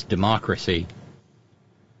vicious democracy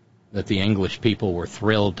that the English people were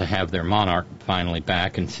thrilled to have their monarch finally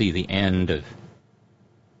back and see the end of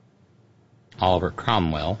Oliver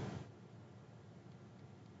Cromwell.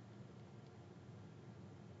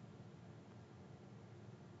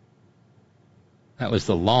 That was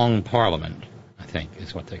the Long Parliament, I think,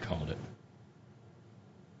 is what they called it.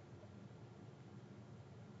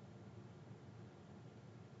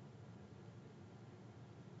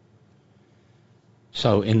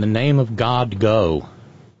 So, in the name of God, go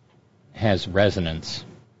has resonance.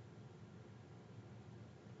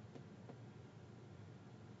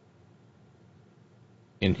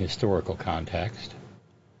 In historical context.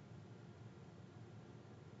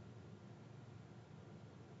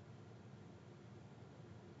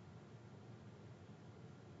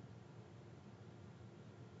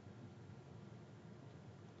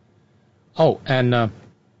 Oh, and a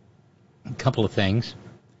couple of things.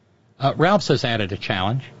 Ralph's has added a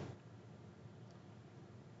challenge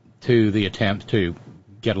to the attempt to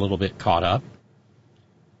get a little bit caught up.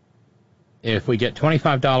 If we get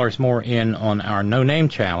 $25 more in on our no-name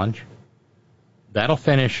challenge, that'll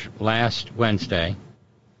finish last Wednesday,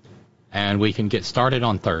 and we can get started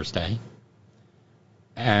on Thursday.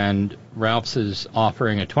 And Ralph's is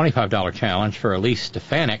offering a $25 challenge for Elsie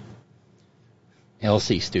Stupidnik,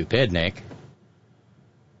 Elsie Stupidnik,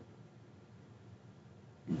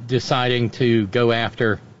 deciding to go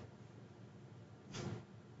after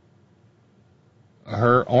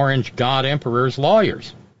her Orange God Emperor's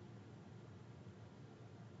lawyers.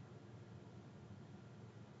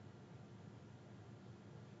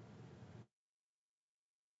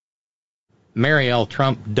 Mary L.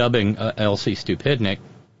 Trump dubbing Elsie Stupidnik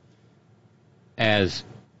as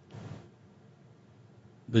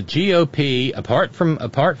the GOP, apart from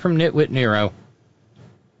Nitwit Nero,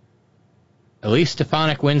 Elsie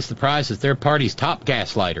Stupidnik wins the prize as their party's top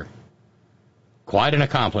gaslighter. Quite an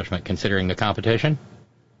accomplishment, considering the competition.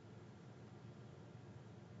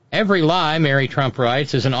 Every lie, Mary Trump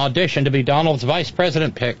writes, is an audition to be Donald's vice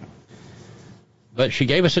president pick. But she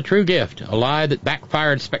gave us a true gift, a lie that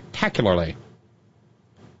backfired spectacularly.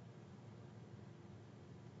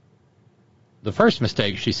 The first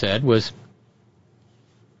mistake, she said, was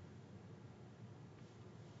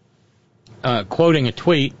quoting a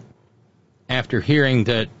tweet after hearing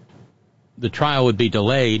that the trial would be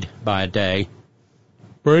delayed by a day.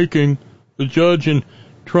 Breaking, the judge in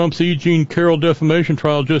Trump's E. Jean Carroll defamation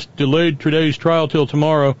trial just delayed today's trial till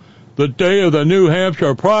tomorrow, the day of the New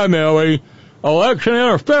Hampshire primary. Election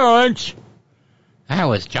interference. That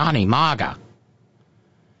was Johnny MAGA.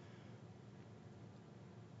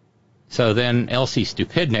 So then Elsie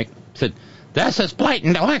Stupidnik said, this is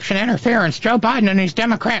blatant election interference. Joe Biden and his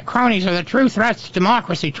Democrat cronies are the true threats to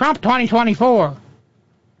democracy. Trump 2024.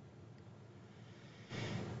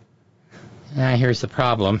 Here's the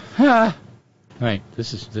problem. Right,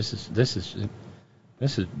 this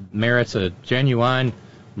merits a genuine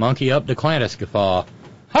monkey up Duplantis guffaw.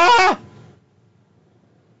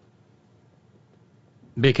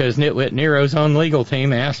 Because Nitwit Nero's own legal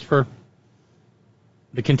team asked for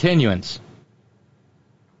the continuance.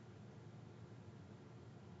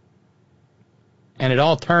 And it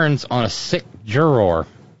all turns on a sick juror.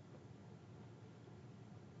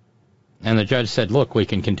 And the judge said, look, we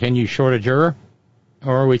can continue short a juror,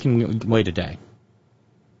 or we can wait a day.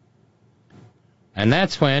 And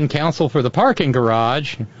that's when counsel for the parking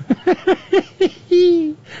garage,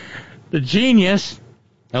 the genius,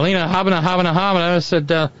 Alina Habana said,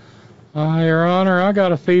 Your Honor, I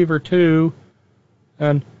got a fever too,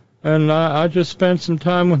 and I just spent some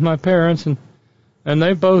time with my parents, and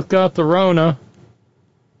they both got the Rona.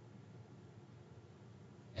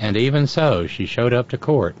 And even so, she showed up to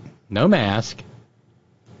court, no mask,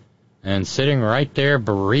 and sitting right there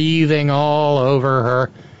breathing all over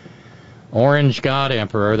her orange god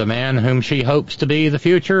emperor, the man whom she hopes to be the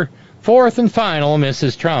future fourth and final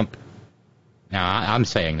Mrs. Trump. Now, I'm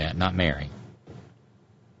saying that, not Mary.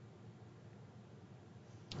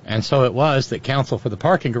 And so it was that counsel for the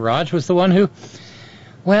parking garage was the one who,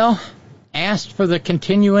 well, asked for the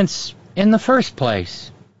continuance in the first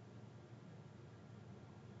place.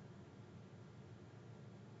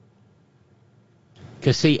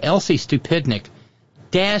 Because, see, Elsie Stupidnik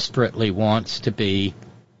desperately wants to be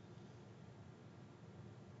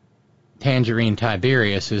Tangerine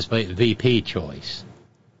Tiberius's VP choice.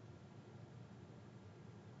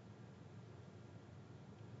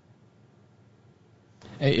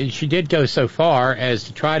 She did go so far as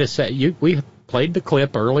to try to say, we played the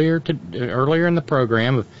clip earlier in the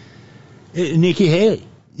program of Nikki Haley.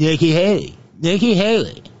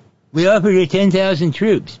 We offered her 10,000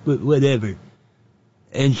 troops, but whatever.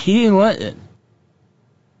 And she didn't want them.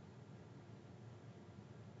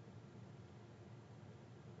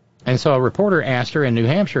 And so a reporter asked her in New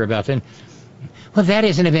Hampshire about them. Well, that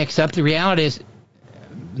isn't a mix-up. The reality is,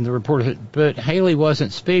 the reporter said, but Haley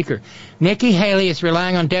wasn't Speaker. Nikki Haley is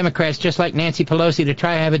relying on Democrats just like Nancy Pelosi to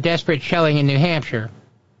try to have a desperate showing in New Hampshire.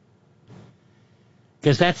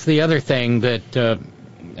 Because that's the other thing that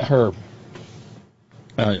her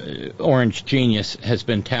orange genius has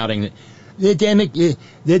been touting. The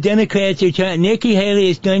Democrats are trying. Nikki Haley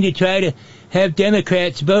is going to try to have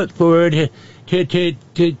Democrats vote for her to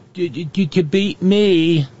beat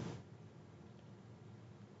me.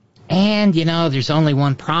 And, there's only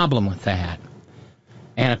one problem with that.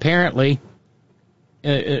 And apparently,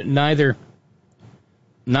 neither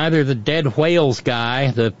the dead whales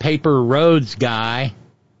guy, the paper roads guy,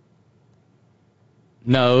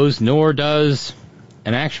 knows, nor does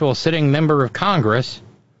an actual sitting member of Congress,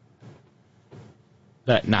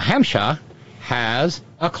 that New Hampshire has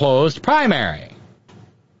a closed primary.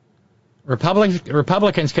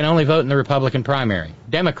 Republicans can only vote in the Republican primary.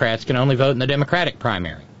 Democrats can only vote in the Democratic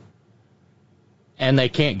primary. And they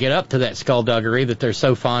can't get up to that skullduggery that they're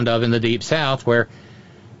so fond of in the Deep South, where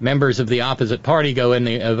members of the opposite party go in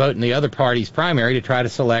the vote in the other party's primary to try to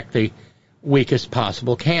select the weakest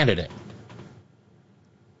possible candidate.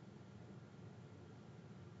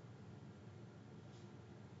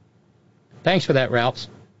 Thanks for that, Ralphs.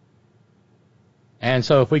 And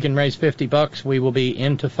so if we can raise $50, we will be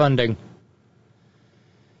into funding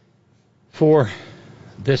for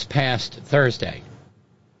this past Thursday.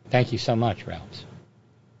 Thank you so much, Ralphs.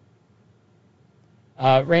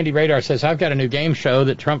 Randy Radar says, I've got a new game show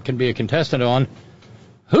that Trump can be a contestant on.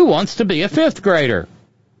 Who wants to be a fifth grader?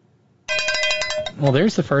 Well,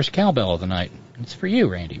 there's the first cowbell of the night. It's for you,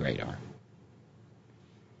 Randy Radar.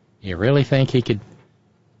 You really think he could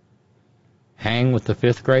hang with the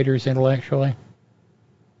fifth graders intellectually?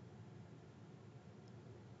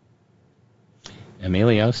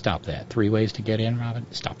 Emilio, stop that. 3 ways to get in, Robyn.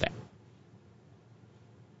 Stop that.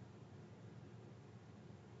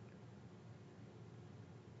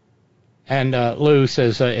 And Lou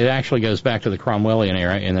says it actually goes back to the Cromwellian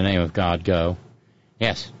era. In the name of God, go.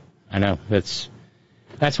 Yes, I know. That's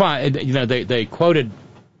why they quoted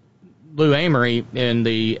Lou Amory in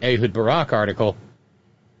the Ehud Barak article.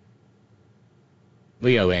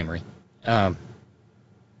 Leo Amory.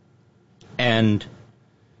 And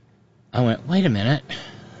I went, wait a minute.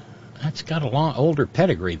 That's got a lot older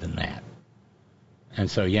pedigree than that. And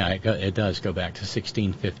so, yeah, it does go back to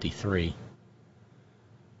 1653.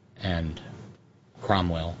 And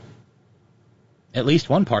Cromwell. At least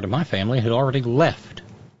one part of my family had already left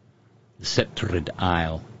the Sceptred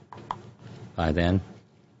Isle by then.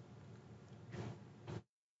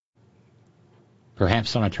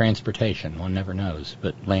 Perhaps on a transportation, one never knows,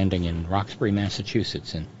 but landing in Roxbury,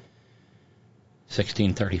 Massachusetts in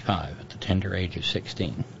 1635 at the tender age of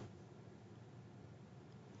 16.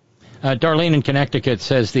 Darlene in Connecticut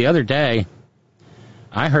says, the other day,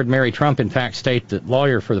 I heard Mary Trump, in fact, state that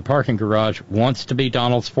lawyer for the parking garage wants to be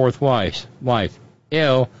Donald's fourth wife.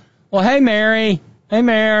 Ew. Well, hey, Mary. Hey,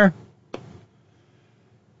 Mayor.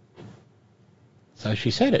 So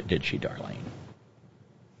she said it, did she, Darlene?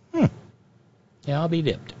 Yeah, I'll be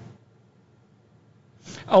dipped.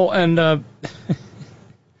 Oh, and I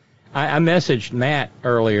messaged Matt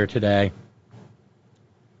earlier today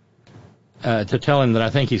to tell him that I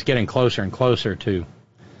think he's getting closer and closer to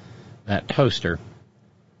that toaster.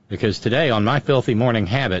 Because today, on My Filthy Morning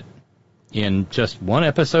Habit, in just one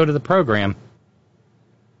episode of the program,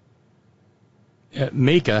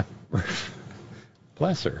 Mika,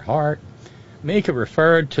 bless her heart, Mika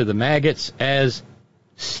referred to the maggots as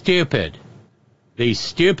stupid. These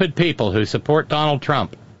stupid people who support Donald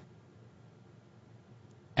Trump.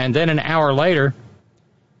 And then an hour later,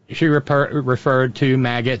 she referred to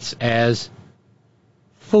maggots as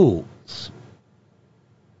fools.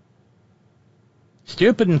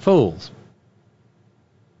 Stupid and fools.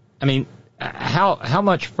 I mean, how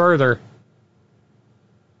much further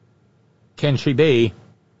can she be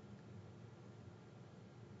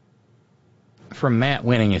from Matt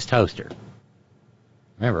winning his toaster?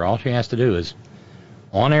 Remember, all she has to do is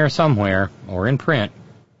on air somewhere or in print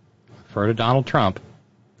refer to Donald Trump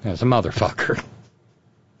as a motherfucker,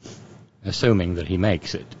 assuming that he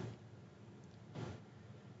makes it.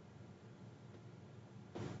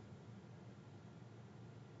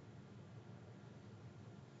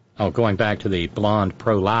 Oh, going back to the blonde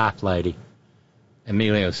pro-life lady,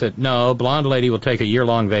 Emilio said, no, blonde lady will take a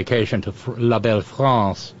year-long vacation to La Belle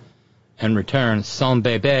France and return sans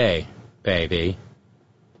bébé, baby.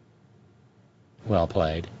 Well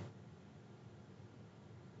played.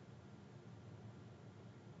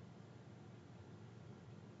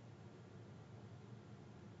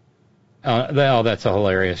 That's a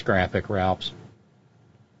hilarious graphic, Ralph's.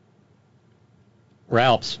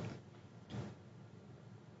 Ralph's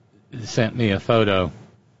sent me a photo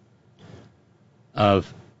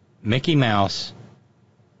of Mickey Mouse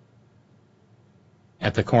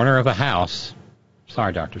at the corner of a house.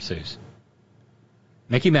 Sorry, Dr. Seuss.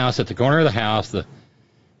 Mickey Mouse at the corner of the house, the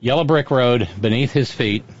yellow brick road beneath his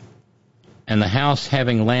feet, and the house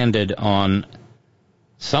having landed on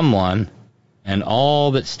someone, and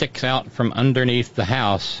all that sticks out from underneath the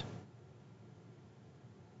house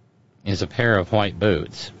is a pair of white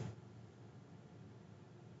boots.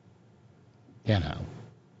 You know,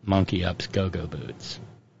 Monkey Up's go-go boots.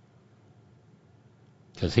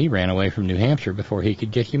 Because he ran away from New Hampshire before he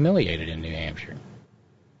could get humiliated in New Hampshire.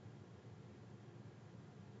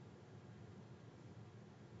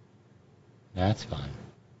 That's fun.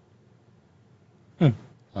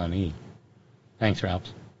 Funny. Thanks, Ralph.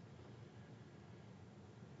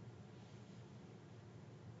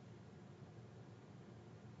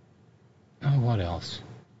 Oh, what else?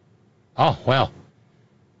 Oh, well,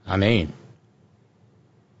 I mean,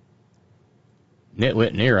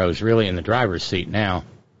 Nitwit Nero's really in the driver's seat now.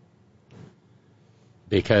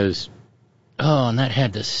 Because, and that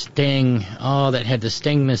had to sting. Oh, that had to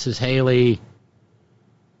sting Mrs. Haley.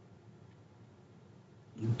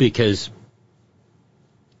 Because,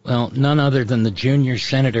 well, none other than the junior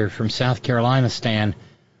senator from South Carolina, Stan,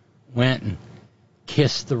 went and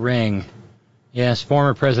kissed the ring. Yes,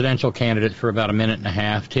 former presidential candidate for about a minute and a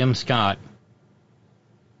half, Tim Scott,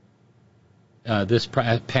 this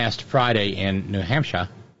past Friday in New Hampshire.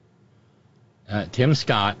 Tim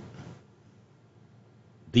Scott,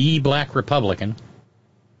 the black Republican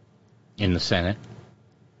in the Senate,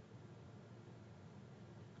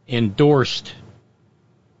 endorsed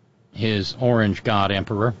his orange god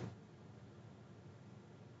emperor.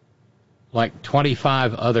 Like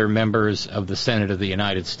 25 other members of the Senate of the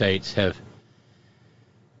United States have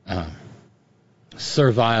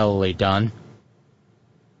servilely done.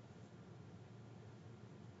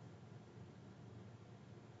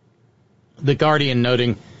 The Guardian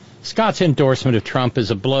noting Scott's endorsement of Trump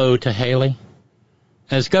is a blow to Haley.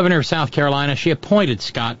 As governor of South Carolina, she appointed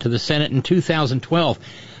Scott to the Senate in 2012.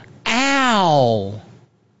 Ow!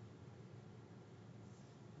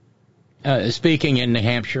 Speaking in New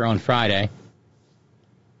Hampshire on Friday,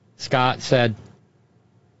 Scott said,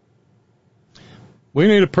 "We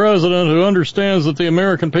need a president who understands that the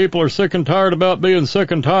American people are sick and tired about being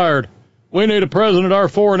sick and tired. We need a president our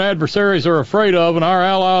foreign adversaries are afraid of and our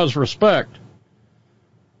allies respect."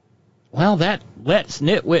 Well, that lets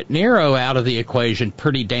Nitwit Nero out of the equation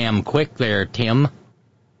pretty damn quick there, Tim.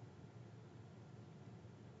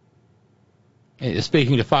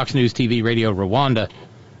 Speaking to Fox News TV Radio Rwanda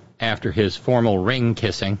after his formal ring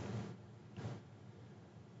kissing,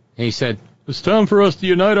 he said, "It's time for us to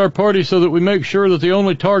unite our party so that we make sure that the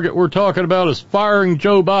only target we're talking about is firing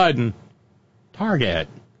Joe Biden." Target?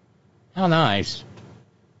 How nice.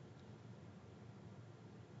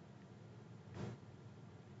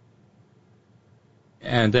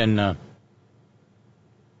 And then at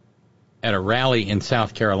a rally in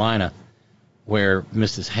South Carolina where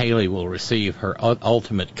Mrs. Haley will receive her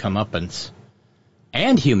ultimate comeuppance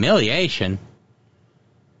and humiliation,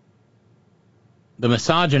 the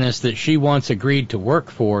misogynist that she once agreed to work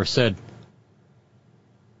for said,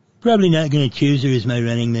 "Probably not going to choose her as my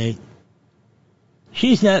running mate.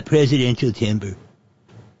 She's not presidential timber.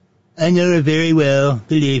 I know her very well,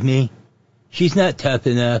 believe me. She's not tough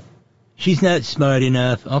enough. She's not smart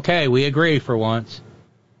enough." Okay, we agree for once.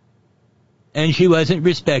 "And she wasn't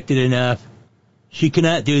respected enough. She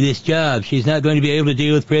cannot do this job. She's not going to be able to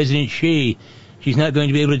deal with President Xi. She's not going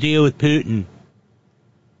to be able to deal with Putin."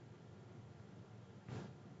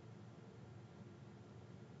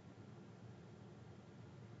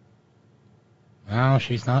 Well,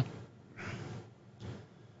 she's not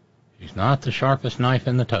the sharpest knife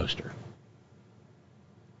in the toaster.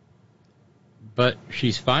 But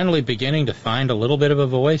she's finally beginning to find a little bit of a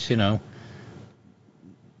voice,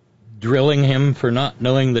 drilling him for not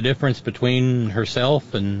knowing the difference between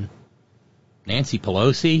herself and Nancy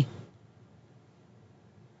Pelosi.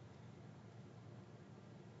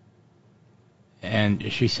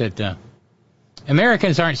 And she said,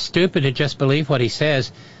 "Americans aren't stupid to just believe what he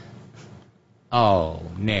says." Oh,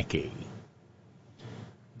 Nikki.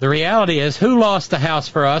 The reality is, who lost the House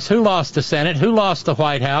for us? Who lost the Senate? Who lost the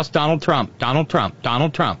White House? Donald Trump. Donald Trump.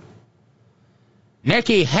 Donald Trump.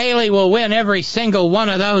 Nikki Haley will win every single one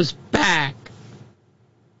of those back.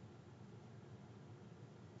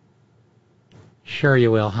 Sure you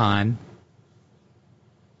will, hon.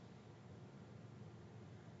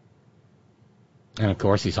 And of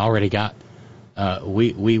course, he's already got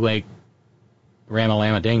We Wake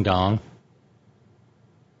Ramalama Ding Dong.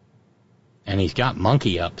 And he's got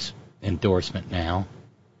Monkey Up's endorsement now.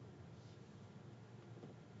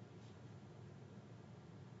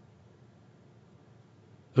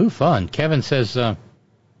 Ooh, fun. Kevin says,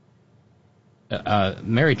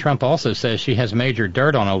 Mary Trump also says she has major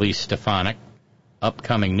dirt on Elsie Stupidnik,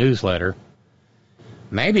 upcoming newsletter.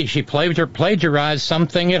 Maybe she plagiarized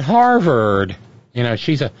something at Harvard.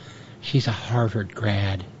 She's a Harvard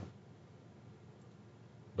grad.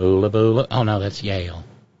 Boola boola. Oh, no, that's Yale.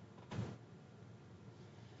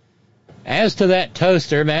 As to that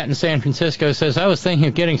toaster, Matt in San Francisco says, I was thinking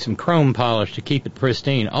of getting some chrome polish to keep it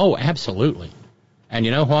pristine. Oh, absolutely. And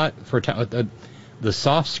you know what? For the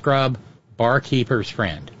soft scrub barkeeper's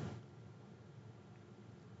friend.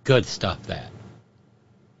 Good stuff, that.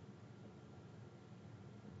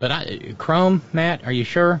 But chrome, Matt, are you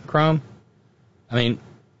sure? Chrome? I mean,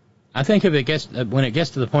 I think if when it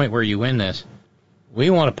gets to the point where you win this,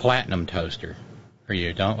 we want a platinum toaster for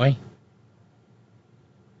you, don't we?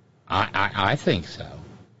 I think so.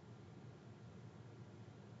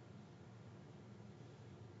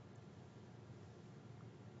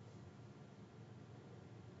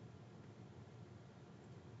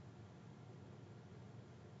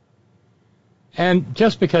 And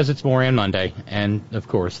just because it's Moran Monday, and of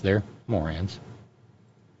course they're Morans,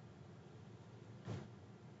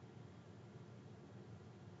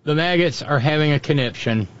 the maggots are having a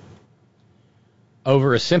conniption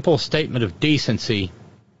over a simple statement of decency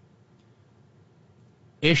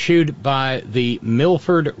issued by the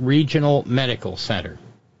Milford Regional Medical Center.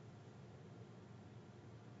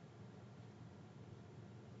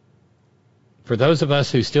 For those of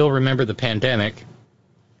us who still remember the pandemic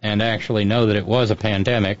and actually know that it was a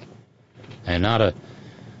pandemic and not a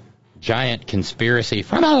giant conspiracy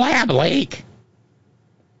from a lab leak,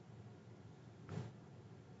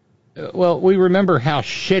 well, we remember how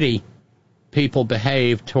shitty people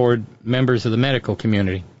behave toward members of the medical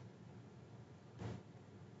community.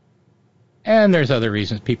 And there's other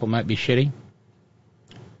reasons people might be shitty.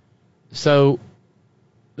 So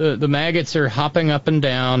the maggots are hopping up and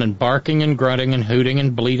down and barking and grunting and hooting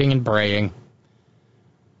and bleating and braying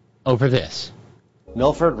over this.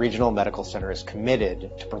 Milford Regional Medical Center is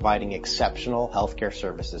committed to providing exceptional healthcare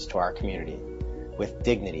services to our community with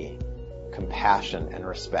dignity, compassion, and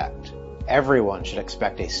respect. Everyone should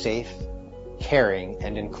expect a safe, caring,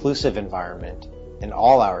 and inclusive environment in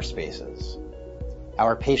all our spaces.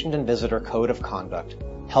 Our patient and visitor code of conduct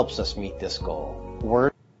helps us meet this goal.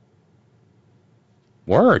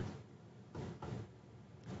 Word.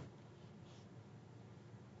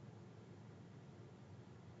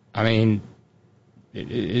 I mean,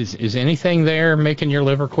 is anything there making your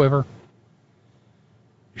liver quiver?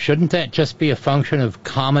 Shouldn't that just be a function of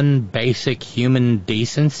common, basic human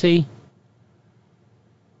decency?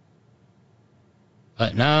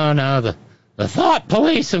 But no, the thought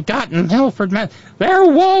police have gotten Milford, man. They're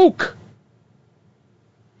woke!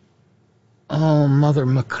 Oh, Mother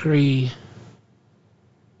McCree.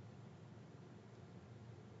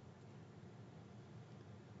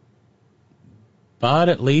 But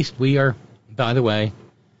at least we are, by the way,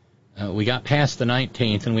 we got past the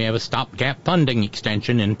 19th, and we have a stopgap funding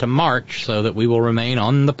extension into March so that we will remain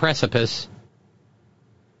on the precipice.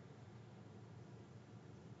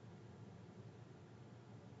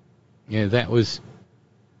 Yeah, that was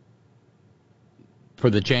for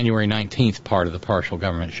the January 19th part of the partial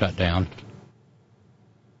government shutdown.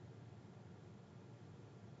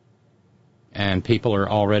 And people are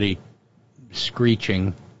already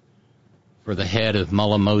screeching for the head of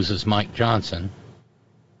Mullah Moses Mike Johnson.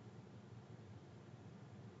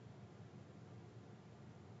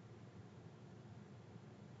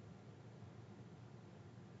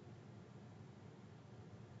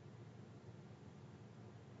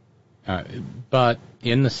 But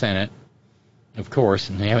in the Senate, of course,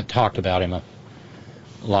 and they haven't talked about him a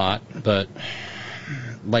lot, but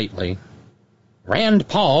lately, Rand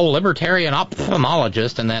Paul, libertarian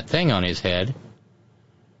ophthalmologist, and that thing on his head,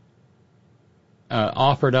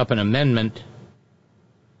 offered up an amendment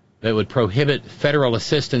that would prohibit federal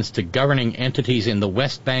assistance to governing entities in the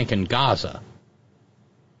West Bank and Gaza.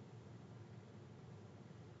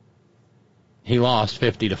 He lost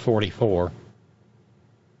 50-44.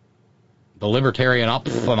 The libertarian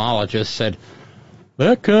ophthalmologist said,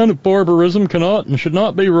 "That kind of barbarism cannot and should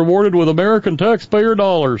not be rewarded with American taxpayer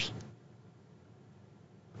dollars."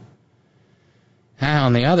 Now,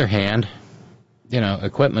 on the other hand,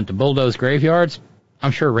 equipment to bulldoze graveyards, I'm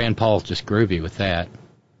sure Rand Paul's just groovy with that.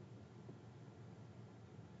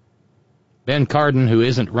 Ben Cardin, who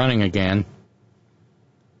isn't running again,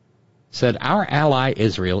 said, "Our ally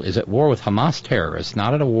Israel is at war with Hamas terrorists,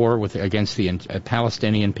 not at a war against the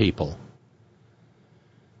Palestinian people."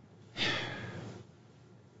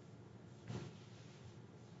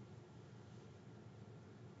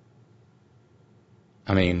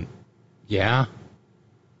 I mean, yeah,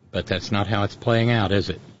 but that's not how it's playing out, is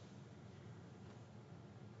it?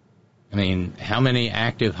 I mean, how many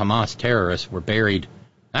active Hamas terrorists were buried?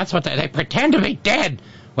 That's what they pretend to be dead.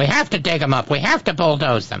 We have to dig them up. We have to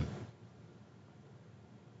bulldoze them.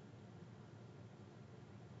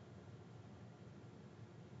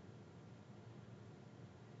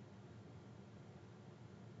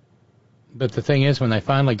 But the thing is, when they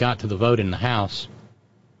finally got to the vote in the House,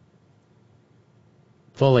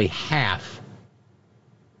 fully half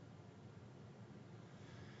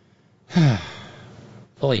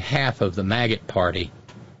of the maggot party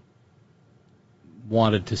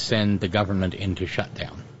wanted to send the government into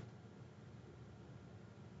shutdown.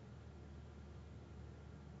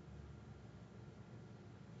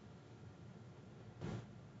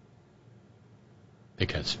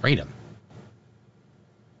 Because freedom.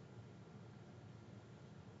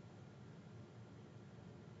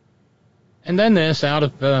 And then this, out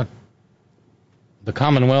of the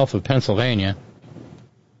Commonwealth of Pennsylvania,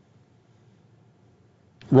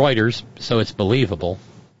 Reuters, so it's believable.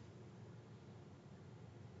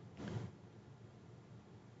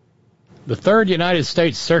 The Third United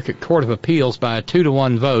States Circuit Court of Appeals, by a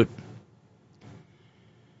 2-1 vote,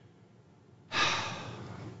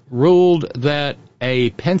 ruled that a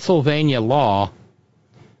Pennsylvania law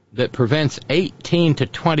that prevents 18 to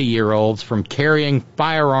 20-year-olds from carrying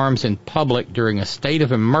firearms in public during a state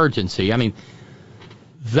of emergency. I mean,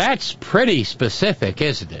 that's pretty specific,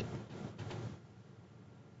 isn't it?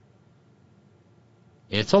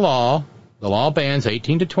 It's a law. The law bans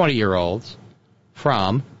 18 to 20-year-olds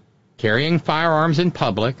from carrying firearms in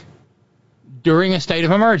public during a state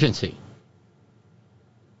of emergency.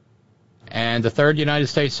 And the Third United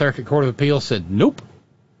States Circuit Court of Appeals said, nope,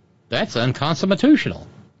 that's unconstitutional.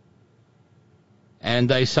 And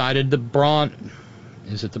they cited the Braun...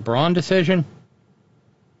 Is it the Braun decision?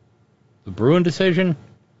 The Bruin decision?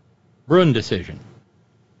 Bruin decision.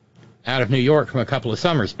 Out of New York from a couple of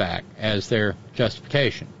summers back as their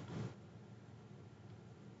justification.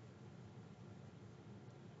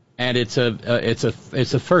 And it's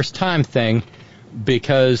a first-time thing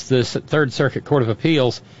because the Third Circuit Court of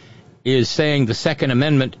Appeals is saying the Second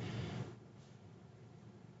Amendment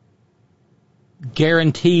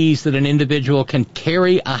guarantees that an individual can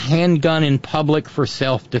carry a handgun in public for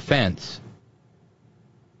self-defense.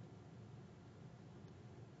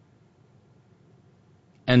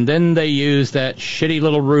 And then they used that shitty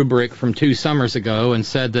little rubric from 2 summers ago and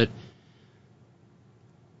said that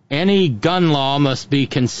any gun law must be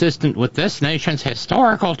consistent with this nation's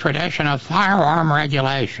historical tradition of firearm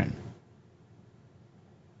regulation.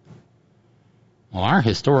 Well, our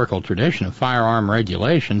historical tradition of firearm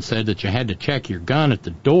regulation said that you had to check your gun at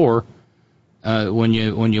the door when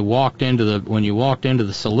you walked into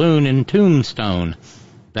the saloon in Tombstone.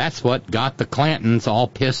 That's what got the Clantons all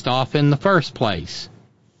pissed off in the first place.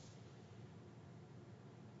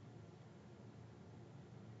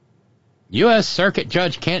 U.S. Circuit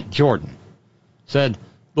Judge Kent Jordan said,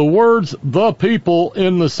 the words, the people,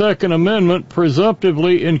 in the Second Amendment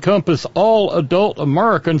presumptively encompass all adult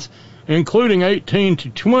Americans, including 18 to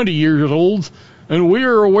 20-year-olds, and we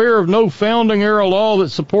are aware of no founding-era law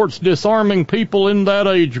that supports disarming people in that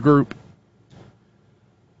age group.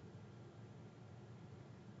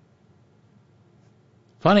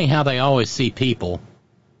 Funny how they always see people,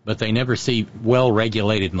 but they never see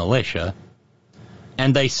well-regulated militia.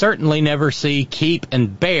 And they certainly never see keep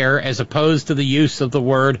and bear as opposed to the use of the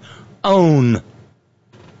word own.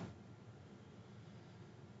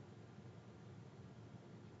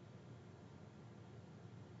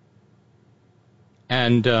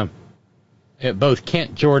 And both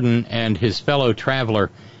Kent Jordan and his fellow traveler,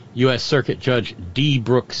 U.S. Circuit Judge D.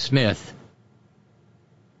 Brooks Smith,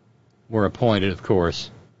 were appointed, of course,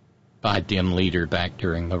 by dim leader back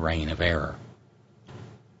during the Reign of Error.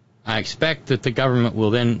 I expect that the government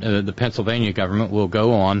will then, the Pennsylvania government will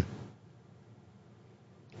go on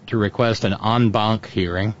to request an en banc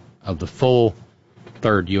hearing of the full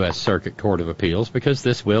Third U.S. Circuit Court of Appeals, because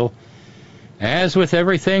this will, as with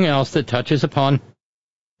everything else that touches upon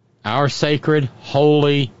our sacred,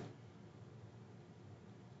 holy,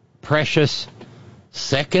 precious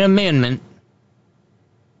Second Amendment,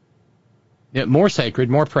 more sacred,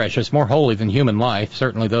 more precious, more holy than human life,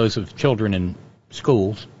 certainly those of children in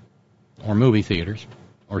schools, or movie theaters,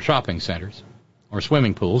 or shopping centers, or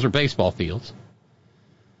swimming pools, or baseball fields,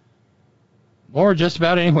 or just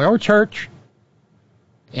about anywhere, or church.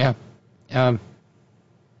 Yeah.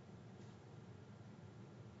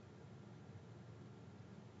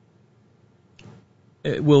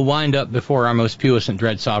 It will wind up before our most puissant,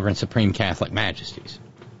 dread, sovereign, supreme Catholic majesties.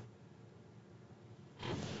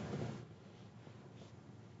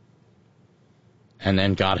 And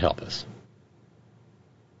then God help us.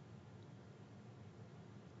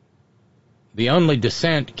 The only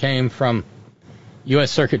dissent came from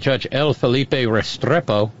U.S. Circuit Judge L. Felipe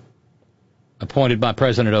Restrepo, appointed by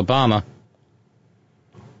President Obama,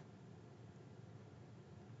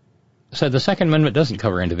 said the Second Amendment doesn't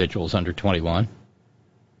cover individuals under 21.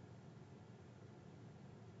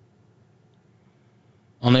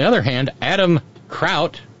 On the other hand, Adam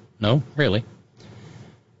Kraut, no, really,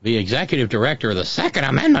 the executive director of the Second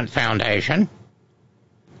Amendment Foundation,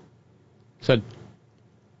 said,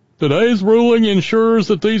 today's ruling ensures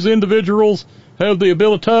that these individuals have the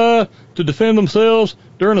ability to defend themselves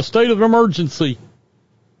during a state of emergency.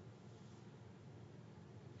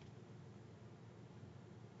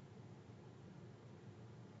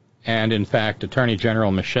 And, in fact, Attorney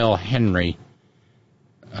General Michelle Henry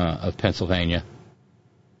of Pennsylvania,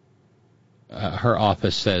 her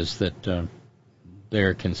office says that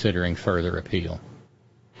they're considering further appeal.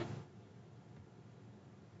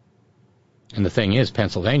 And the thing is,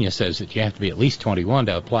 Pennsylvania says that you have to be at least 21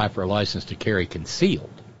 to apply for a license to carry concealed.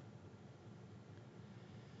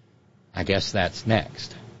 I guess that's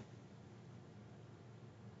next.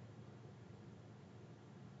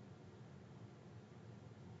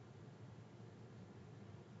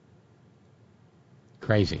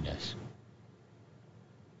 Craziness.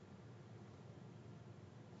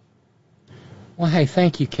 Well, hey,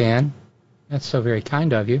 thank you, Ken. That's so very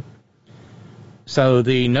kind of you. So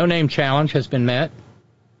the no-name challenge has been met,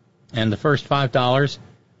 and the first $5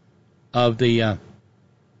 of the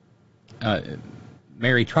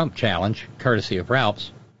Mary Trump challenge, courtesy of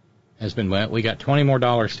Ralph's, has been met. We got $20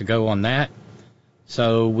 more to go on that,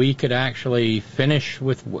 so we could actually finish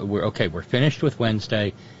with. We're finished with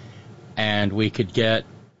Wednesday. and we could get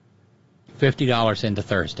 $50 into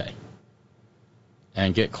Thursday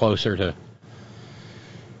and get closer to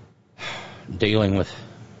dealing with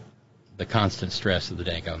the constant stress of the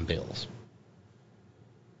daggone bills.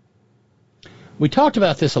 We talked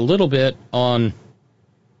about this a little bit on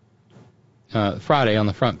Friday on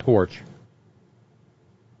the front porch.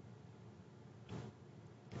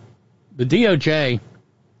 The DOJ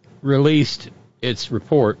released its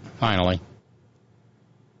report, finally,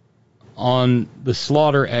 on the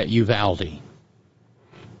slaughter at Uvalde,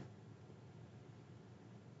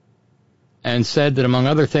 and said that, among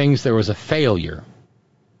other things, there was a failure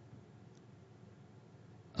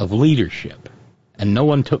of leadership, and no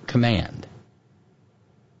one took command.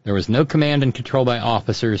 There was no command and control by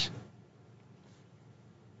officers,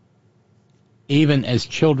 even as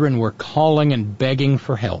children were calling and begging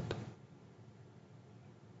for help.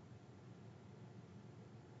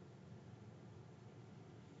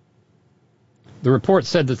 The report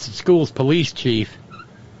said that the school's police chief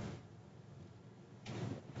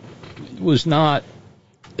was not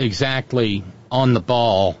exactly on the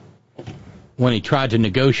ball when he tried to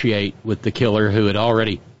negotiate with the killer, who had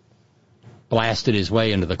already blasted his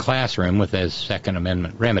way into the classroom with his Second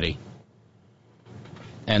Amendment remedy,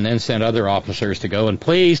 and then sent other officers to go and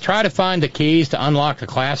please try to find the keys to unlock the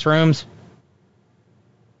classrooms.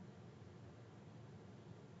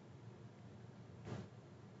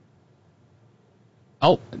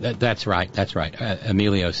 Oh, that's right.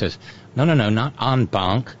 Emilio says, no, not en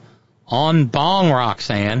banc. En bong,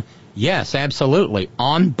 Roxanne. Yes, absolutely,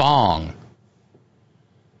 en bong.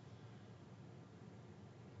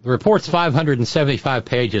 The report's 575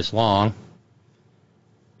 pages long.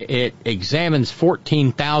 It examines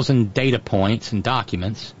 14,000 data points and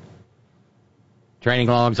documents. Training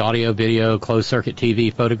logs, audio, video, closed-circuit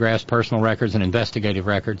TV, photographs, personal records, and investigative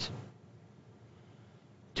records.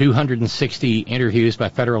 260 interviews by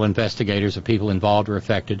federal investigators of people involved or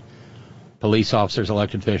affected. Police officers,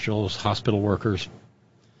 elected officials, hospital workers,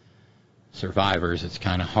 survivors. It's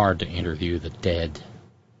kind of hard to interview the dead.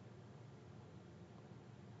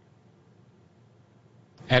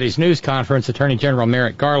 At his news conference, Attorney General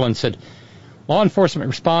Merrick Garland said, law enforcement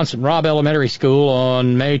response at Robb Elementary School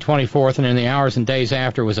on May 24th and in the hours and days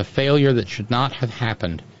after was a failure that should not have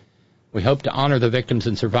happened. We hope to honor the victims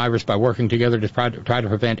and survivors by working together to try to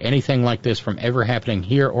prevent anything like this from ever happening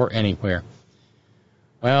here or anywhere.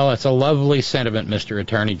 Well, it's a lovely sentiment, Mr.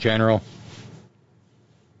 Attorney General,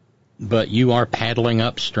 but you are paddling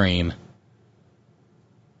upstream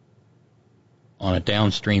on a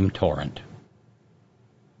downstream torrent.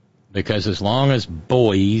 Because as long as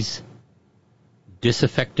boys,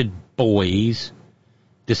 disaffected boys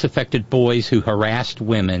who harassed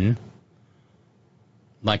women,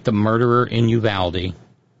 like the murderer in Uvalde,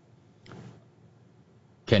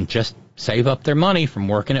 can just save up their money from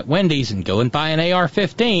working at Wendy's and go and buy an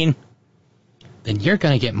AR-15, then you're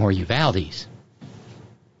going to get more Uvaldes.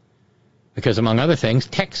 Because, among other things,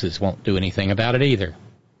 Texas won't do anything about it either.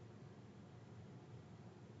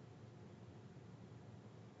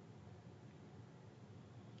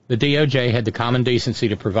 The DOJ had the common decency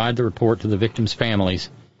to provide the report to the victims' families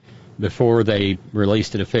before they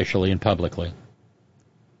released it officially and publicly.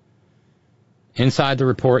 Inside the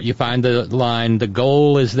report, you find the line, the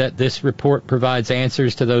goal is that this report provides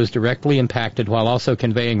answers to those directly impacted while also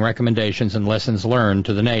conveying recommendations and lessons learned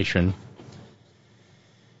to the nation.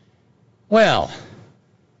 Well,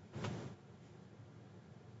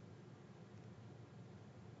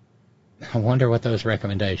 I wonder what those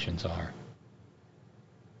recommendations are.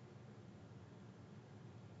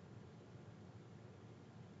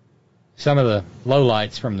 Some of the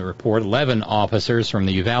lowlights from the report: 11 officers from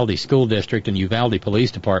the Uvalde School District and Uvalde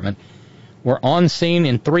Police Department were on scene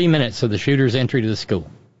in 3 minutes of the shooter's entry to the school.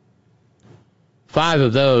 5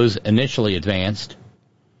 of those initially advanced.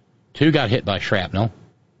 2 got hit by shrapnel.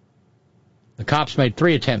 The cops made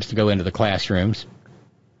 3 attempts to go into the classrooms.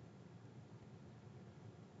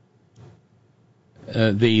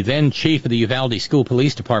 The then chief of the Uvalde School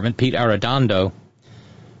Police Department, Pete Arredondo,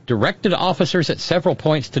 directed officers at several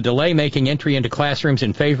points to delay making entry into classrooms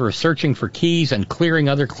in favor of searching for keys and clearing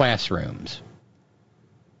other classrooms.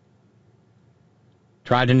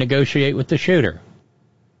 Tried to negotiate with the shooter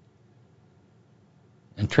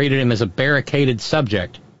and treated him as a barricaded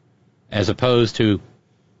subject as opposed to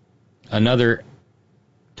another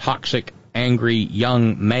toxic, angry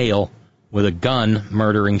young male with a gun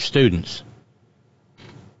murdering students.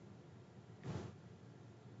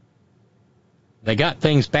 They got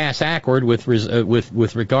things bass-ackward with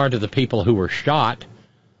regard to the people who were shot.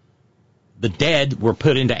 The dead were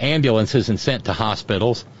put into ambulances and sent to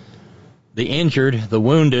hospitals. The injured, the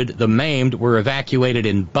wounded, the maimed were evacuated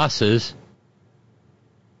in buses,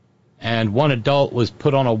 and one adult was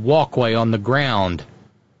put on a walkway on the ground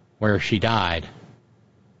where she died.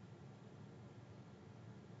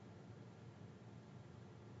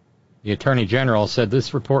 The Attorney General said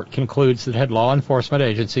this report concludes that had law enforcement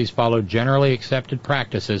agencies followed generally accepted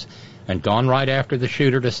practices and gone right after the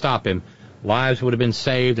shooter to stop him, lives would have been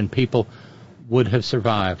saved and people would have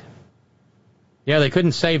survived. Yeah, they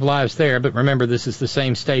couldn't save lives there, but remember, this is the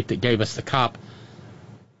same state that gave us the cop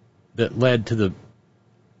that led to the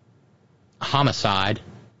homicide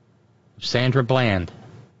of Sandra Bland.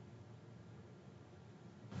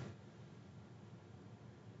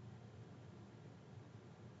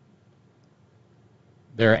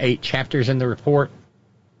 There are 8 chapters in the report,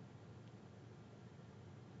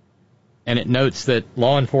 and it notes that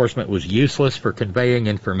law enforcement was useless for conveying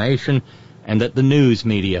information and that the news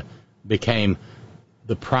media became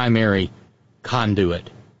the primary conduit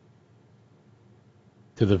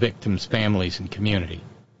to the victims' families and community.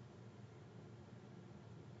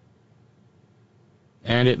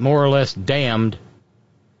 And it more or less damned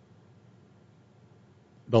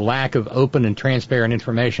the lack of open and transparent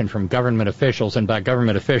information from government officials, and by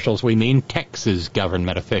government officials we mean Texas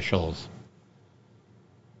government officials.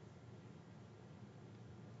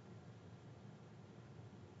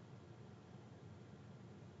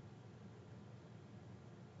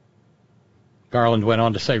 Garland went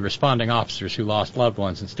on to say responding officers who lost loved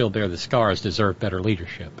ones and still bear the scars deserve better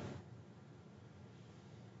leadership.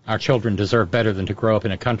 Our children deserve better than to grow up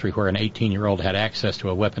in a country where an 18-year-old had access to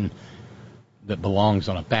a weapon that belongs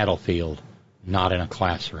on a battlefield, not in a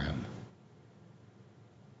classroom.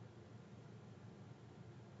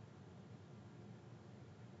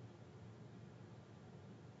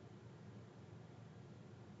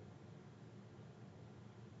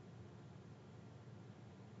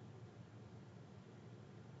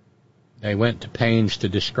 They went to pains to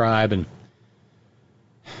describe and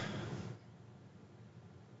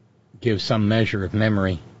give some measure of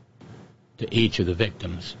memory to each of the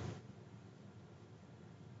victims.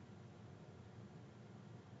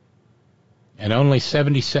 And only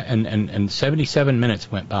 77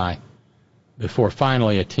 minutes went by before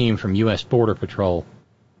finally a team from U.S. Border Patrol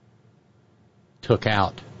took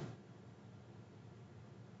out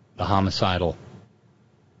the homicidal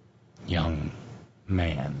young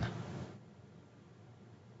man.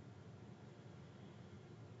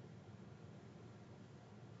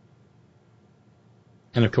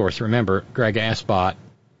 And, of course, remember, Greg Assbot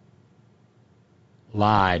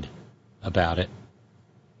lied about it.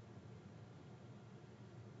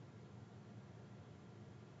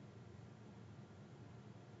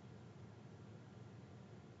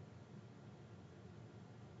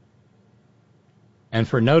 And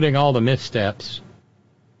for noting all the missteps,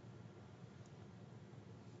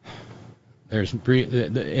 there's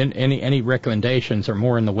any recommendations are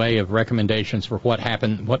more in the way of recommendations for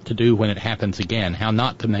what to do when it happens again, how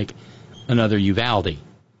not to make another Uvalde.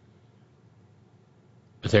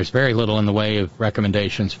 But there's very little in the way of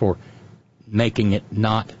recommendations for making it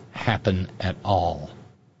not happen at all.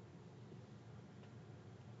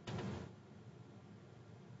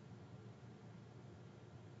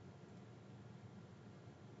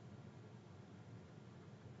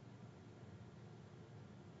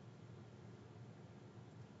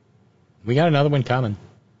 We got another one coming.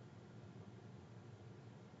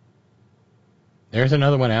 There's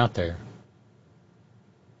another one out there.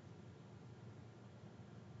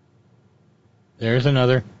 There's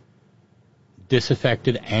another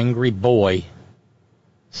disaffected, angry boy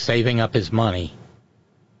saving up his money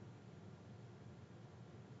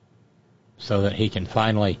so that he can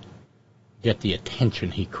finally get the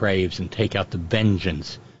attention he craves and take out the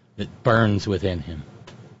vengeance that burns within him.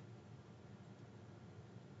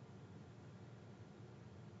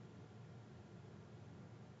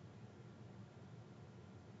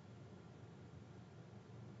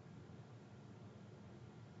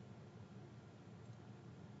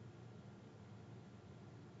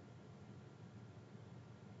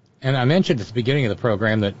 And I mentioned at the beginning of the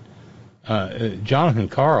program that Jonathan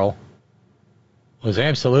Karl was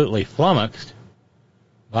absolutely flummoxed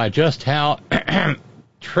by just how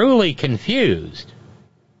truly confused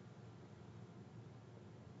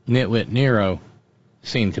Nitwit Nero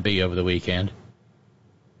seemed to be over the weekend.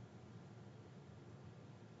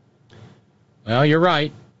 Well, you're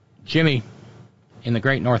right. Jimmy in the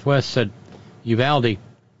Great Northwest said, Uvalde,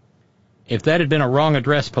 if that had been a wrong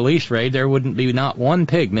address police raid, there wouldn't be not one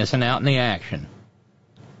pig missing out in the action.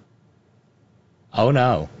 Oh,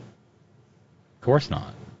 no. Of course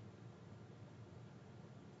not.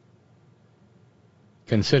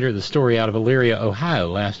 Consider the story out of Elyria, Ohio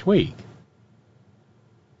last week,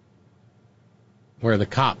 where the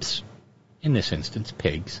cops, in this instance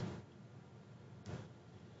pigs,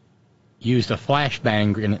 used a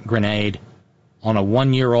flashbang grenade on a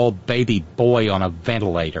 1-year-old baby boy on a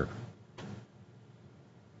ventilator.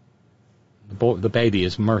 The baby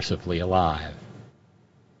is mercifully alive.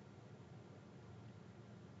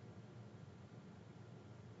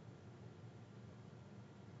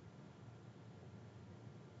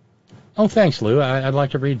 Oh, thanks, Lou. I'd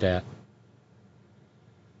like to read that.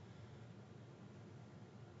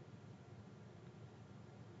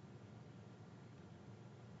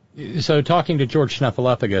 So, talking to George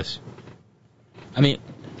Snuffleupagus, I mean,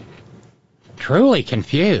 truly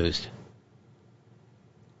confused.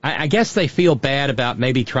 I guess they feel bad about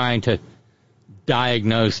maybe trying to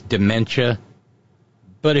diagnose dementia,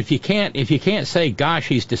 but if you can't say, gosh,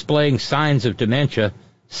 he's displaying signs of dementia,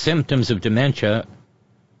 symptoms of dementia,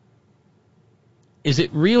 is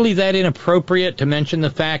it really that inappropriate to mention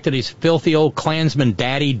the fact that his filthy old Klansman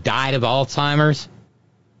daddy died of Alzheimer's?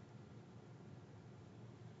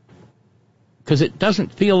 Because it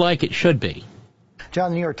doesn't feel like it should be.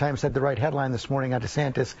 John, the New York Times had the right headline this morning on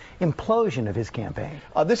DeSantis' implosion of his campaign.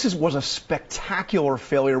 This was a spectacular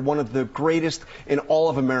failure, one of the greatest in all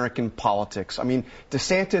of American politics. I mean,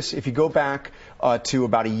 DeSantis, if you go back to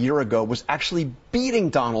about a year ago, was actually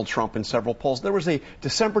beating Donald Trump in several polls. There was a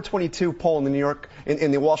December 22 poll in the New York,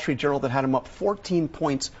 in the Wall Street Journal that had him up 14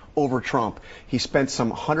 points over Trump. He spent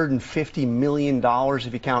some $150 million,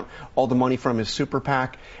 if you count all the money from his super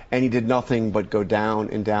PAC, and he did nothing but go down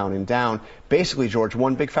and down and down. Basically, George,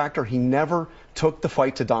 one big factor, he never took the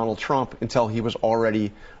fight to Donald Trump until he was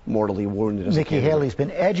already mortally wounded as a candidate. Nikki Haley's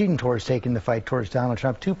been edging towards taking the fight towards Donald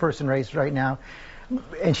Trump. Two-person race right now,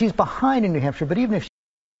 and she's behind in New Hampshire, but even if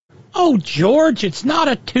Oh, George, it's not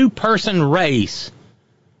a two-person race.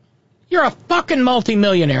 You're a fucking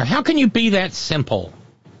multimillionaire. How can you be that simple?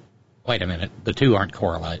 Wait a minute. The two aren't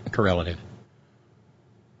correlative.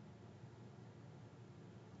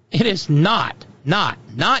 It is not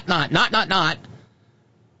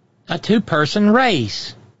a two-person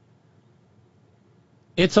race.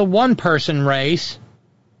 It's a one-person race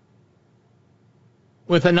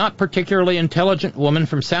with a not particularly intelligent woman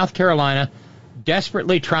from South Carolina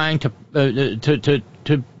desperately trying to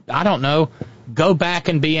I don't know, go back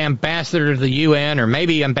and be ambassador to the UN or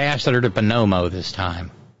maybe ambassador to Bonomo this time.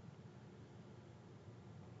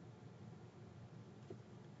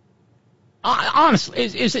 Honestly,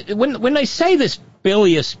 is it when they say this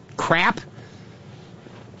bilious crap,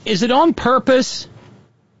 is it on purpose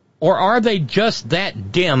or are they just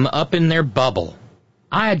that dim up in their bubble?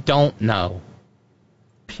 I don't know.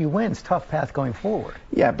 she wins, tough path going forward.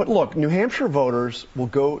 Yeah, but look, New Hampshire voters will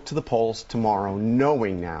go to the polls tomorrow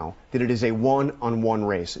knowing now that it is a one-on-one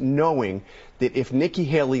race, knowing that if Nikki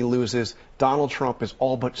Haley loses, Donald Trump is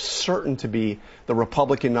all but certain to be the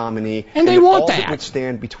Republican nominee. And they want all that. Would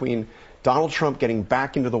stand between Donald Trump getting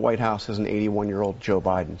back into the White House as an 81-year-old Joe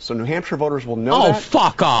Biden. So New Hampshire voters will know that. Oh,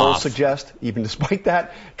 fuck off. Polls suggest, even despite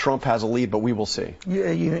that, Trump has a lead, but we will see.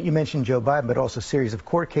 You mentioned Joe Biden, but also a series of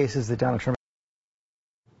court cases that Donald Trump...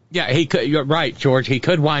 Yeah, he could. You're right, George. He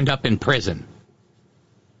could wind up in prison.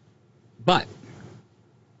 But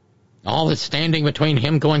all that's standing between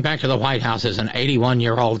him going back to the White House is an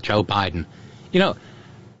 81-year-old Joe Biden. You know,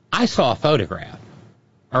 I saw a photograph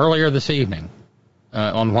earlier this evening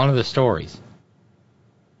on one of the stories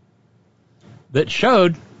that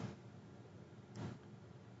showed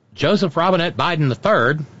Joseph Robinette Biden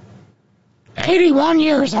III, 81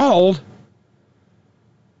 years old,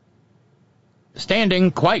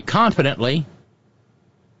 standing quite confidently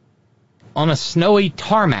on a snowy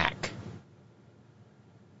tarmac.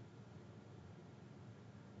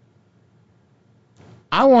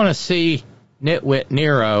 I want to see Nitwit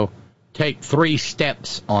Nero take 3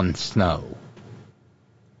 steps on snow.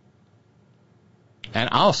 And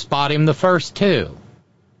I'll spot him the first 2.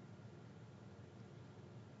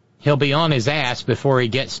 He'll be on his ass before he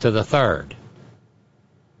gets to the 3rd.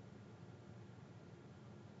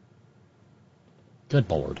 Good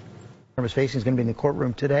Lord. Is facing is going to be in the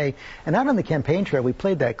courtroom today. And out on the campaign trail, we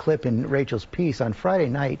played that clip in Rachel's piece on Friday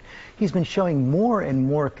night. He's been showing more and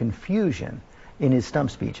more confusion in his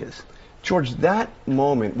stump speeches. George, that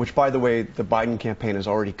moment, which, by the way, the Biden campaign has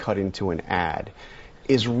already cut into an ad,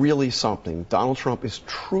 is really something. Donald Trump is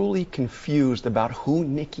truly confused about who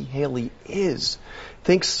Nikki Haley is.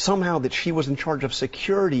 Thinks somehow that she was in charge of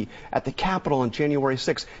security at the Capitol on January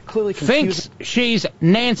 6th. Clearly confused. Thinks she's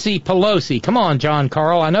Nancy Pelosi. Come on, John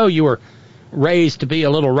Carl. I know you were raised to be a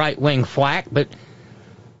little right-wing flack, but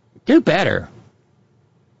do better.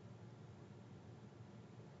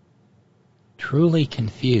 truly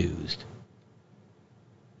confused.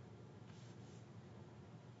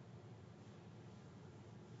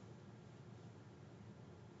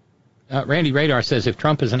 Randy Radar says, if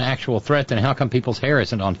Trump is an actual threat, then how come people's hair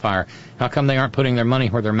isn't on fire? How come they aren't putting their money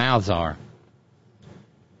where their mouths are?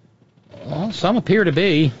 Well, some appear to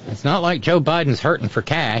be. It's not like Joe Biden's hurting for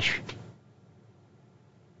cash.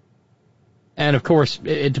 And, of course,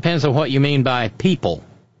 it depends on what you mean by people.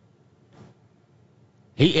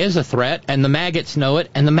 He is a threat, and the maggots know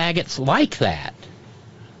it, and the maggots like that.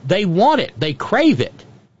 They want it. They crave it.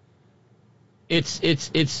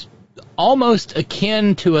 It's almost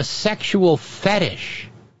akin to a sexual fetish.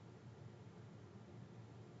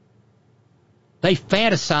 They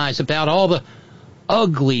fantasize about all the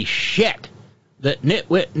ugly shit that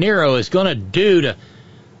Nitwit Nero is going to do to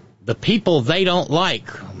the people they don't like.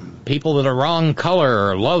 People that are wrong color,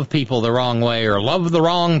 or love people the wrong way, or love the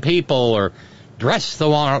wrong people, or dress the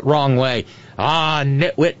wrong way.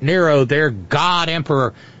 Nitwit Nero, their God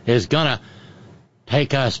Emperor, is going to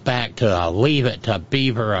take us back to Leave It to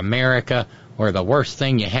Beaver America, where the worst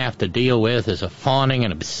thing you have to deal with is a fawning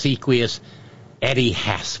and obsequious Eddie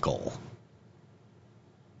Haskell,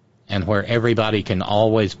 and where everybody can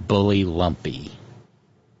always bully Lumpy.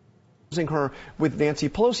 Her with Nancy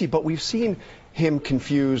Pelosi, but we've seen him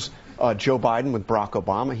confuse Joe Biden with Barack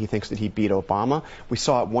Obama. He thinks that he beat Obama. We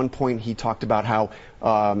saw at one point he talked about how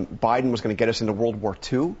Biden was going to get us into World War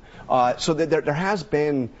II. So there has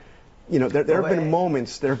been, there have been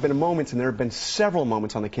moments, and there have been several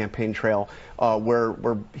moments on the campaign trail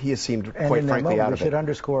where he has seemed quite frankly out of it. We should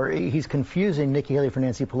underscore, he's confusing Nikki Haley for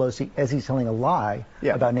Nancy Pelosi as he's telling a lie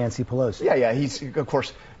about Nancy Pelosi. Yeah. Of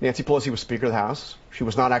course, Nancy Pelosi was Speaker of the House. She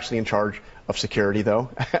was not actually in charge of security, though,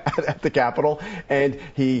 at the Capitol. And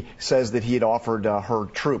he says that he had offered her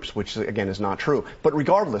troops, which, again, is not true. But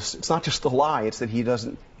regardless, it's not just the lie. It's that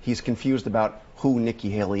he's confused about who Nikki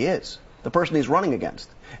Haley is, the person he's running against.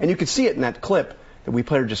 And you can see it in that clip that we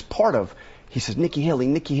played just part of. He says, Nikki Haley,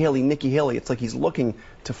 Nikki Haley, Nikki Haley. It's like he's looking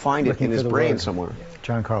to find it in his brain somewhere.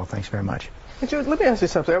 John Carl, thanks very much. Hey, Jude, let me ask you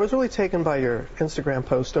something. I was really taken by your Instagram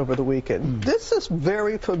post over the weekend. This is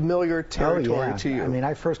very familiar territory to you. I mean,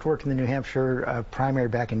 I first worked in the New Hampshire primary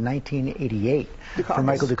back in 1988 for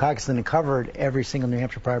Michael Dukakis, and covered every single New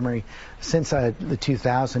Hampshire primary since the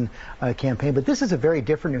 2000 campaign. But this is a very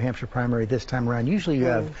different New Hampshire primary this time around. Usually you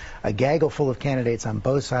have a gaggle full of candidates on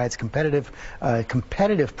both sides, competitive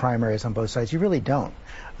primaries on both sides. You really don't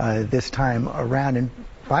this time around. And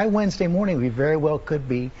by Wednesday morning, we very well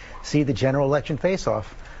could see the general election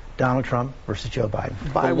face-off, Donald Trump versus Joe Biden.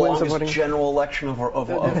 The longest general election of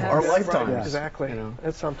our lifetime. Right, exactly.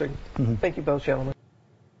 That's something. Thank you both, gentlemen.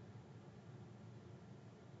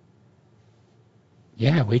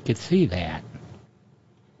 Yeah, we could see that.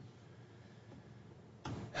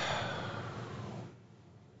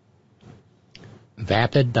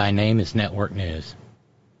 Vapid, thy name is Network News.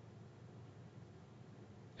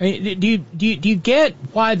 I mean, do you get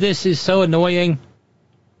why this is so annoying?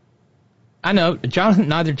 I know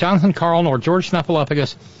neither Jonathan Karl nor George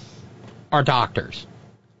Snuffleupagus are doctors.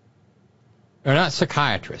 They're not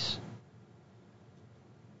psychiatrists.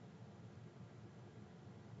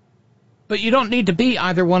 But you don't need to be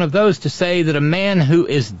either one of those to say that a man who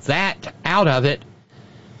is that out of it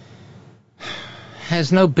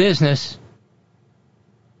has no business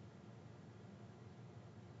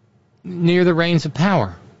near the reins of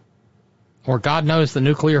power, or God knows the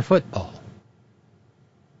nuclear football,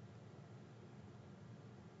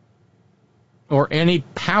 or any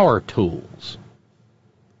power tools,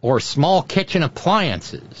 or small kitchen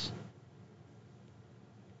appliances,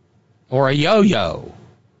 or a yo-yo.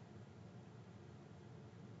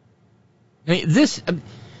 I mean,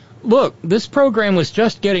 this program was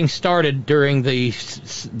just getting started during the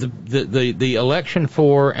election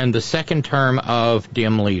for and the second term of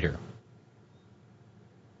Dim Leader.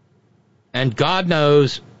 And God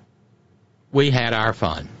knows we had our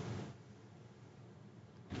fun.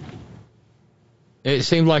 It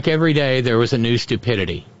seemed like every day there was a new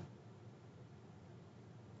stupidity.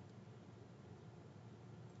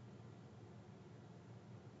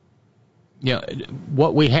 You know,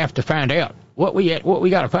 what we have to find out, what we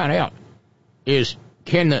got to find out is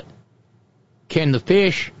can the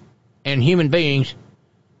fish and human beings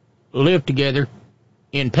live together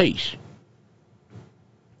in peace?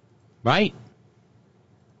 Right?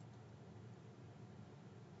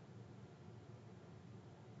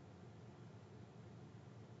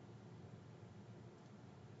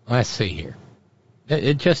 Let's see here.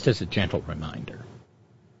 It just as a gentle reminder.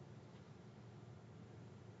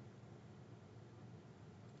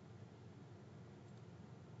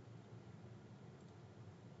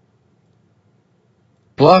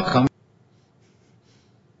 pluck them.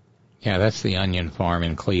 Yeah, that's the onion farm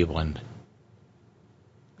in Cleveland.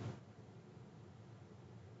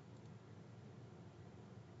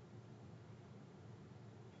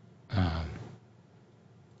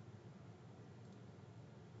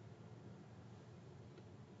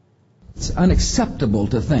 It's unacceptable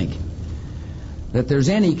to think that there's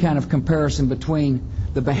any kind of comparison between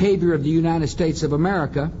the behavior of the United States of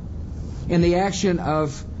America and the action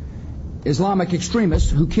of Islamic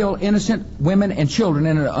extremists who kill innocent women and children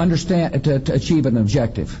to achieve an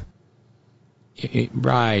objective.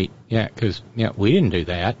 Right, yeah, because we didn't do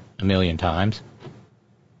that a million times.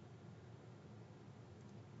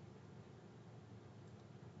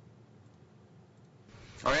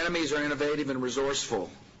 Our enemies are innovative and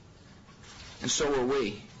resourceful, and so are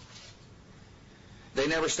we. They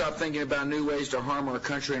never stop thinking about new ways to harm our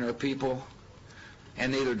country and our people,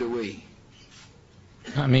 and neither do we.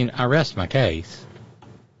 I mean, I rest my case.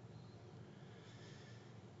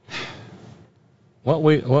 What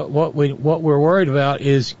we're worried about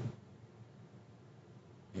is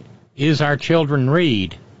our children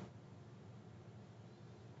read?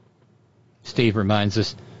 Steve reminds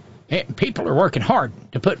us, hey, people are working hard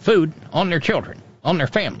to put food on their children, on their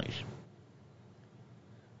families.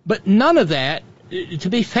 But none of that, to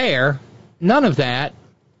be fair, none of that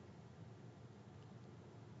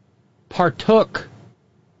partook.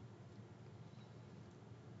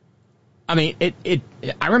 I mean,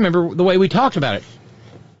 I remember the way we talked about it.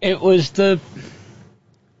 It was the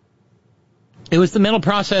mental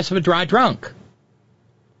process of a dry drunk.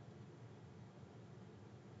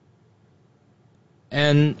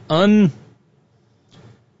 And an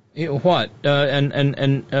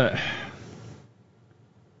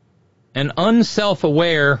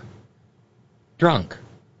unself-aware drunk.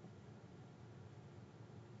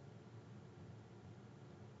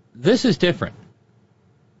 This is different.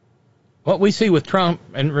 What we see with Trump,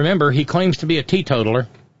 and remember, he claims to be a teetotaler.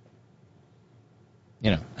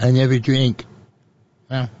 I never drink.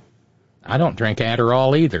 Well, I don't drink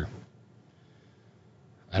Adderall either.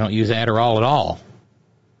 I don't use Adderall at all.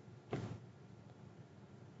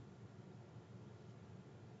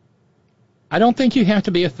 I don't think you have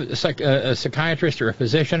to be a psychiatrist or a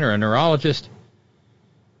physician or a neurologist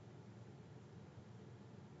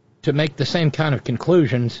to make the same kind of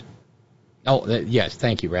conclusions. Oh, yes,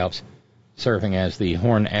 thank you, Ralphs. Serving as the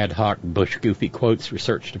Horn Ad Hoc Bush Goofy Quotes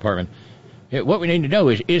Research Department. What we need to know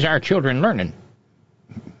is our children learning?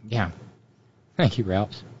 Yeah. Thank you,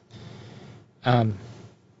 Ralphs.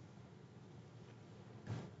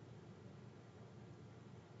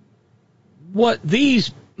 What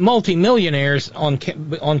these multimillionaires on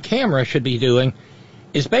camera should be doing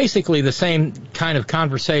is basically the same kind of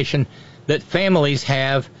conversation that families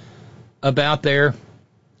have about their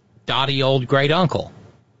dotty old great uncle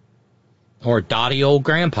or dotty old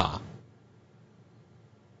grandpa.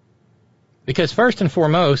 Because first and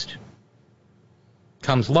foremost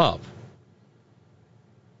comes love.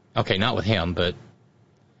 Okay, not with him, but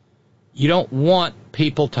you don't want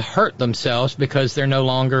people to hurt themselves because they're no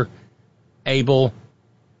longer able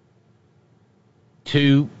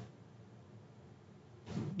to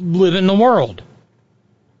live in the world.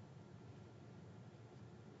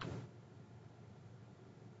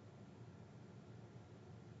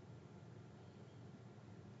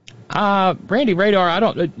 Randy Radar,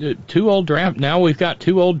 now we've got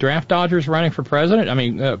two old draft dodgers running for president. I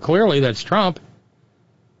mean, clearly that's Trump.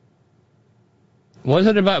 What is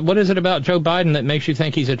it about Joe Biden that makes you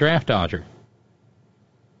think he's a draft dodger?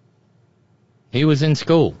 He was in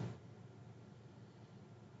school.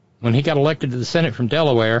 When he got elected to the Senate from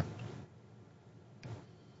Delaware.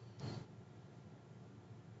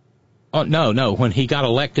 Oh, no, when he got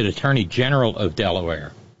elected Attorney General of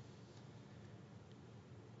Delaware.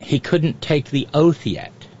 He couldn't take the oath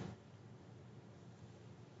yet.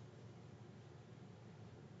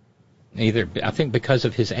 I think because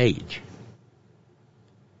of his age.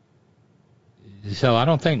 So I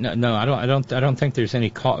don't think I don't think there's any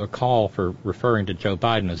call for referring to Joe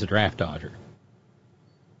Biden as a draft dodger.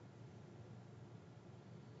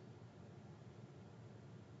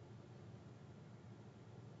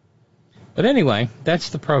 But anyway, that's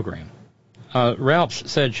the program. Ralph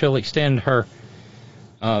said she'll extend her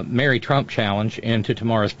Mary Trump challenge into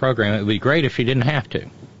tomorrow's program. It would be great if she didn't have to.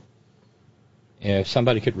 If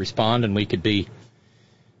somebody could respond and we could be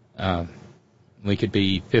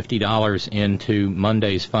 $50 into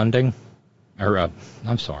Monday's funding, or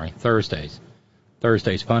Thursday's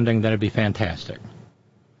funding, that'd be fantastic.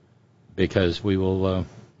 Because we'll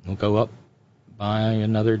go up by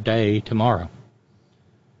another day tomorrow.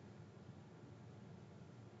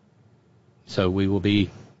 So we will be,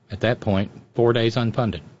 at that point, 4 days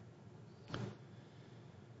unfunded.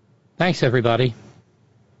 Thanks, everybody.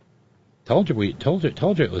 Told you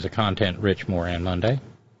it was a content-rich Moran Monday.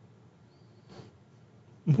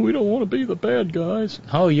 We don't want to be the bad guys.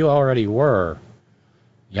 Oh, you already were,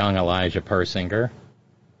 young Elijah Persinger.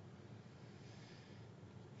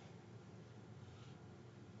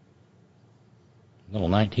 Little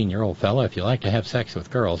 19-year-old fella, if you like to have sex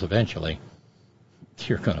with girls eventually,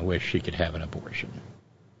 you're going to wish she could have an abortion.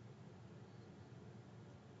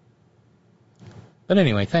 But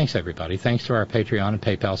anyway, thanks, everybody. Thanks to our Patreon and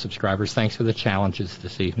PayPal subscribers. Thanks for the challenges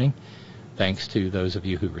this evening. Thanks to those of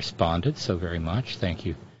you who responded so very much. Thank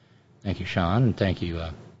you. Thank you, Sean, and thank you,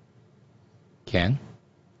 Ken.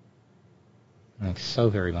 Thanks so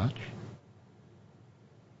very much.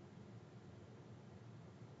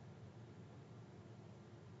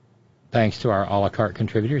 Thanks to our a la carte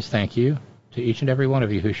contributors. Thank you to each and every one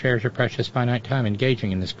of you who shares your precious finite time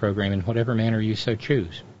engaging in this program in whatever manner you so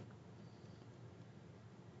choose.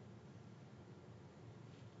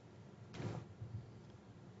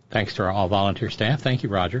 Thanks to our all-volunteer staff. Thank you,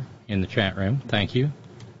 Roger, in the chat room. Thank you.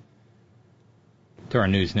 To our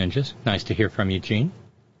news ninjas. Nice to hear from you, Gene.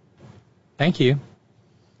 Thank you.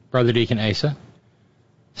 Brother Deacon Asa.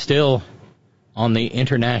 Still on the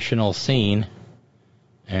international scene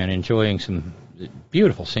and enjoying some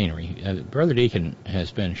beautiful scenery. Brother Deacon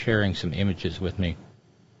has been sharing some images with me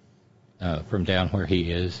from down where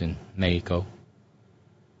he is in Mexico.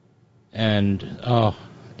 And, oh,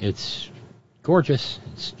 it's gorgeous.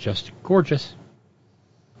 It's just gorgeous.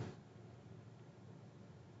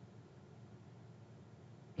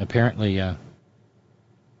 Apparently,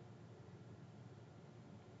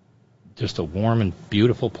 just a warm and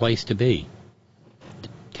beautiful place to be.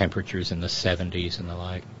 Temperatures in the 70s and the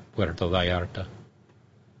like. Puerto Vallarta.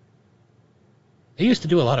 They used to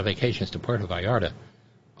do a lot of vacations to Puerto Vallarta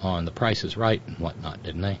on The Price is Right and whatnot,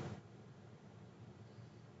 didn't they?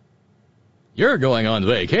 You're going on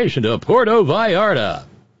vacation to Puerto Vallarta,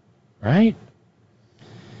 right?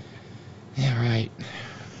 Yeah, right.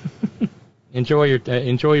 Enjoy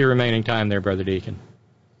your remaining time there, Brother Deacon.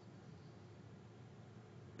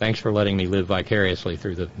 Thanks for letting me live vicariously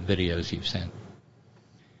through the videos you've sent.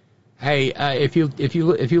 Hey, if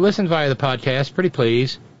you listen via the podcast, pretty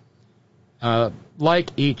please like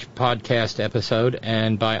each podcast episode,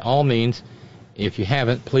 and by all means, if you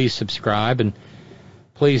haven't, please subscribe, and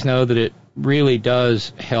please know that it really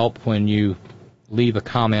does help when you leave a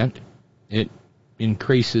comment. It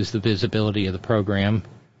increases the visibility of the program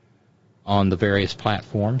on the various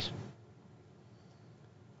platforms.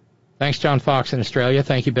 Thanks, John Fox in Australia.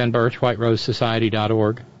 Thank you, Ben Birch,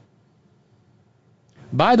 whiterosesociety.org.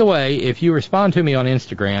 By the way, if you respond to me on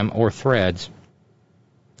Instagram or Threads,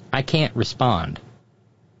 I can't respond.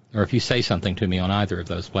 Or if you say something to me on either of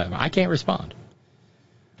those platforms, I can't respond.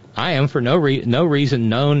 I am for no reason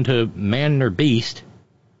known to man or beast,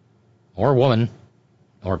 or woman,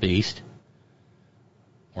 or beast,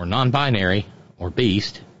 or non-binary, or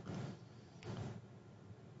beast,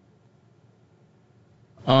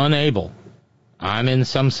 unable. I'm in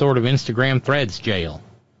some sort of Instagram Threads jail.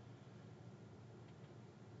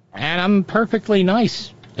 And I'm perfectly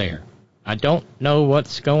nice there. I don't know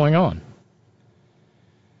what's going on.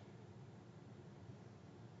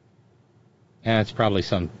 And it's probably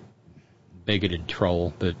some bigoted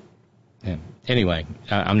troll, but anyway,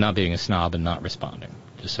 I'm not being a snob and not responding,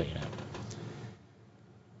 just so you know.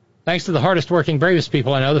 Thanks to the hardest working, bravest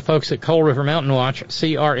people I know, the folks at Coal River Mountain Watch,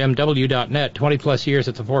 CRMW.net, 20-plus years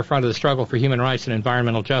at the forefront of the struggle for human rights and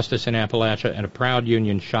environmental justice in Appalachia, and a proud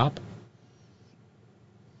union shop.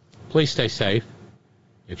 Please stay safe.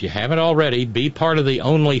 If you haven't already, be part of the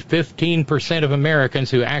only 15% of Americans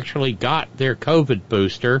who actually got their COVID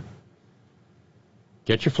booster.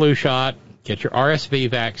 Get your flu shot, get your RSV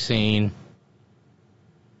vaccine,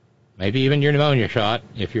 maybe even your pneumonia shot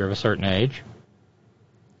if you're of a certain age.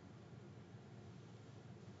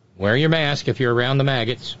 Wear your mask if you're around the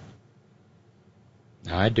maggots.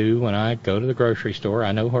 I do when I go to the grocery store.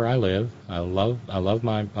 I know where I live. I love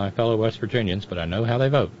my fellow West Virginians, but I know how they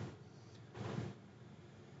vote.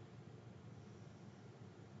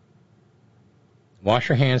 Wash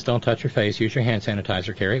your hands, don't touch your face, use your hand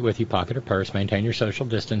sanitizer, carry it with you, pocket or purse, maintain your social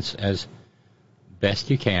distance as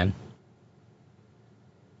best you can.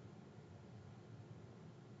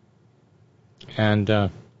 And,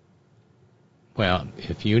 well,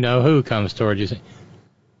 if you know who comes towards you, say,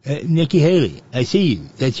 Nikki Haley, I see you.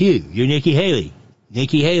 That's you. You're Nikki Haley.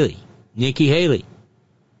 Nikki Haley. Nikki Haley.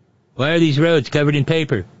 Why are these roads covered in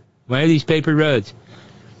paper? Why are these paper roads?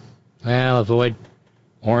 Well, avoid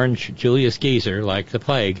Orange Julius Geezer like the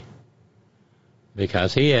plague.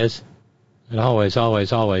 Because he is. And always,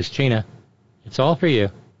 always, always, Gina, it's all for you.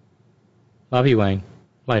 Love you, Wayne.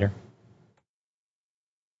 Later.